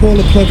 Mitch, get Paul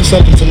to plug us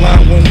up into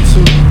line 1 and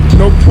 2.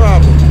 No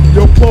problem.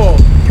 Yo, Paul,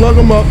 plug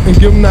him up and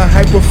give him that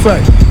hype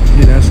effect.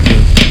 Yeah, that's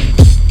good.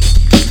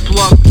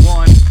 Plug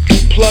 1,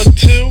 plug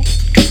 2,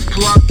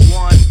 plug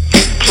 1,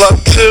 plug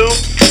 2,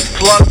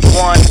 plug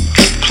 1,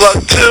 plug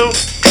 2,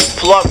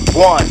 plug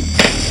 1.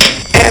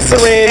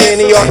 Answering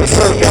any on the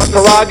surface,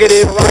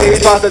 prerogative,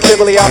 praise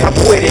positively, I'm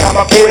acquitted.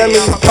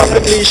 Enemies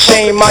publicly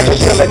shame my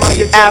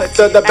utility.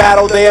 After the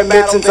battle, they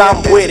admit since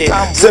I'm with it.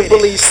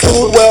 Simply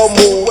soothe, well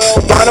moved,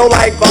 rhino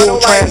like glue.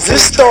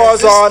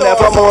 Transistors are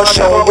never more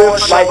shown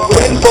with like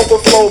wind, vocal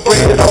flow,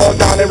 bring it all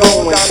down in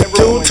ruin.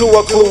 Due to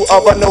a clue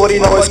of a naughty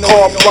noise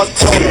called plug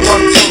tuning.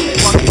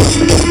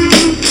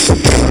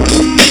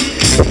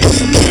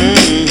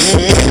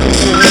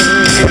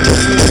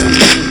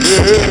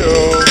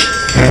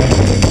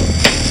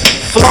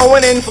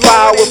 Flowing in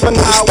fire with a new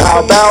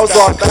style. Barrels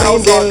are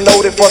cleaned and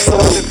loaded for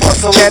salute.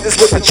 Chanters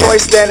with the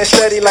choice standing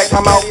steady like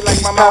my mouthpiece.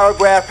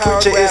 Paragraph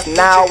preacher is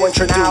now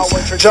introduced.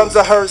 Drums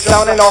are heard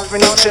sounding off in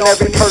each and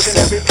every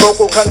person.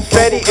 Vocal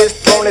confetti is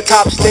thrown at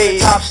top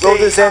stage.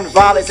 Roses and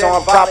violets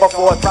on proper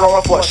for a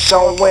throwing for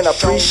showing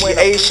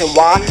appreciation.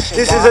 Why?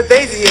 This is a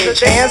daisy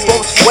age. Hands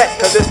won't sweat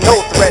cause there's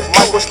no threat.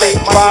 Micro stay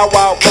dry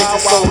while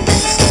places so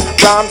loose.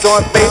 Rhymes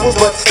on fables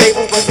but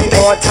stable will be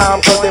on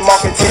time cause they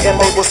market it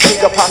and label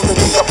speak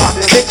apocalypse.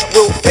 The stitch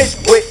will fit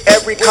with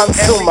every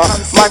consumer.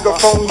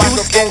 Microphone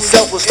use and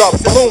self will start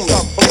blooming.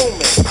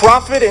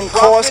 Profit and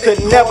cost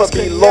could never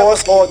be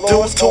lost or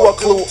due to a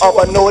clue of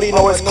a naughty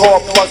noise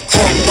called plug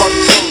tune.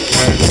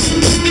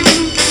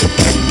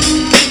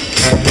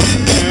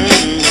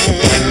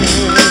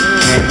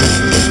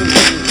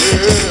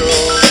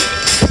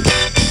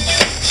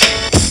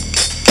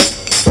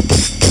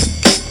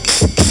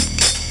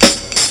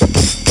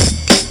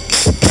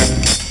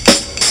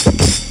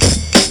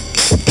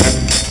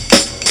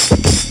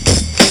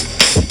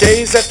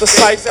 Gaze at the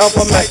sight of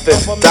a method,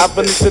 dive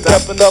beneath the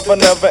depth of a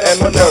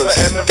never-ending verse,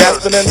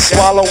 gasping and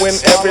swallowing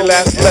every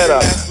last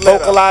letter.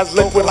 Vocalized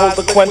liquid holds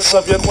the quench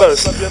of your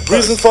thirst.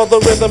 Reasons for the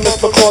rhythm is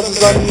because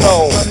it's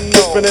unknown.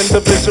 Different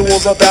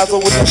individuals are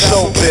dazzled with the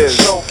showbiz.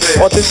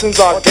 Auditions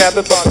are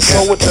gathered, but the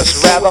soul would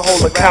just rather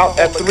hold a count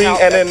at 3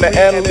 and in the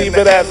end leave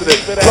it as it is.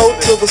 Float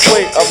to the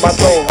sway of my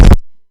soul.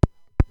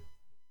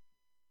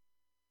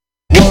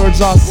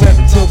 Words are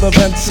sent to the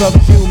vents of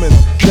humans,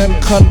 then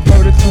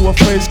converted to a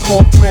phrase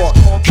called talk.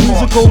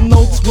 Musical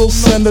notes will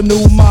send a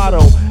new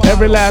motto.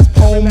 Every last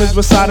poem is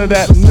recited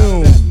at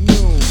noon.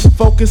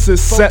 Focus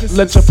is set,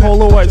 let your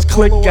Polaroids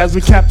click as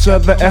we capture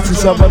the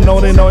essence of a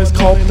naughty noise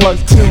called plug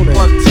tuning.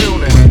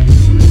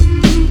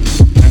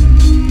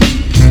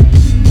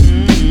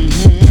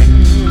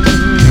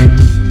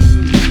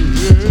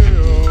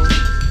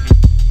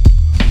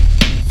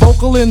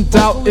 Vocal in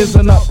doubt is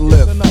an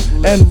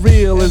uplift, and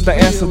real is the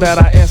answer that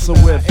I answer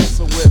with.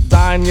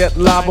 Dying yet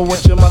lava,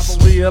 what you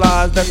must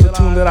realize that the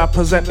tune that I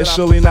present is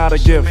surely not a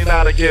gift.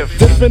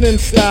 Different in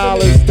style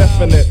is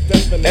definite,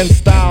 and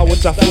style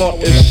which I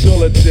flaunt is sure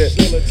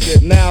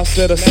legit. Now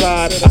set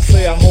aside, I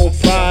say I hold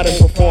pride in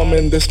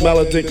performing this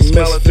melodic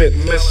misfit.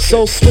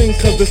 So swing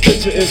cause this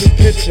picture is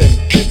pitching.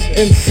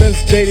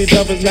 Incense JD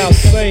Dove is now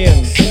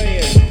saying,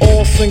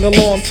 all sing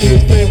along to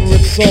his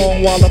favorite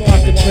song while the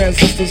pocket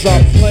transistors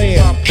are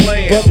playing.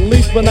 But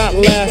least but not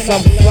last,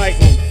 I'm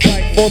frightened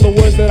for the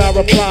words that I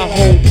reply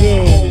hold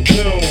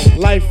doom.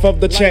 Life of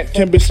the chant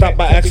can be stopped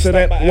by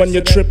accident when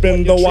you're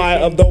tripping the wire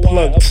of the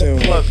plug tune.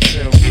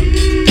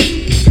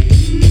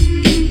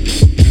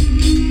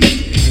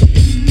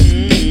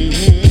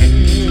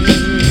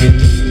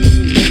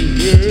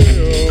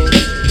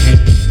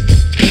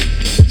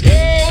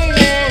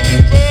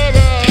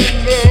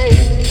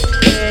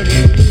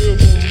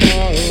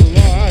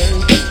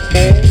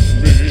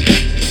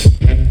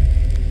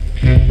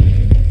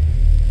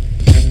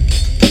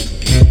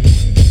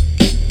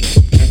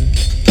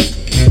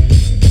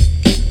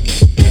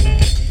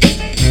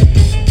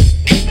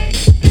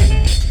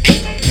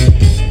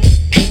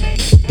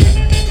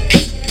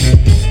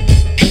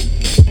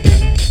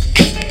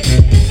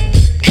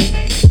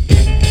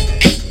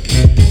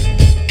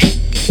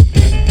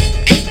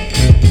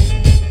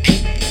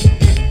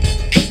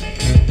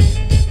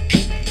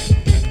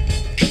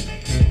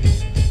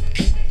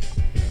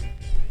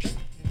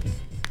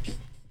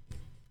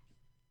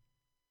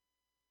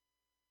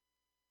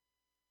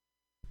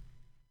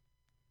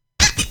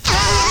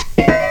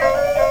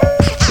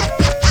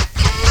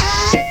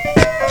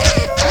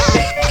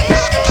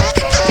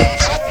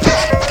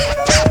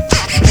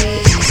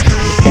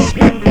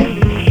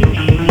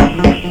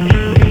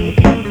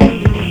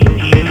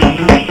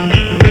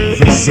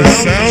 The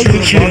sounds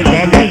that you're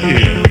about to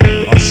hear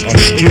are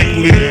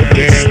strictly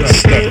dance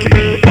stucky.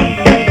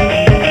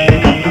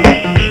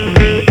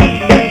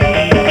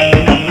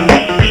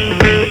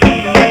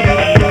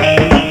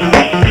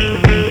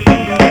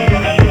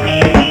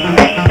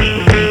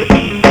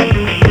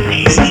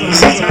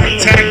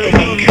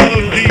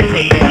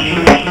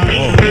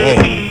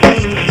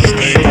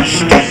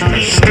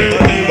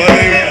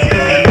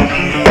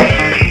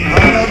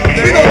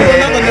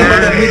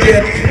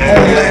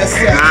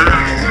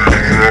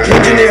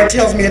 engineer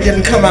tells me it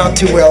didn't come out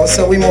too well,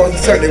 so we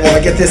most certainly want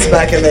to get this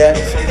back in there.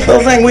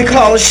 Little thing we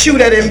call shoot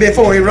at him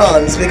before he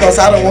runs, because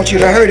I don't want you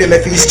to hurt him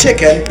if he's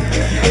chicken.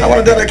 I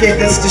want to dedicate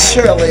this to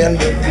Shirley and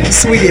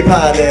Sweetie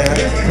Pie there,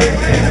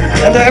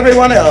 and to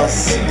everyone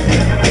else.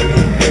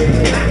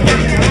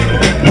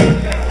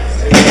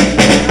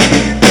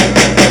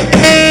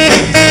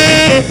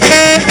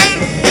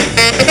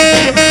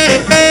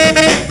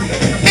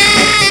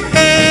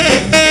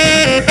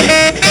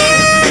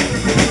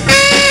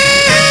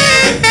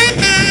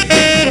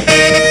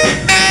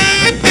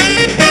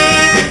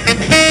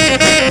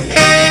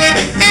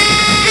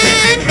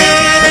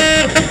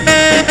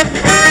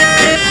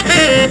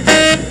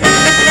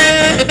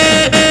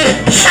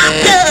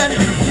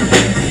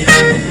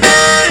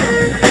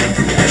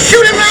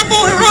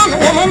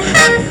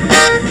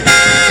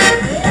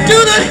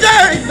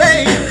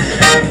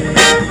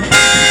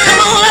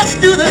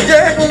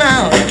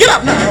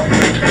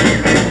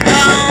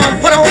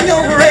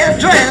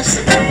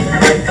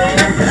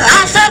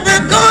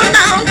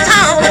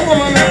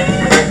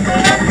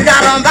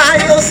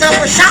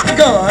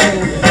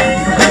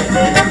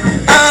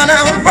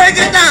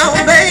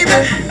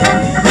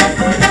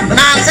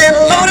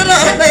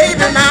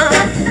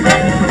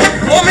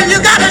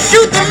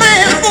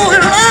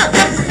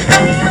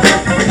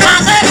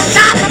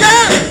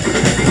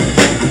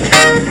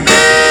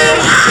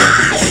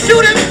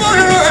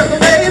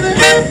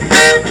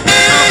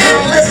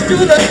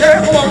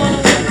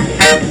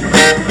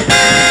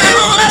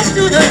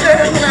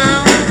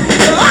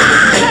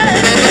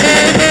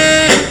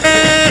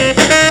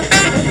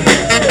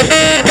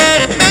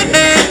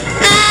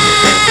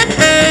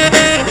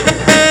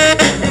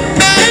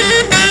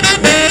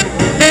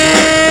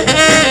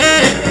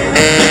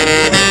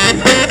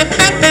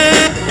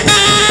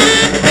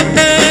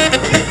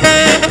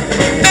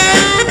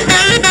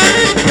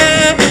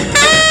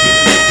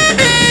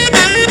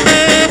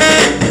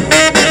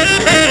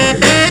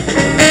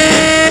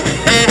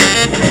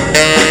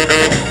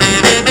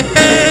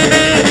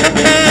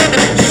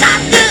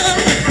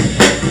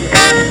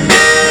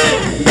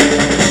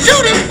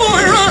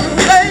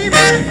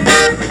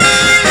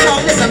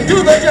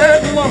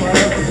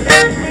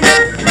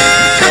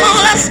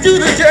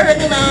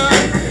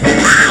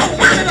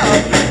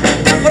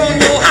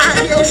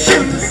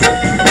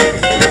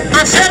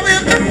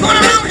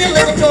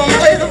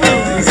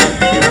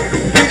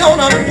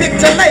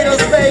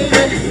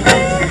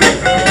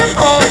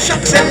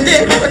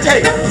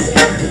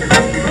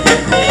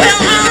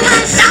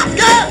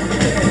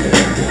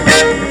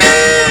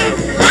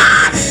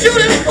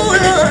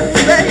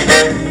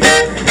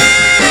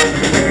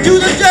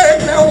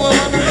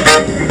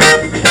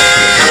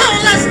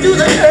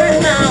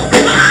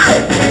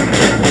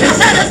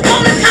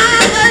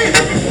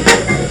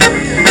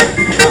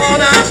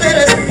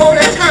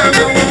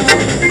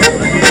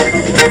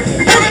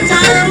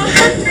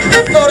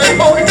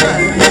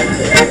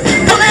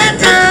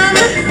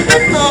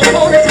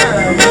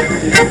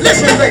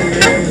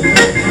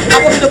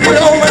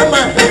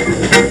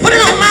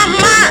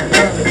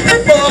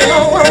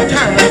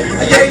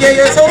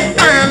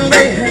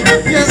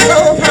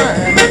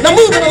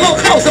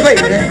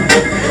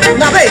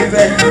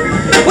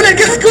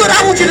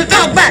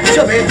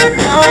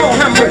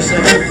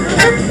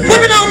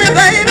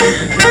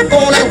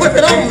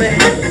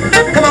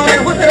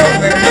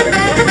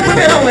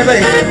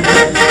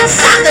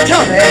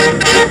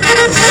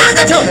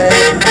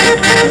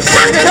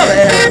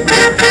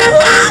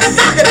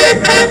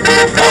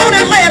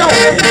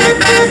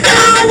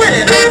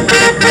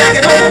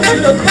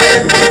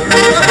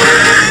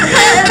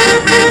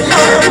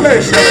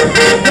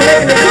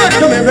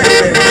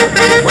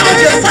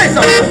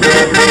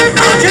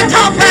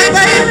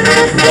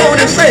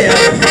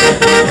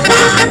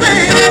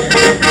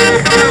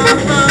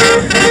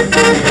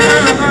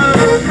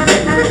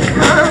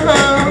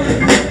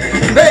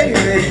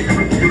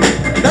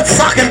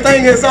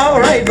 Is all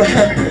right, but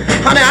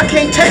honey, I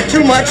can't take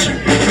too much.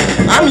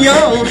 I'm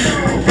young.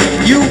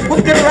 You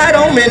hooked it right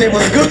on me and it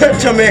was good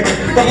to me.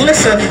 But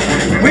listen,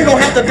 we're gonna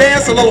have to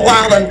dance a little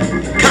while and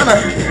kind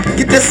of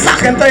get this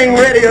socking thing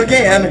ready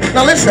again.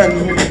 Now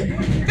listen.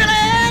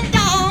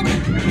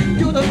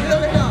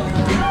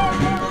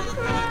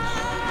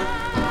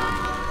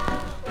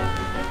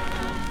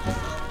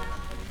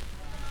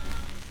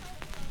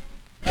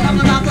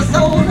 Coming out the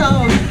soul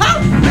dog. Oh,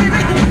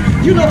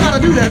 baby, you know how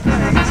to do that thing.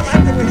 I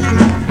like it when you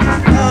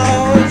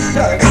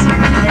shucks.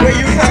 The way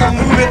you kind of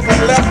move it from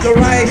left to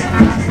right.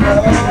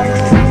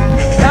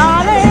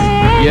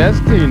 Darling. Yes,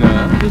 Tina.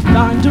 You're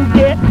starting to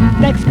get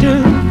next to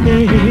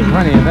me.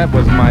 Honey, that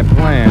was my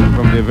plan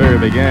from the very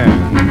beginning.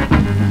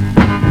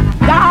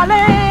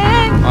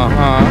 Darling.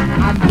 Uh-huh.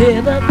 I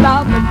never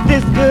thought that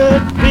this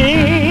could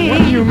be. What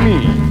do you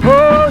mean?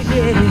 Oh,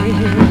 yeah.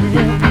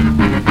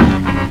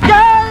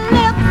 Your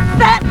lips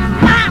set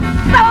my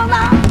soul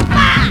on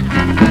fire.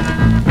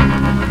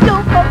 You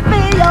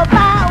fulfill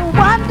my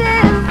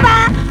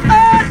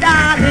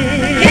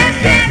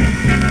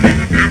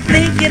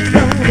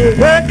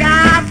work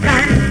out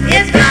fine.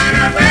 It's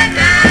gonna work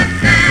out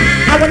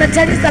fine. I wanna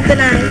tell you something,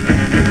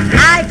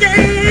 I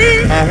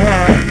came.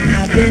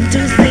 I've been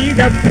to see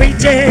the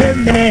preacher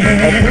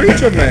man. A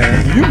preacher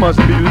man? You must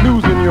be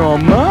losing your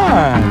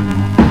mind.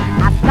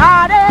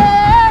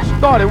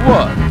 Started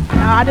what?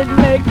 Started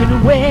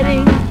making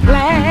wedding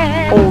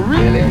plans. Oh,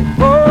 really?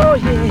 Oh,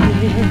 yeah.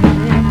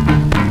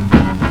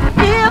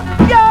 If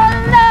your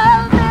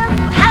love is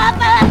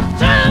having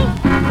true,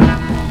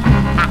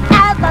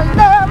 as a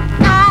love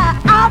I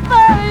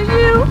offer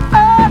you,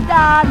 oh,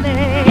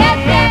 darling.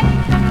 Yes.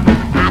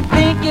 I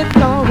think it's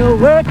gonna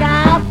work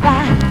out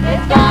fine.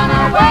 It's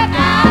gonna work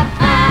out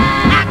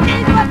fine. I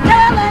keep on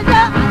telling you,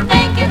 I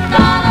think it's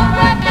gonna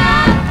work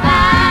out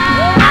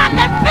fine. I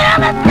can feel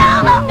it's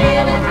gonna work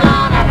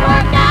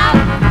out.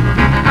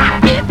 I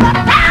keep on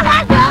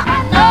telling you, I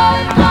know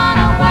it's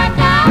gonna work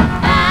out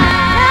fine.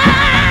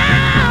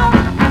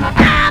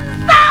 I'm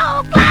so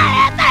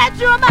glad that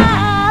you're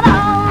mine,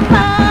 oh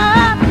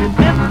mine.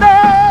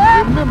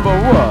 Remember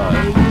what?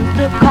 They used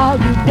to call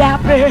you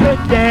Dapper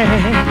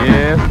Dan.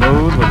 Yes,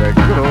 those were the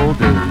good old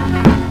days.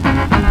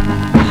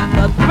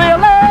 The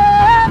thriller,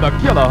 The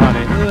killer,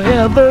 honey. the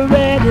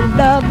ever-ready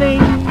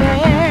loving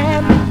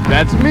man.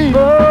 That's me.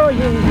 Oh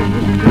yeah.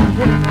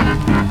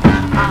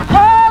 A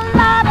whole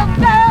lot of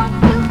girls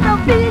used to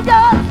be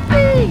your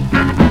speed,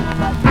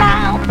 but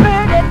now,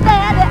 pretty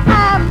daddy,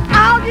 I'm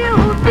all you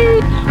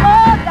need.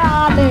 Oh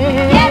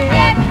darling,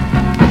 yes.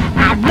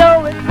 I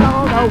know it's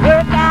gonna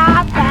work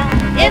out fine.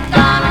 It's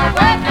gonna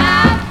work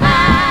out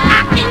fine. I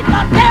keep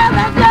on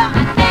telling you,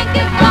 I think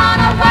it's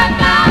gonna work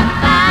out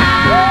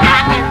fine. I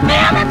can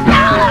feel it's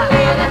gonna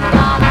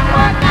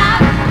work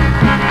out.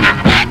 I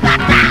think the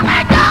time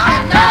I go,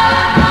 I know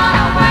it's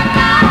gonna work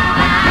out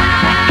fine.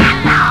 I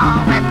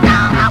know it's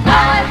gonna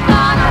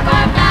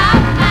work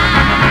out fine.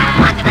 I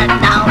want you to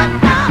know it's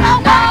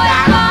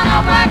gonna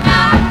work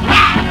out.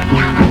 Yeah,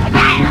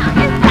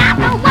 it's time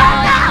to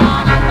work out.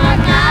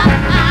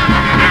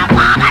 I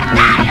wanna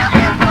tell you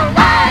it's the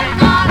way it's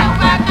gonna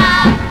work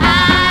out.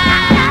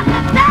 I have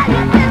to tell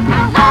you it's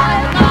the way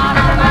it's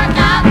gonna work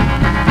out.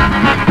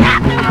 It's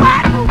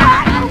got to work.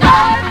 I know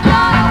it's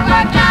gonna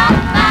work out.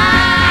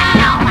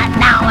 I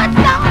know it's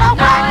gonna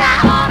work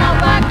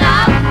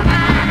out.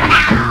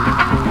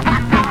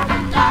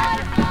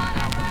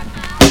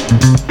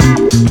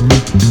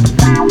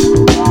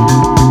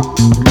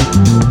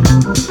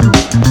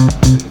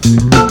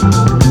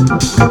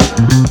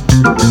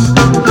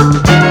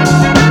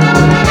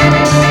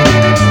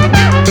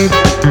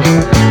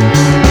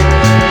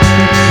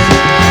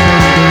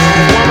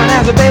 Woman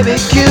has a baby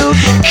cute,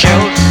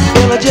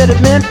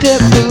 illegitimate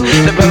taboo.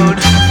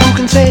 Who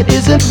can say it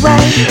isn't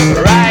right?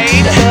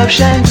 Love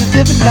shines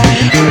a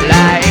different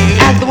light.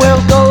 As the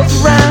world goes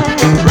round,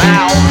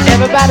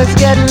 everybody's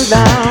getting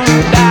down.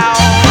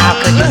 How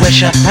could you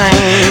wish her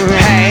pain?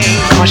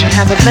 Caution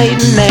has a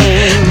maiden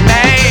name.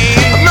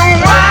 No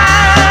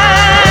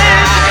wise,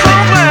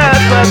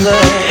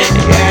 brother.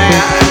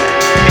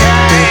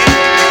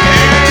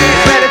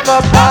 Ready for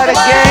a party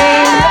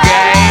game?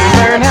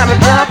 Learn how to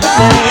drop a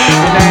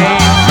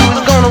name.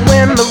 Who's gonna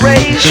win the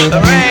race?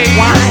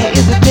 Why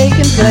is it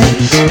taking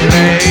place?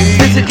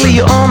 Physically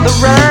you're on the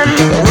run.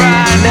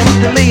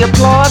 Mentally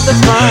applaud the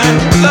fun.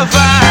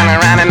 Turn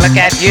around and look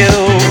at you.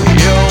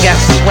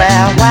 Guess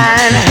where, why,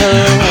 and who?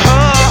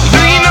 Do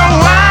you know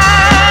why?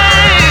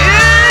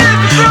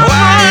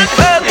 Why,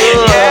 brother?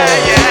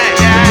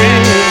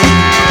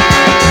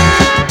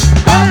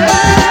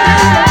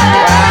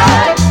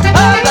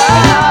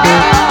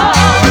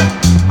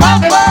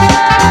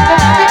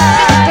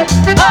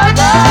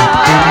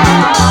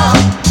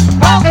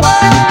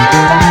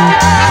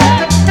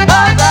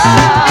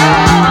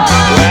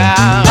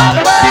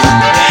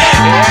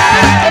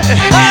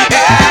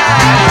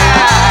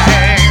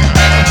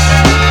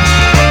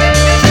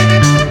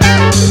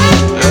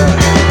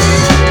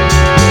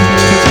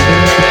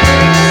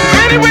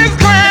 Anyways,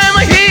 climb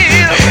a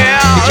hill.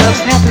 You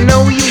just have to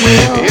know you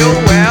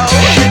will.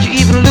 Should you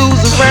even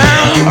lose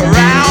around,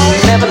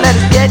 never let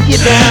it get you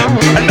down.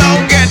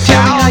 Don't get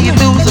down. Tell me how you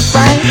lose a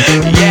fight.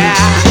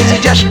 You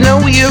just know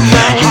you're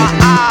right.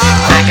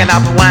 I can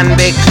offer one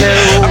big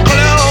clue.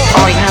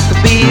 All you have to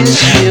be is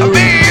you.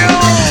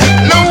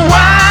 No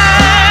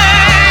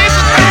wise,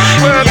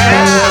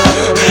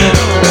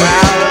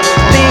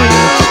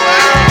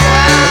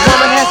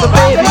 woman has a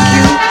baby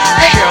cute,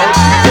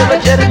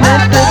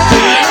 illegitimate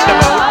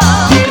taboo.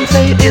 You can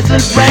say it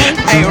isn't right.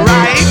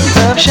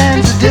 Love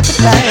shines a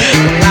different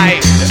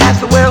light. As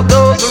the world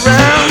goes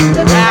around,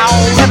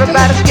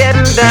 everybody's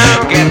getting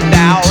down.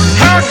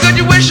 How could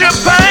you wish her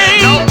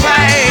pain? No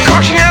pain.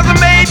 Cause she has a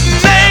maiden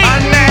name.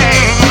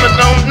 But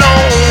don't know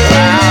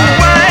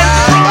why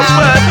it's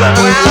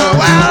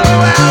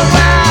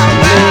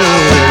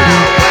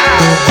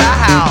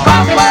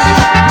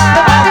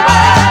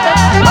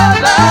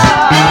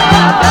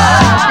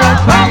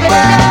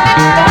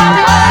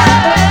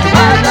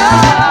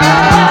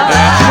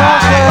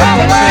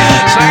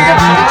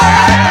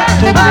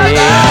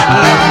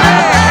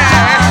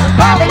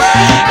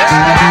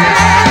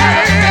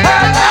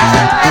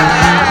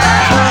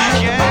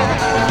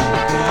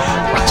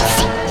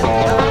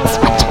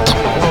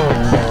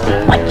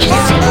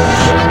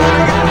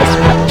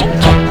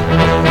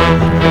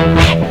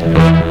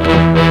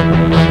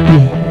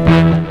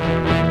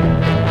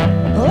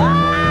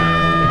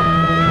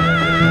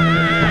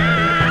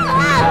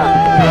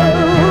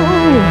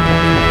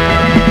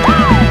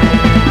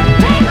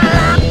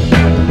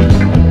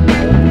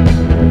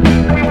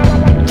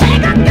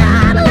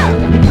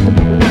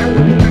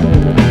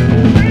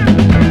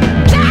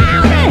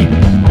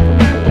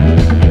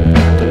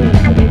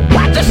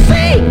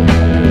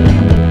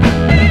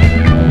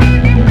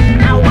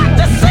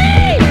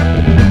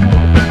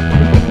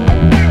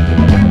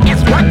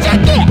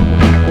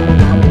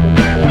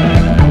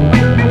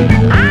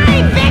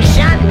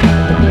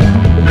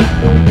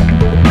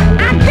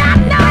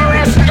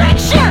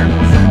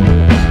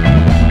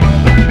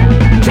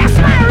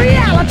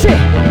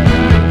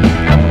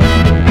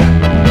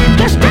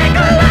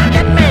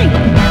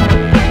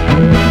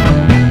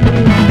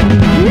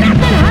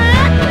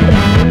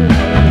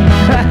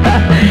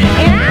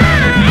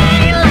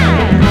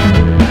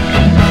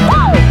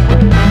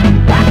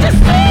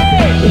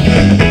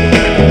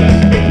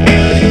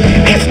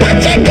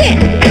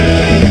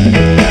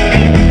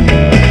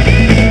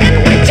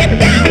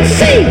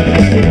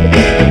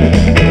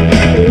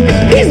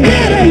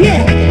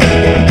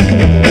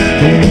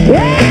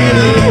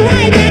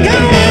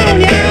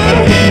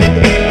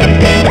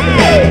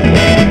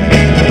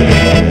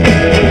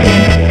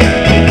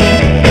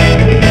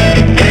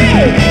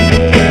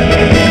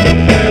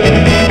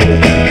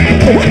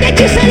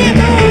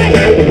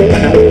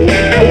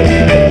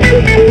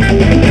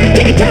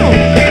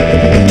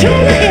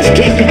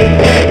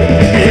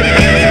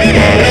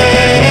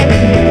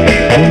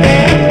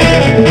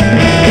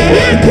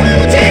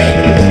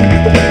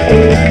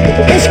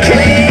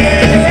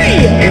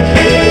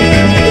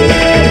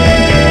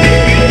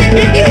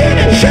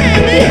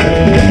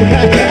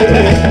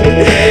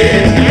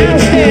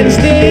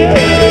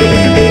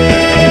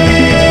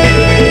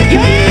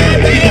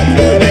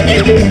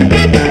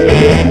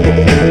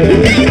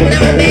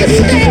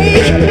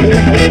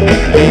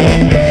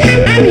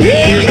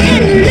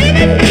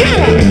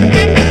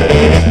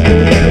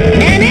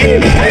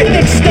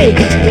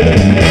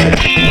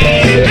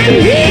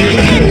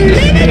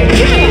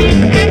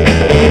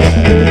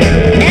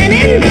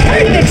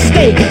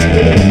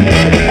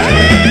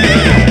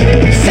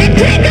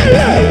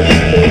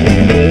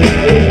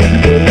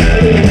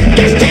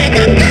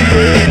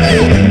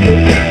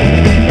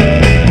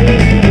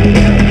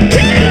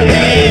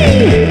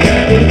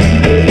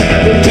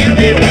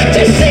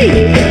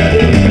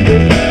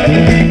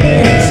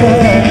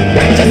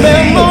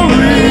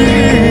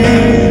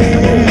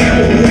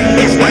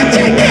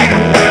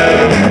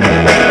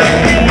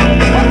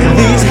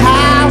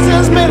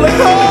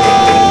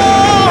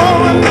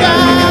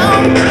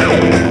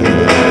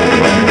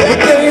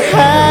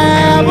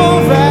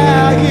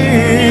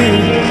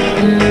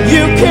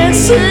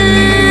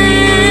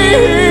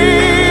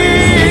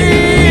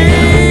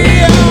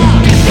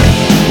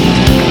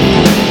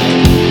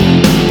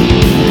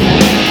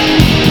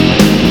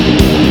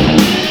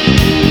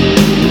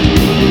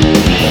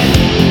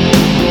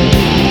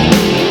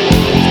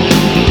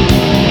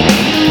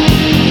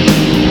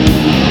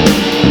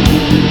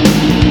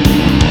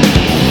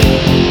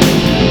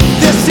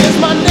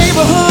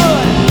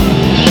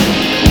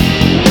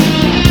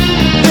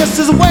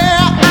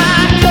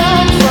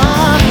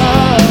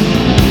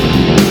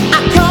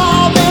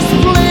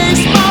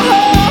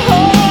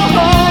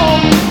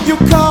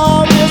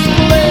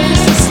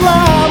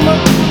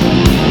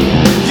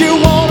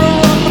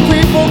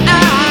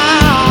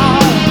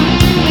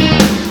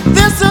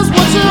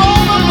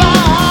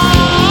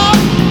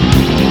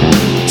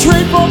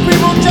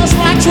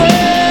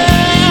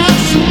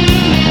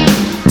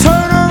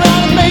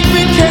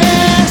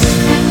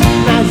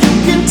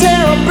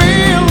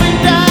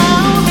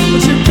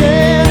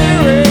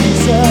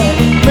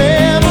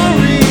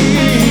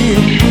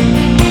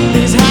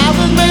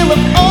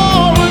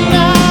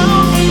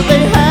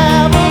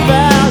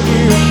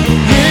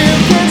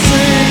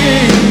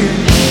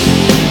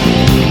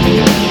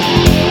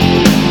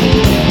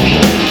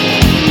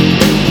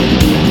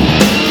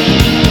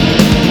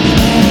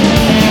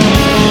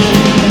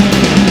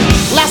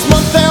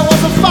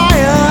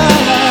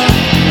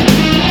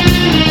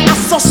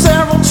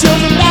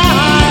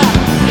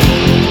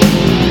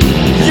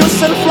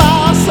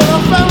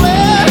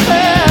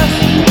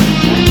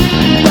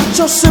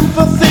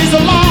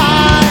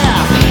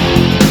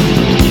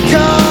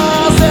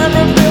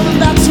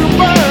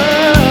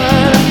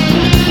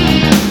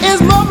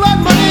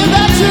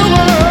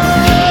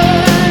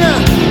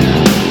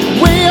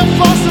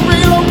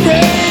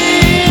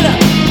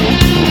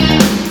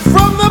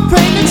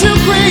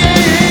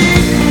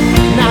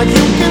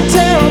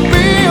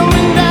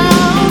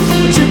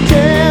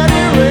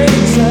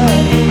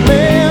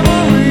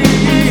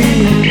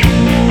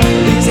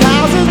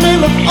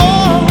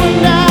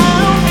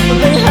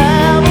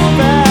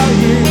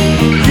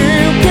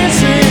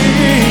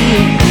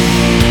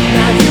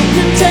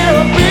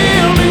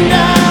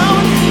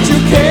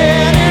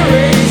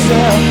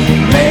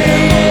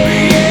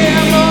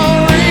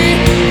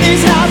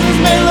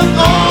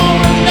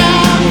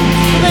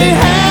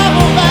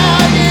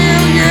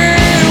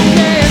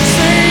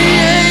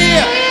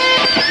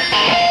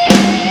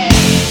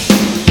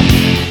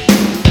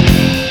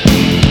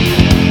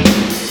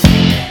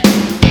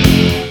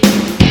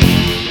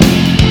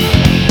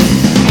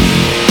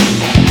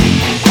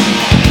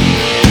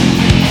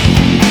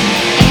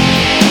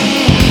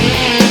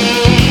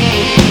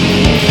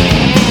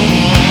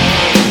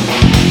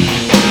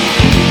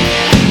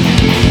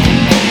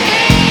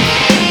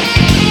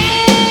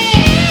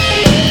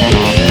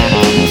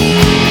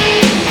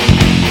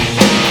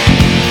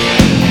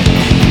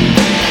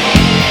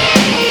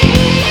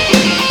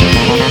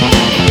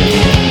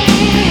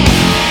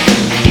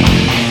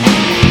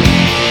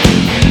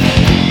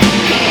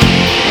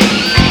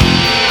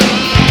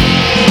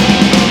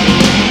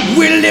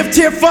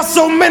for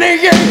so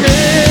many years.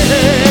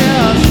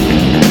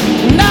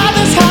 Now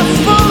this house is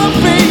full of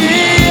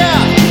fear.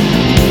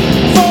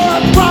 For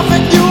a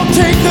profit you'll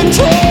take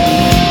control.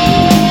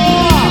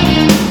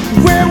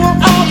 Where will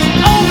all the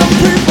older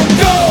people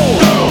go?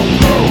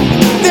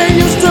 There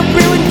used to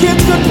be when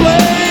kids could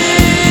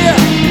play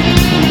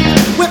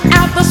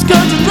without the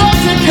scourge of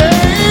drugs and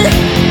decay.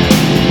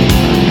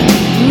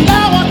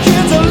 Now our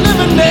kids are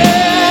living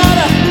dead.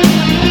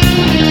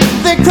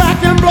 They crack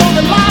and blow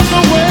their lives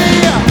away.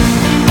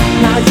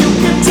 Now you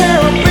can tear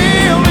a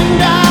beer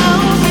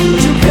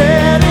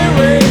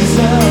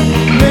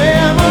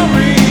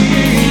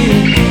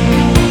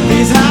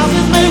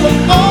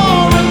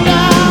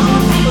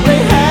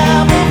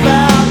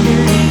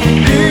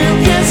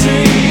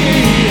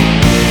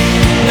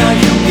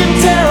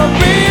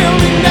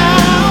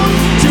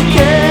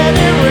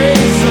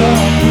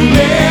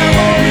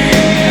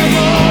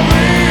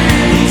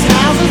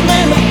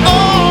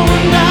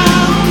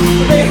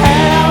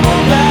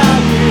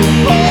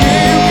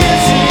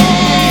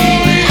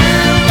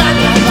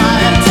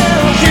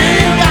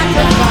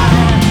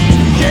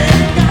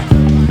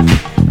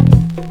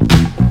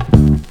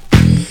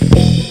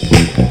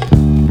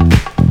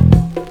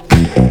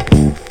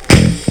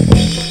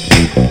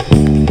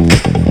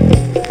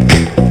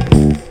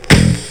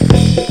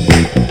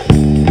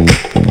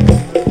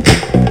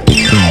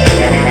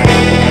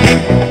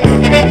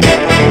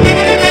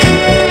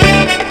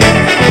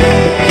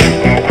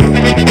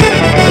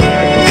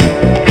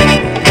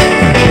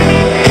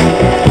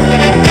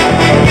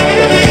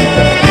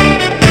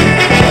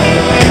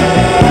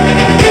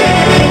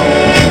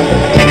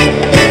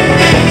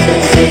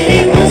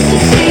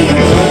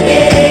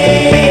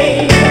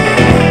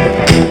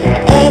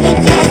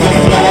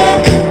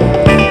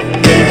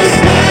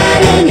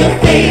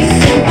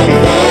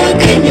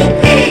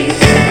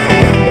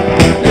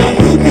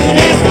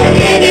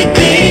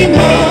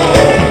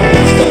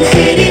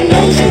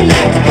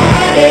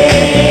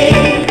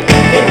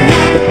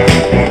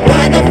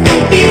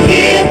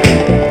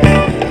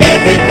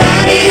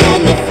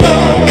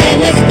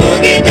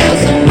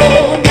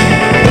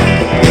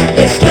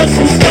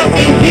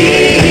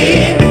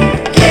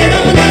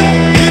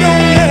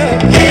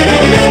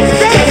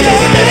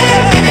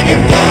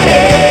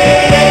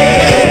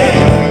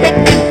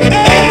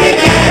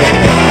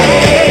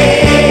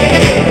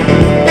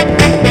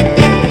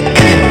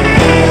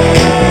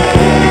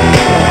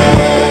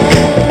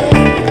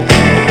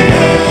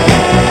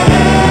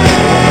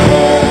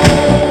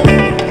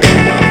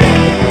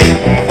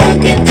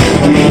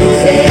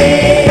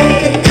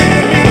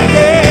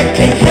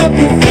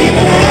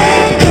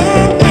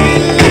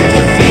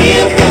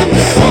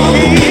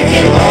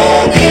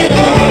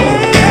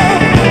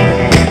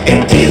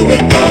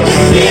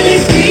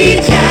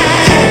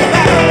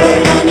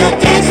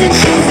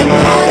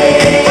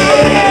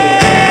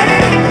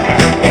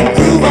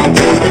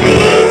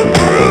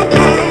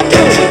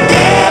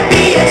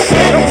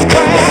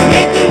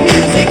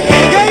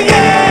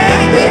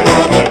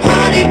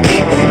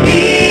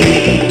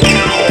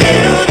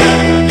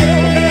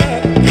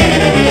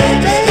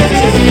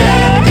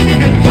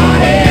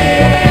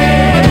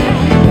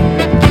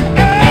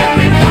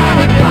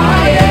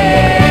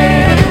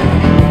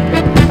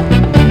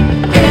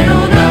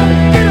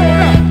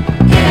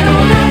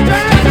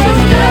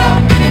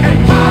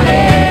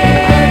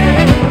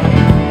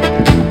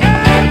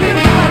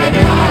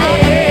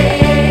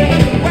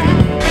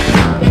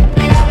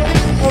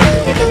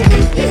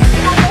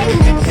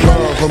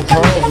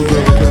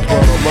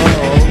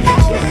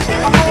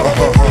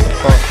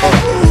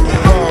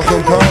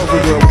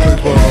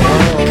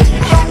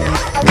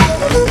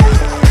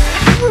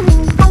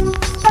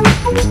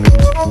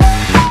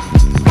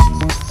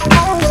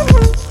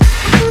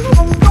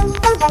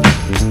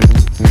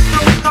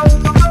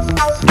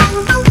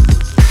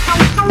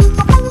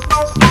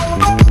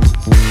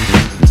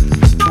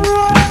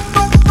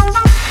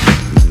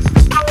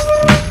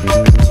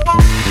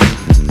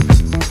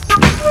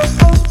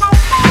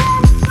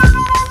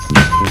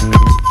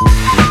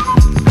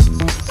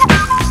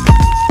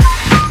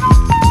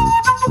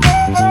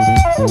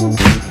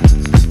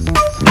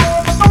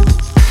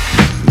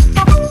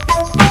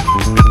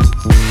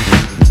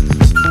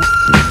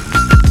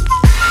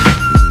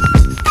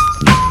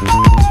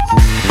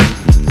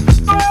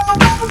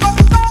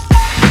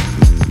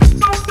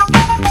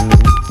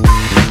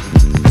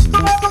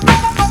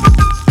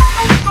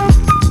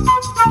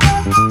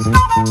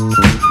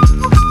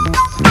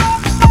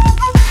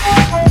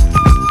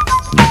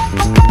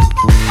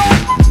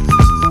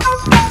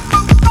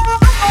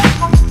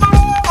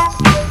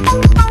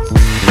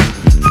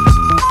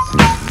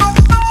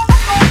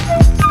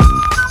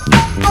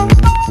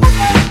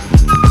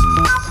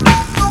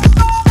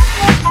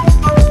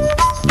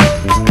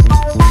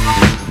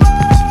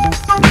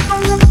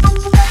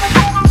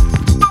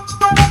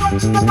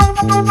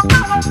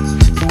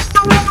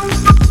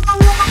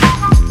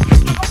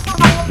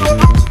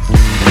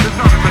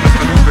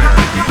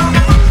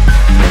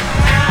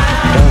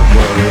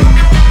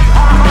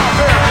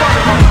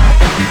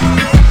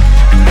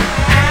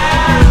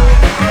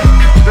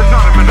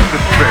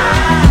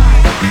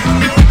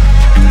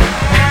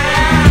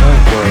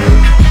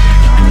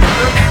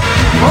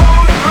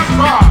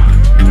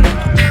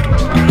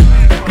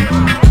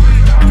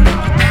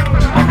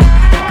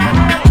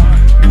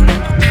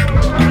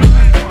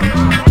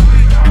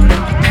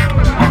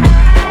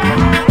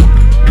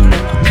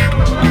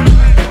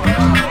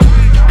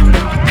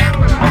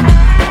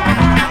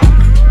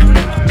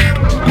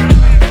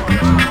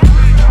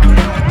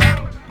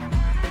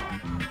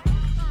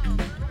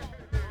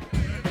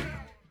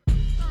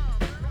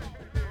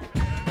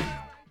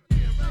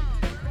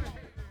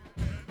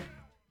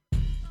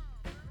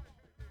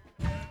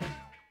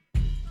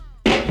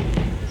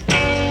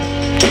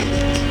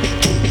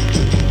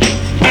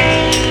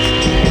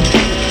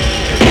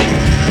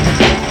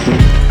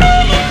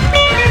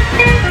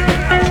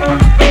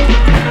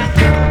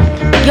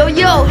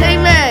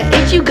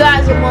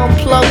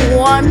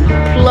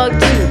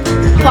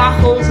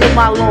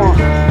my lawn.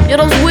 Yo,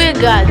 those weird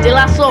guys, De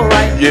La Soul,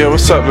 right? Yeah,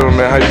 what's up, little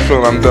man? How you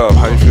feeling? I'm Dub.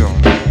 How you feeling?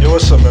 Yo,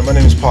 what's up, man? My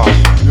name is Pop.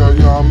 Yo,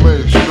 I'm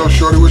Mitch. Yo,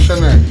 shorty, what's your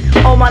name?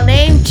 Oh, my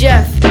name,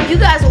 Jeff. You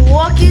guys are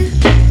walking?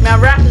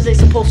 Man, rappers ain't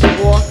supposed to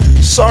walk.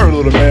 Sorry,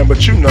 little man,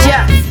 but you know.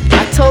 Jeff,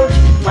 I told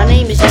you, my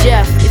name is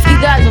Jeff. If you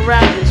guys are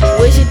rappers,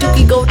 where's your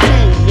Dookie Gold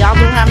chain? Y'all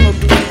don't have no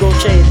Dookie Gold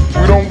chain.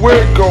 We don't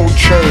wear gold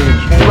chains.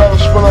 We'd rather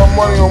spend our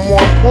money on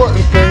more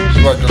important things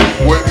like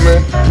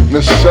equipment,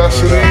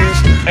 necessities,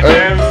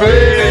 and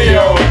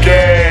video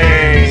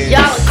games.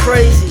 Y'all are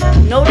crazy.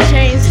 No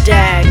chains,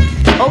 dag.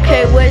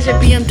 Okay, where's your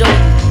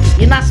BMW?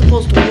 You're not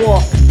supposed to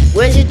walk.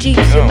 Where's your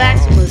Jeeps, your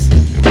Maximus?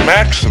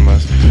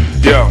 Maximus?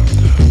 Yo,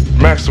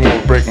 Maximus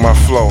will break my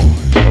flow.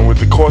 And with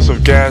the cost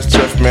of gas,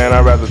 Jeff, man,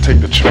 I'd rather take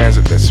the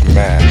transit that's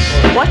mass.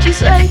 What you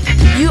say?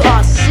 You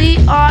are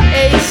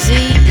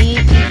C-R-A-Z-E-E.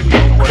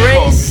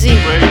 Crazy.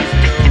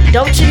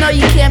 Don't you know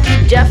you can't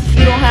be deaf if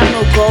you don't have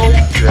no gold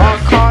or a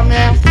car,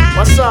 man?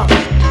 What's up?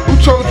 Who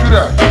told you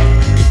that?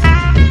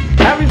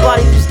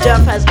 Everybody who's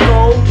deaf has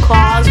gold,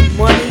 cars,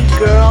 money,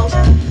 girls,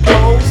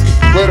 clothes.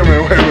 Wait a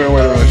minute.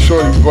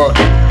 Shorty Buck.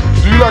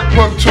 Do you like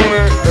plug tuning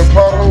and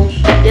potholes?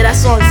 Yeah, that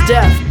song's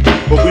deaf.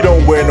 But we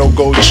don't wear no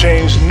gold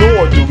chains,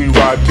 nor do we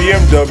ride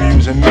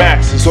BMWs and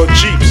Maxes or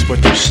Jeeps.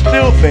 But you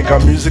still think our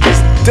music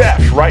is deaf,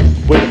 right?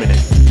 Wait a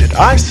minute. Did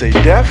I say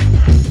deaf?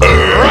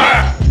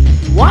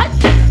 What?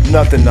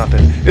 Nothing.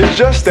 It's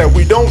just that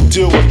we don't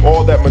deal with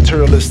all that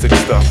materialistic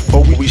stuff.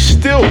 But we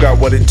still got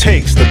what it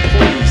takes to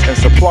please and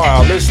supply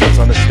our listeners.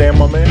 Understand,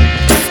 my man?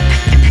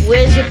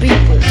 Where's your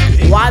beepers?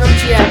 Why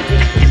don't you have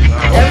beepers?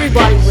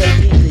 Everybody wears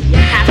beepers. You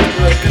have to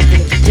wear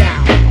beepers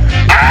down.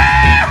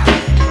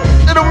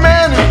 Little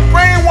man is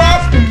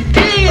brainwashed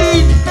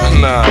indeed.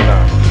 Nah.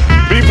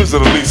 Beepers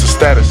are the least of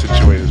status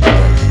situators,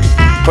 man.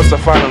 Plus, I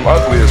find them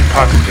ugly as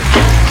pocket dick.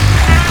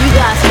 You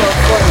guys so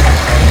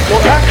funny. Well,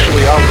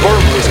 actually, our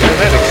verbal is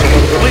kinetic, so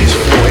when released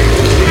through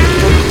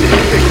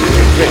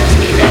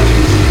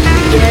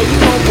Yeah, you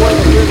know boy,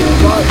 the really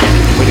bug.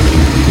 But if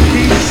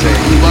he say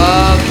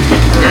bug,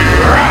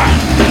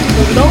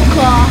 so no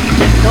car,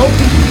 no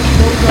beepers,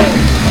 no gold.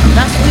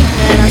 That's sweet,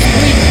 man. That's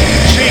sweet.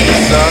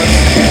 Jesus,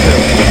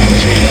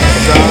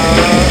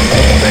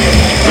 they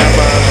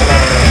never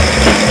learn.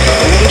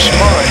 Foolish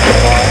mind,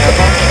 have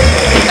I?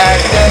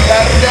 Acting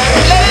like that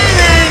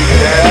lady.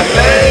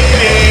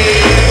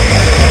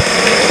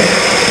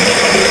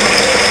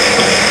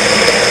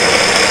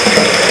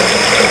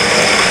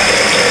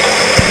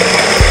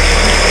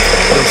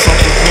 There's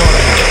something wrong.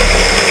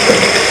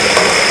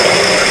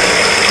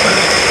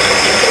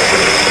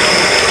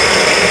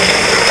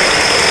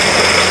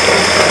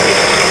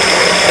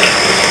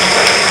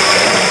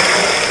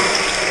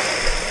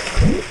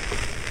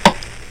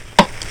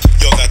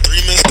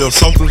 Yo,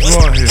 something's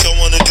wrong here.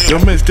 Yo,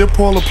 Mitch, did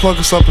Paula plug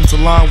us up into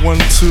line 1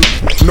 and 2?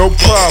 No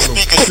problem.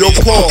 Yo,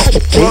 Paul,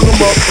 plug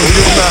him up and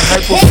give him that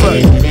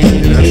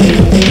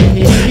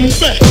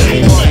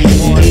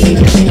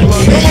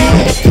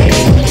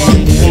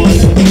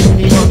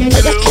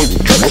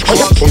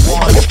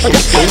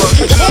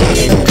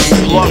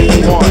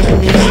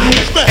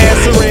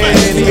Answering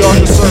any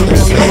other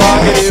service.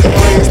 Prerogative,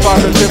 praise,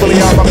 positively,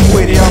 I'm a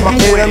quitty, I'm a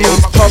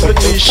enemies,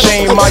 publicly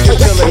shame my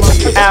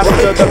utility.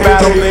 After the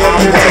battle, they're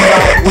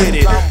with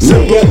it.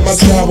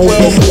 Simple,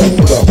 well,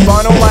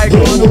 final like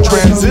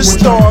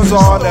transistors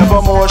are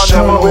never more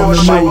shallow. When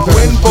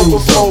vocal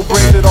flow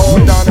brings it all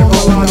down and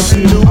roll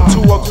due to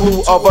a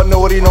clue of a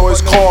naughty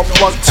noise called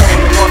plug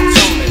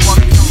tuning.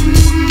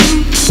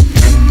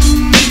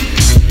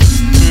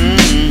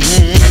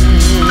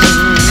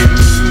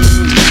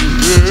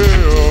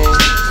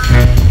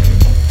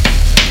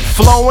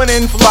 Flowing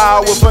in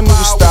flour with a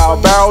new style.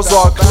 Barrels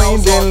are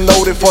cleaned and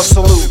loaded for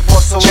salute.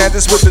 Chant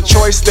this with the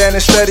choice,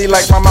 standing steady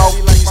like my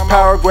mouthpiece.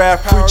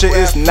 Paragraph preacher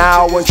is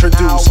now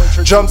introduced.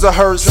 Drums are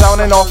heard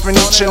sounding off in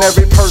each and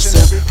every person.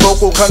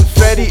 Vocal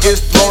confetti is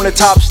thrown at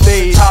top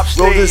stage.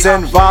 Roses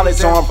and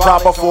violets on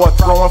proper for a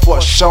throwing for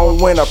a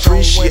showing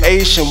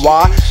appreciation.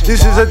 Why?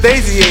 This is a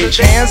daisy age.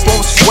 Hands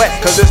won't sweat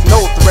cause there's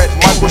no threat.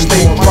 Mike will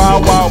stay dry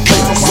while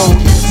placing so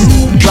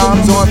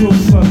rhymes on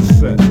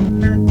sunset.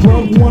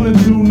 Plug 1 and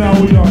 2, now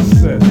we are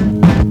set.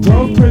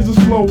 Dove praises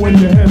flow when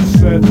your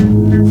headset.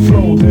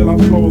 Flow, de la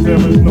flow, there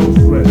is no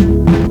threat.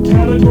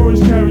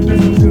 Categories carry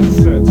difference in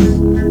sets.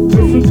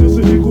 Differences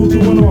are equal to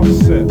an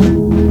offset. De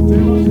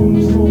la from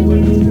the soul that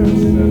is kept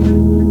set.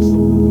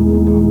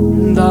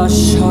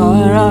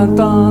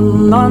 Dasharata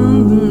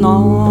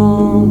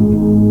Nandanam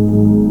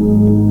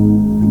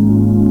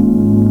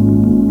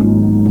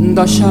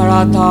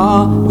Dasharata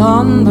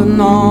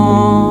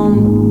Nandanam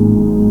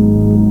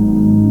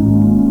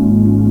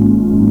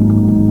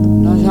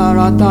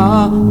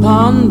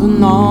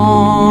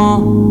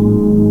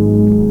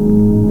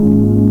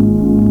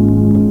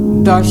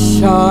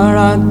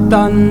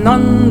Dasharata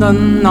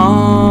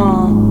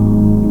Nandanam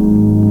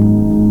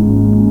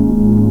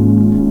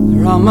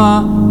Rama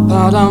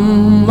Padam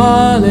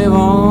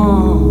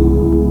Malivam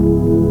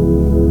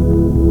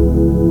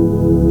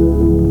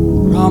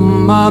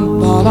Rama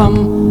Padam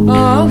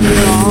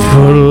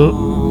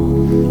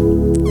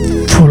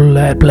Full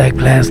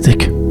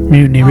FlatBlackPlastic,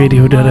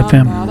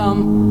 MutinyRadio.fm.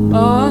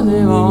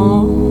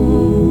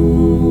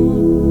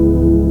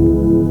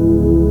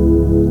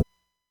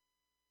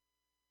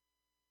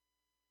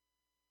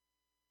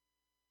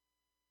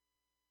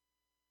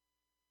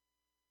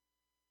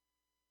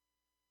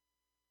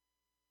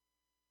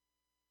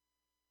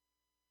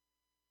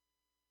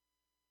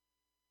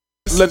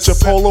 Let your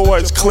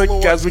Polaroids click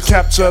as we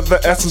capture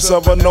the essence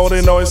of a note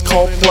noise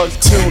called plug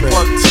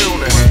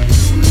tuning.